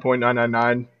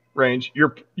 59.999 range,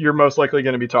 you're most likely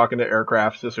going to be talking to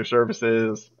aircraft, sister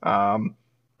services,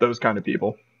 those kind of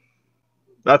people.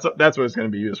 That's what it's going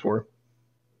to be used for.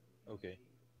 Okay.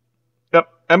 Yep,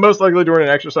 and most likely during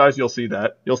an exercise, you'll see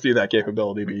that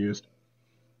capability be used.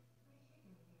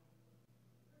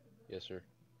 Yes, sir.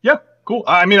 Yeah, cool.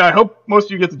 I mean, I hope most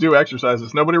of you get to do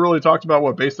exercises. Nobody really talked about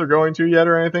what base they're going to yet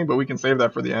or anything, but we can save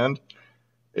that for the end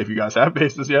if you guys have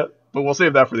bases yet. But we'll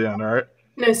save that for the end, all right?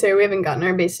 No, sir, we haven't gotten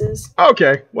our bases.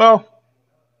 Okay, well,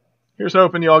 here's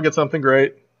hoping you all get something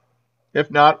great.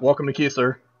 If not, welcome to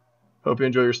Keesler. Hope you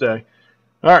enjoy your stay.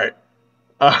 All right,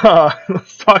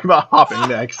 let's talk about hopping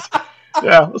next.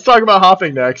 Yeah, let's talk about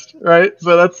hopping next, right?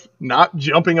 So that's not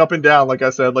jumping up and down, like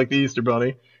I said, like the Easter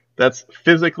Bunny. That's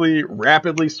physically,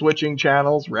 rapidly switching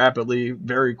channels, rapidly,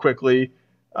 very quickly.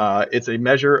 It's a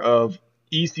measure of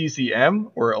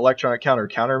ECCM, or electronic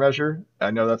countermeasure.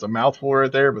 I know that's a mouthful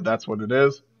right there, but that's what it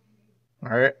is.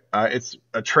 All right. It's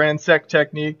a transect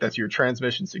technique. That's your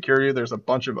transmission security. There's a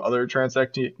bunch of other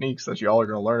transect techniques that you all are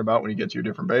going to learn about when you get to your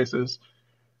different bases.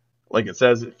 Like it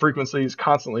says, frequencies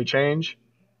constantly change.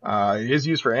 It is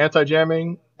used for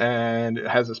anti-jamming, and it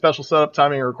has a special setup,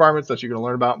 timing, and requirements that you're going to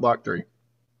learn about in Block 3.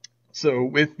 So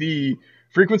with the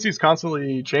frequencies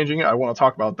constantly changing, I want to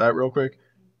talk about that real quick.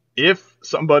 If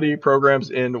somebody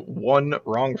programs in one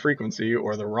wrong frequency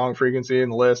or the wrong frequency in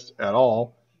the list at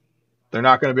all, they're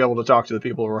not going to be able to talk to the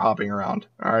people who are hopping around.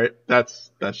 All right,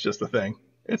 that's just the thing.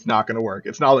 It's not going to work.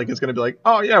 It's not like it's going to be like,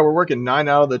 oh yeah, we're working 9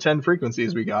 out of the 10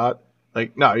 frequencies we got.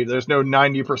 Like, no, there's no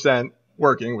 90%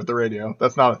 working with the radio.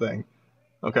 That's not a thing.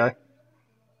 Okay.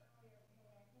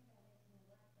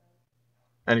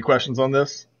 Any questions on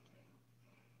this?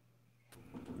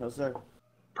 No, sir.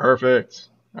 Perfect.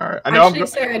 All right. I know Actually,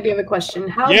 sir, I do have a question.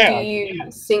 How do you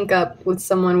sync up with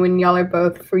someone when y'all are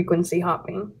both frequency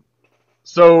hopping?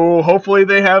 So hopefully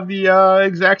they have the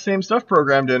exact same stuff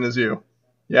programmed in as you.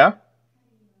 Yeah?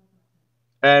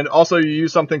 And also you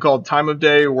use something called time of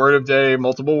day, word of day,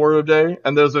 multiple word of day.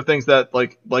 And those are things that,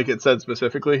 like it said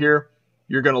specifically here,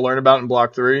 you're going to learn about in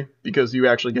Block 3 because you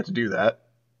actually get to do that.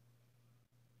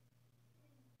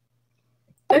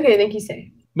 Okay, thank you, sir.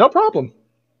 No problem.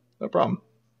 No problem.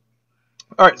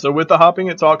 All right, so with the hopping,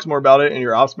 it talks more about it in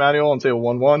your ops manual on table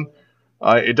 1.1.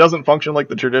 It doesn't function like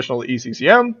the traditional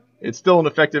ECCM. It's still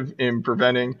ineffective in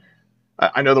preventing.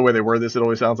 I know the way they word this, it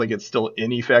always sounds like it's still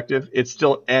ineffective. It's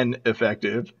still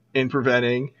ineffective in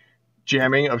preventing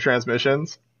jamming of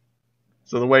transmissions.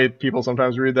 So the way people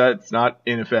sometimes read that, it's not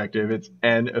ineffective, it's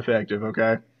ineffective,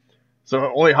 okay? So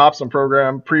it only hops on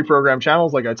pre-programmed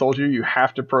channels. Like I told you, you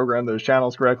have to program those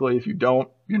channels correctly. If you don't,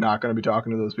 you're not going to be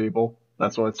talking to those people.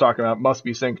 That's what it's talking about. Must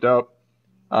be synced up.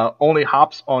 Only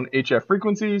hops on HF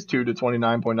frequencies, 2 to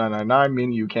 29.999,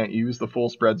 meaning you can't use the full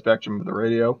spread spectrum of the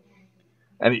radio.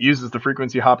 And it uses the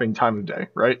frequency hopping time of day,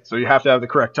 right? So you have to have the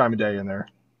correct time of day in there.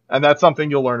 And that's something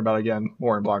you'll learn about again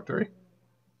more in Block 3.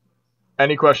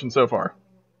 Any questions so far?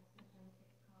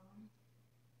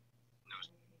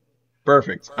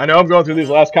 Perfect. I know I'm going through these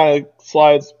last kind of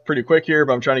slides pretty quick here,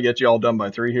 but I'm trying to get you all done by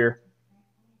 3 here.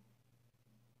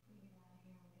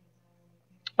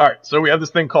 All right, so we have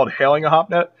this thing called hailing a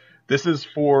hopnet. This is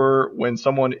for when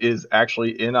someone is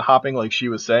actually in a hopping, like she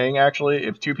was saying, actually.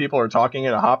 If 2 people are talking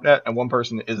in a hopnet and one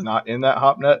person is not in that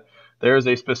hopnet, there is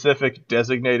a specific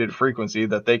designated frequency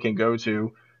that they can go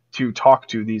to talk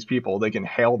to these people. They can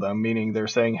hail them, meaning they're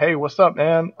saying, hey, what's up,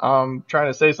 man? I'm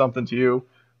trying to say something to you,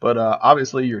 but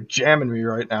obviously you're jamming me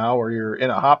right now, or you're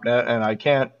in a hopnet and I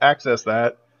can't access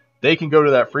that. They can go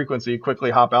to that frequency,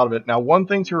 quickly hop out of it. Now, one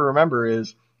thing to remember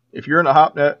is, if you're in a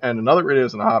hopnet and another radio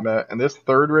is in a hopnet, and this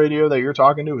third radio that you're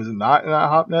talking to is not in that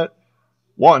hopnet,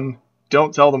 1,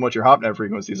 don't tell them what your hopnet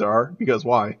frequencies are, because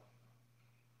why?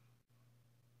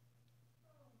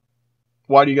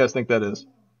 Why do you guys think that is?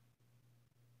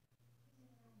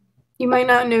 You might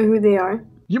not know who they are.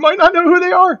 You might not know who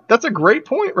they are. That's a great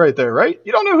point right there, right?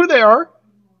 You don't know who they are.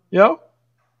 You know?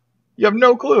 You have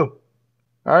no clue.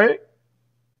 All right?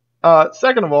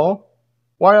 Second of all,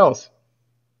 why else?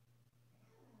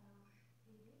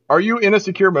 Are you in a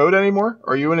secure mode anymore?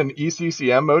 Are you in an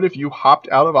ECCM mode if you hopped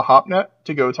out of a hopnet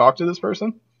to go talk to this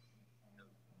person?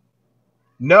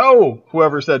 No,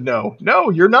 whoever said no. No,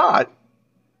 you're not.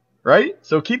 Right?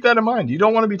 So keep that in mind. You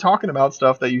don't want to be talking about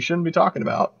stuff that you shouldn't be talking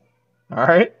about. All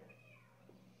right?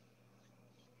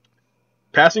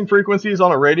 Passing frequencies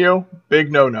on a radio,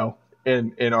 big no-no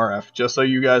in RF. Just so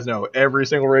you guys know, every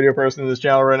single radio person in this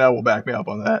channel right now will back me up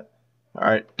on that. All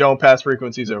right? Don't pass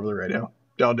frequencies over the radio.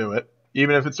 Don't do it.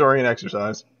 Even if it's during an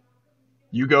exercise,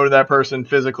 you go to that person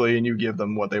physically and you give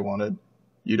them what they wanted.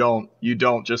 You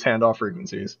don't just hand off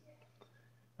frequencies.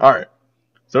 All right.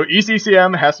 So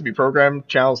ECCM has to be programmed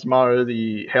channels to monitor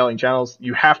the hailing channels.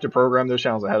 You have to program those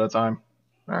channels ahead of time.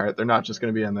 All right. They're not just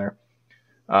going to be in there.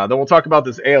 Then we'll talk about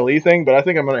this ALE thing, but I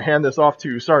think I'm going to hand this off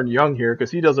to Sergeant Young here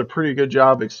because he does a pretty good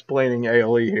job explaining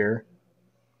ALE here.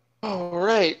 All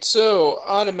right. So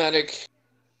automatic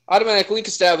link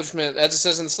establishment, as it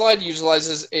says in the slide,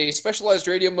 utilizes a specialized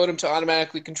radio modem to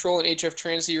automatically control an HF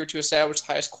transceiver to establish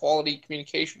the highest quality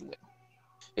communication link.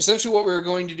 Essentially what we're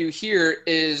going to do here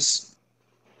is,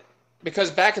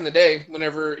 because back in the day,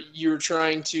 whenever you're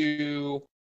trying to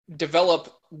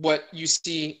develop what you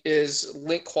see is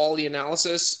link quality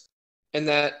analysis, and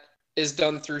that is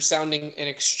done through sounding and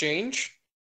exchange,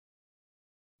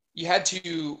 you had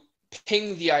to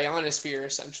ping the ionosphere,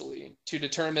 essentially, to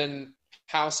determine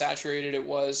how saturated it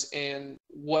was and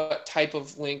what type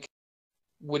of link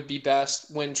would be best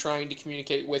when trying to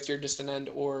communicate with your distant end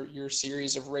or your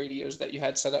series of radios that you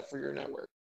had set up for your network.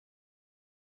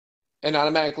 An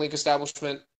automatic link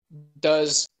establishment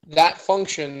does that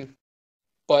function,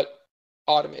 but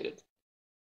automated.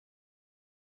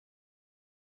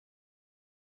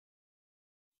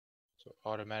 So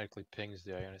automatically pings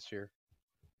the ionosphere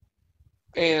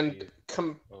and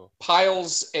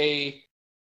compiles a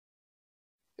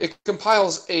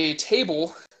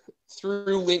table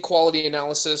through link quality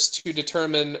analysis to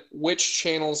determine which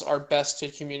channels are best to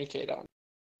communicate on.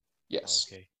 Yes.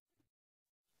 Okay.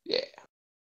 Yeah.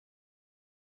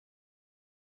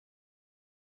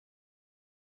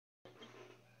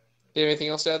 Do you have anything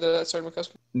else to add to that, Sergeant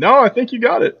McCusker? No, I think you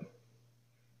got it.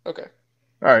 Okay.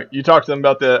 All right. You talked to them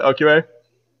about the LQA?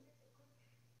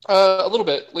 A little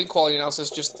bit. Link quality analysis,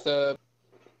 just the...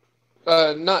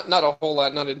 not a whole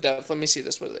lot, not in depth. Let me see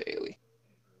this with the ALE.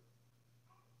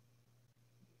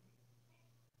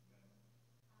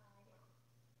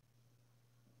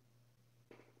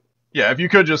 Yeah, if you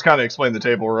could just kind of explain the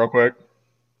table real quick.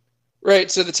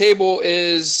 Right, so the table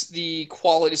is the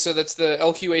quality, so that's the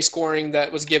LQA scoring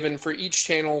that was given for each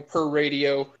channel per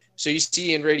radio. So you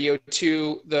see in radio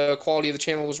 2, the quality of the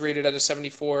channel was rated at a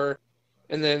 74,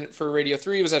 and then for radio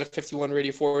 3 it was at a 51,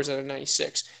 radio 4 was at a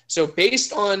 96. So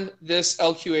based on this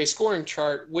LQA scoring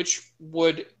chart, which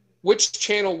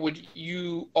channel would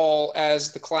you all,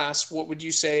 as the class, what would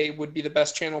you say would be the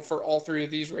best channel for all 3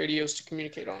 of these radios to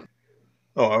communicate on?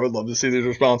 Oh, I would love to see these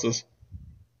responses.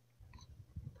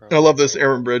 I love this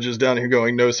Aaron Bridges down here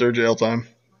going, no sir, jail time.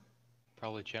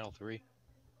 Probably channel 3.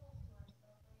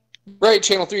 Right,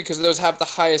 channel 3, because those have the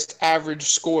highest average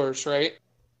scores, right?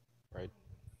 Right.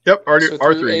 Yep,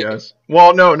 R3, guys.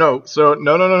 Well, no. So,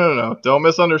 no. Don't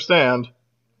misunderstand.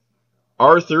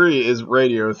 R3 is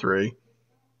radio 3.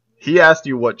 He asked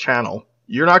you what channel.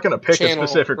 You're not going to pick Channel, a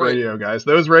specific right. radio, guys.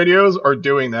 Those radios are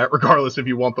doing that regardless if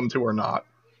you want them to or not.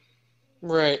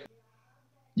 Right.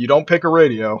 You don't pick a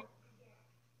radio.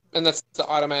 And that's the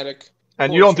automatic.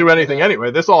 And you don't do portion of anything that.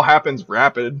 anyway. This all happens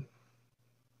rapid.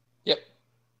 Yep.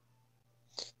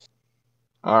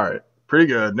 All right. Pretty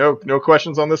good. No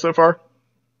questions on this so far?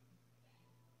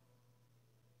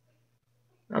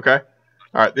 Okay.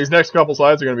 All right. These next couple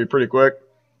slides are going to be pretty quick.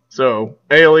 So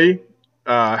ALE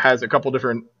has a couple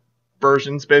different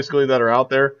versions basically that are out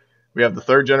there. We have the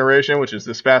 3rd generation, which is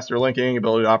this faster linking,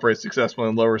 ability to operate successfully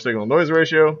in lower signal noise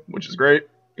ratio, which is great.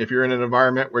 If you're in an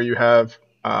environment where you have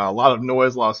a lot of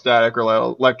noise, a lot of static, or a lot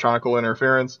of electronical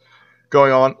interference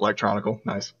going on, electronic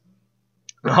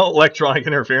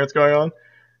interference going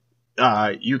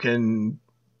on, you can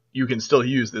still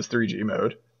use this 3G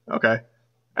mode. Okay.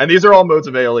 And these are all modes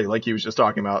of ALE, like he was just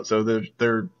talking about. So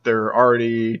they're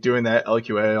already doing that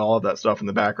LQA, all of that stuff in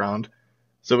the background.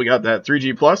 So we got that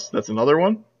 3G plus. That's another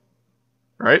one,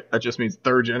 right? That just means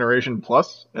 3rd generation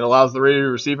plus. It allows the radio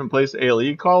to receive and place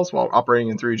ALE calls while operating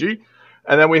in 3G.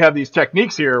 And then we have these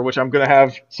techniques here, which I'm going to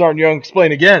have Sergeant Young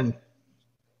explain again.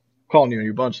 I'm calling you a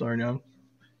new bunch, Sergeant Young.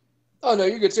 Oh, no,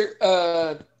 you're good, sir.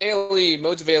 ALE,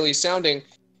 modes of ALE sounding,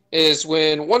 is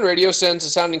when one radio sends a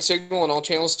sounding signal on all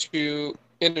channels to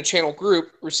in a channel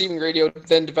group, receiving radio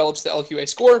then develops the LQA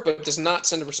score, but does not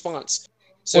send a response.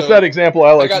 So what's that example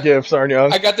I like to give, Sergeant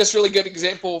Young? I got this really good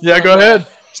example. Yeah, go ahead.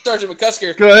 Sergeant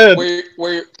McCusker. Go ahead.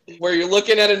 Where you're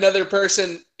looking at another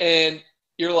person and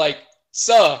you're like,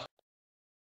 "Suh,"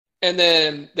 and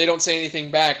then they don't say anything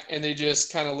back, and they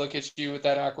just kind of look at you with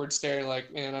that awkward stare,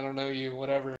 like, "Man, I don't know you,"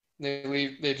 whatever. They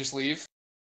leave. They just leave.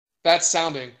 That's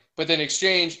sounding. But then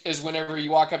exchange is whenever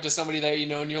you walk up to somebody that you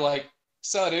know and you're like,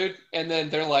 "Suh, dude," and then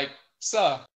they're like,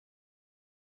 "Suh."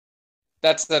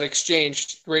 That's that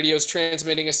exchange. Radio's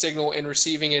transmitting a signal and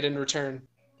receiving it in return.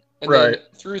 And then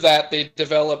through that, they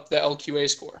develop the LQA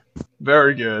score.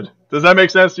 Very good. Does that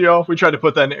make sense to y'all? We tried to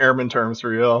put that in airman terms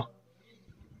for y'all.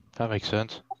 That makes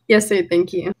sense. Yes, sir.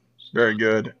 Thank you. Very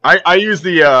good. I use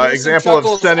the example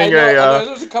of sending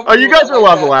oh, you guys are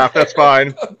allowed to laugh. That's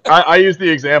fine. I use the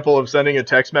example of sending a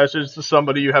text message to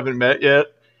somebody you haven't met yet,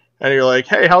 and you're like,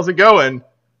 "Hey, how's it going?"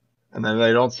 And then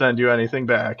they don't send you anything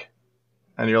back,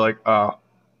 and you're like, "Oh, all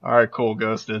right, cool,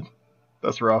 ghosted.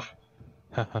 That's rough."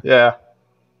 Yeah,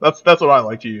 that's what I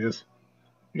like to use.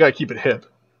 You gotta keep it hip.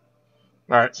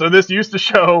 All right, so this used to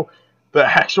show the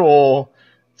actual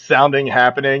sounding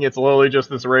happening. It's literally just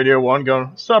this radio 1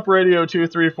 going, "Sup, radio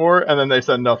 234," and then they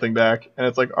send nothing back. And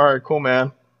it's like, all right, cool,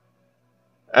 man.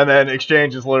 And then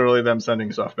exchange is literally them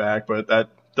sending stuff back, but that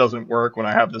doesn't work when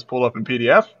I have this pulled up in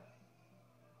PDF.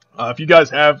 If you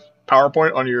guys have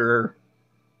PowerPoint on your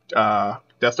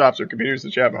desktops or computers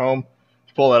that you have at home,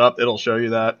 pull that up, it'll show you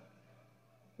that.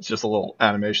 It's just a little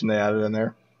animation they added in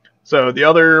there. So the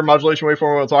other modulation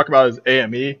waveform we'll talk about is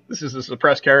AME. This is a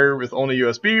suppressed carrier with only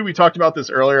USB. We talked about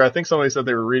this earlier. I think somebody said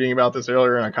they were reading about this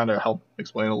earlier, and I kind of helped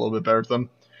explain a little bit better to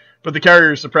them. But the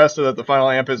carrier is suppressed so that the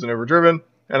final amp isn't overdriven,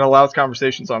 and allows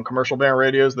conversations on commercial band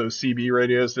radios, those CB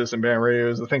radios, citizen band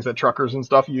radios, the things that truckers and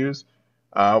stuff use.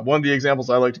 One of the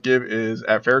examples I like to give is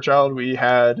at Fairchild, we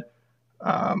had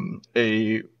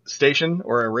a station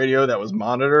or a radio that was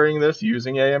monitoring this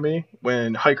using AME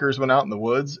when hikers went out in the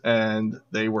woods and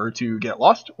they were to get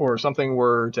lost or something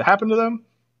were to happen to them.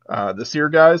 The SEER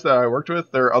guys that I worked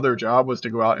with, their other job was to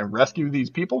go out and rescue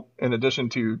these people in addition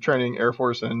to training Air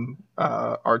Force and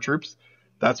our troops.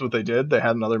 That's what they did. They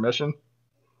had another mission.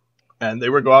 And they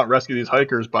would go out and rescue these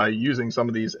hikers by using some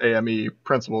of these AME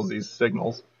principles, these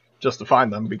signals, just to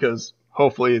find them, because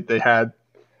hopefully they had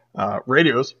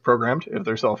radios programmed if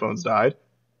their cell phones died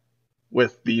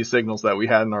with the signals that we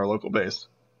had in our local base.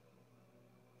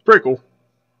 Pretty cool.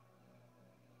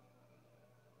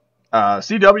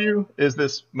 CW is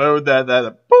this mode that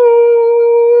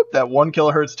boop, that 1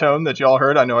 kilohertz tone that y'all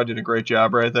heard. I know I did a great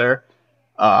job right there.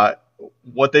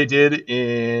 What they did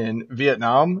in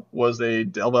Vietnam was they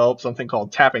developed something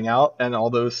called tapping out, and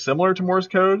although similar to Morse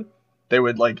code, they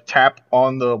would like tap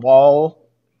on the wall.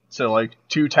 So like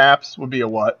 2 taps would be a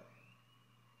what?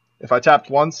 If I tapped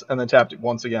once and then tapped it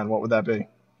once again, what would that be?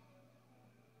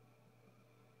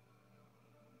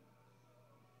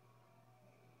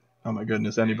 Oh my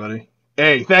goodness, anybody?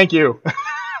 A, thank you.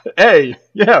 A,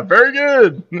 yeah, very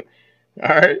good. All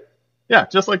right. Yeah,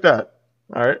 just like that.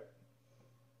 All right.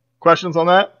 Questions on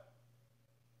that?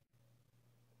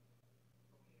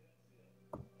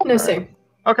 No, sir.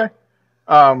 Okay.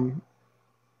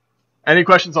 Any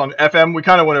questions on FM? We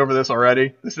kind of went over this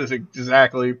already. This is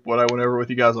exactly what I went over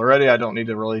with you guys already. I don't need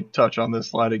to really touch on this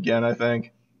slide again, I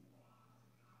think.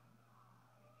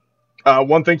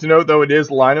 One thing to note, though, it is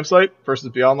line of sight versus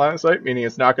beyond line of sight, meaning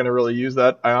it's not going to really use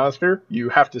that ionosphere. You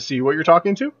have to see what you're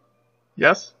talking to.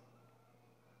 Yes?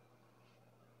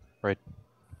 Right.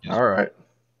 Yes. All right.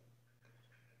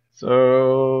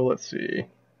 So, let's see.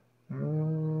 Yeah,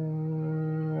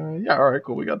 all right,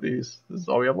 cool. We got these. This is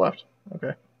all we have left.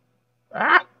 Okay.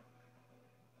 Ah! I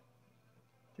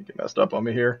think it messed up on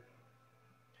me here.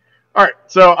 All right,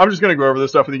 so I'm just going to go over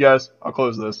this stuff with you guys. I'll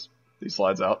close these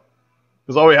slides out.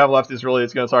 Because all we have left is really,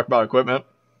 it's going to talk about equipment.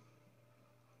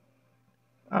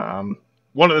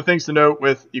 One of the things to note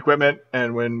with equipment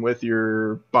and with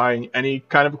you're buying any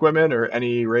kind of equipment or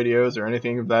any radios or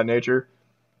anything of that nature,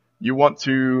 you want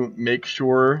to make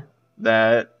sure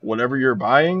that whatever you're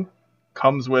buying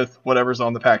comes with whatever's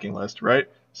on the packing list, right?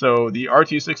 So the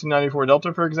RT1694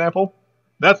 Delta, for example,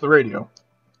 that's the radio.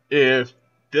 If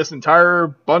this entire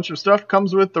bunch of stuff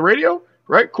comes with the radio,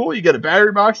 right? Cool. You get a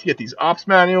battery box, you get these ops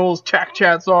manuals, TAC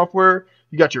chat software,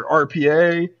 you got your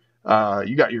RPA,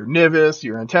 you got your NIVIS,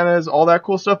 your antennas, all that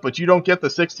cool stuff, but you don't get the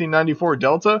 1694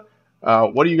 Delta.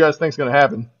 What do you guys think is going to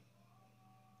happen?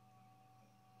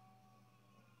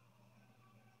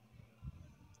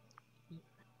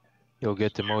 You'll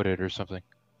get demoted or something.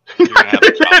 You're gonna have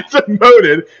a problem. Get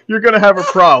demoted. You're going to have a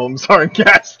problem. Sorry,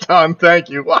 Gaston. Thank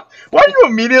you. Why are you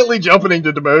immediately jumping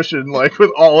into demotion, like, with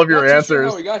all of your Not too answers? sure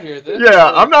how we got here.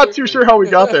 Yeah, I'm not too sure how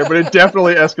we got there, but it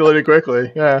definitely escalated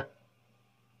quickly. Yeah.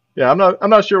 Yeah, I'm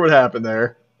not sure what happened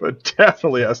there, but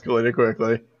definitely escalated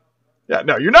quickly. Yeah,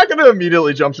 no, you're not going to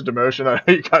immediately jump to demotion. I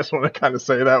know you guys want to kind of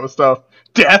say that with stuff.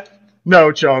 Death?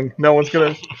 No, Chung. No one's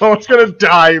gonna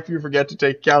die if you forget to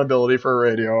take accountability for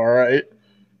a radio, alright?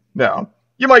 No.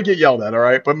 You might get yelled at,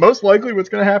 alright? But most likely what's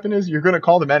going to happen is you're going to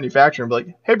call the manufacturer and be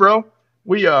like, hey, bro,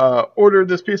 we ordered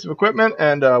this piece of equipment,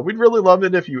 and we'd really love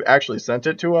it if you actually sent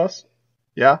it to us.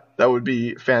 Yeah, that would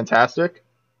be fantastic.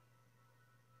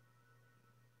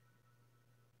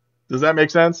 Does that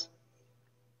make sense?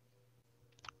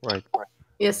 Right.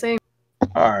 Yes, same.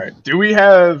 All right. Do we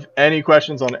have any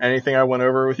questions on anything I went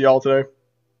over with y'all today?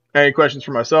 Any questions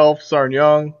for myself, Sergeant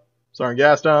Young, Sergeant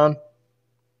Gaston,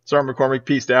 Sergeant McCormick,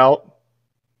 peaced out?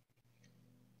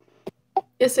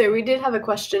 Yes, sir. We did have a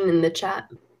question in the chat.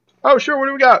 Oh, sure. What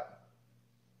do we got?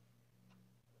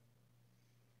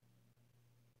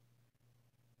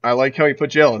 I like how you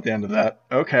put jail at the end of that.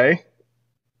 Okay.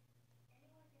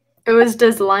 It was,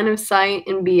 does line of sight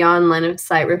and beyond line of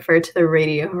sight refer to the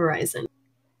radio horizon?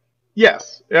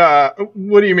 Yes.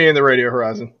 What do you mean the radio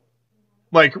horizon?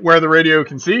 Like where the radio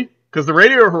can see? Because the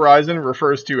radio horizon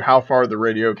refers to how far the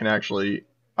radio can actually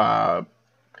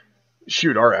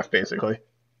shoot RF, basically.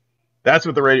 That's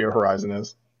what the radio horizon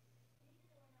is.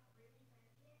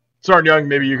 Sergeant Young,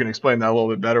 maybe you can explain that a little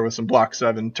bit better with some Block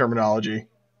 7 terminology.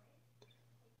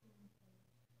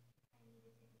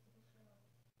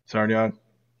 Sergeant Young.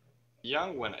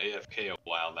 Young went AFK a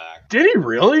while back. Did he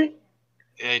really?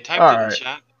 Yeah, he typed it in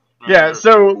chat. Yeah,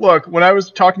 so look, when I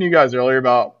was talking to you guys earlier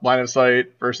about line of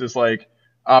sight versus like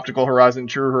optical horizon,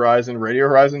 true horizon, radio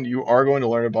horizon, you are going to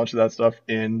learn a bunch of that stuff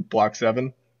in Block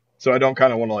 7. So I don't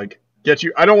kind of want to like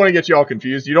I don't want to get you all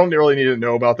confused. You don't really need to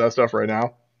know about that stuff right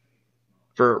now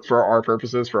for our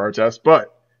purposes, for our test.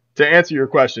 But to answer your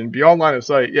question, beyond line of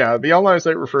sight, yeah, beyond line of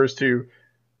sight refers to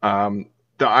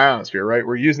the ionosphere, right?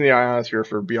 We're using the ionosphere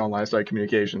for beyond line of sight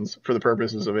communications for the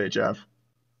purposes of HF.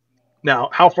 Now,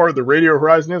 how far the radio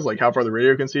horizon is, like how far the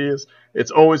radio can see is,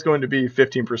 it's always going to be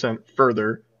 15%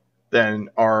 further than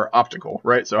our optical,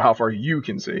 right? So how far you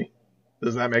can see.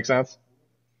 Does that make sense?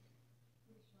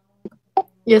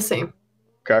 Yes, same.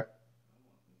 Okay.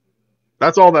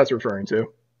 That's all that's referring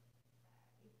to.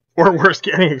 Or worse,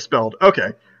 getting expelled.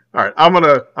 Okay. All right. I'm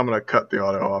gonna cut the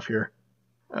auto off here.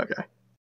 Okay.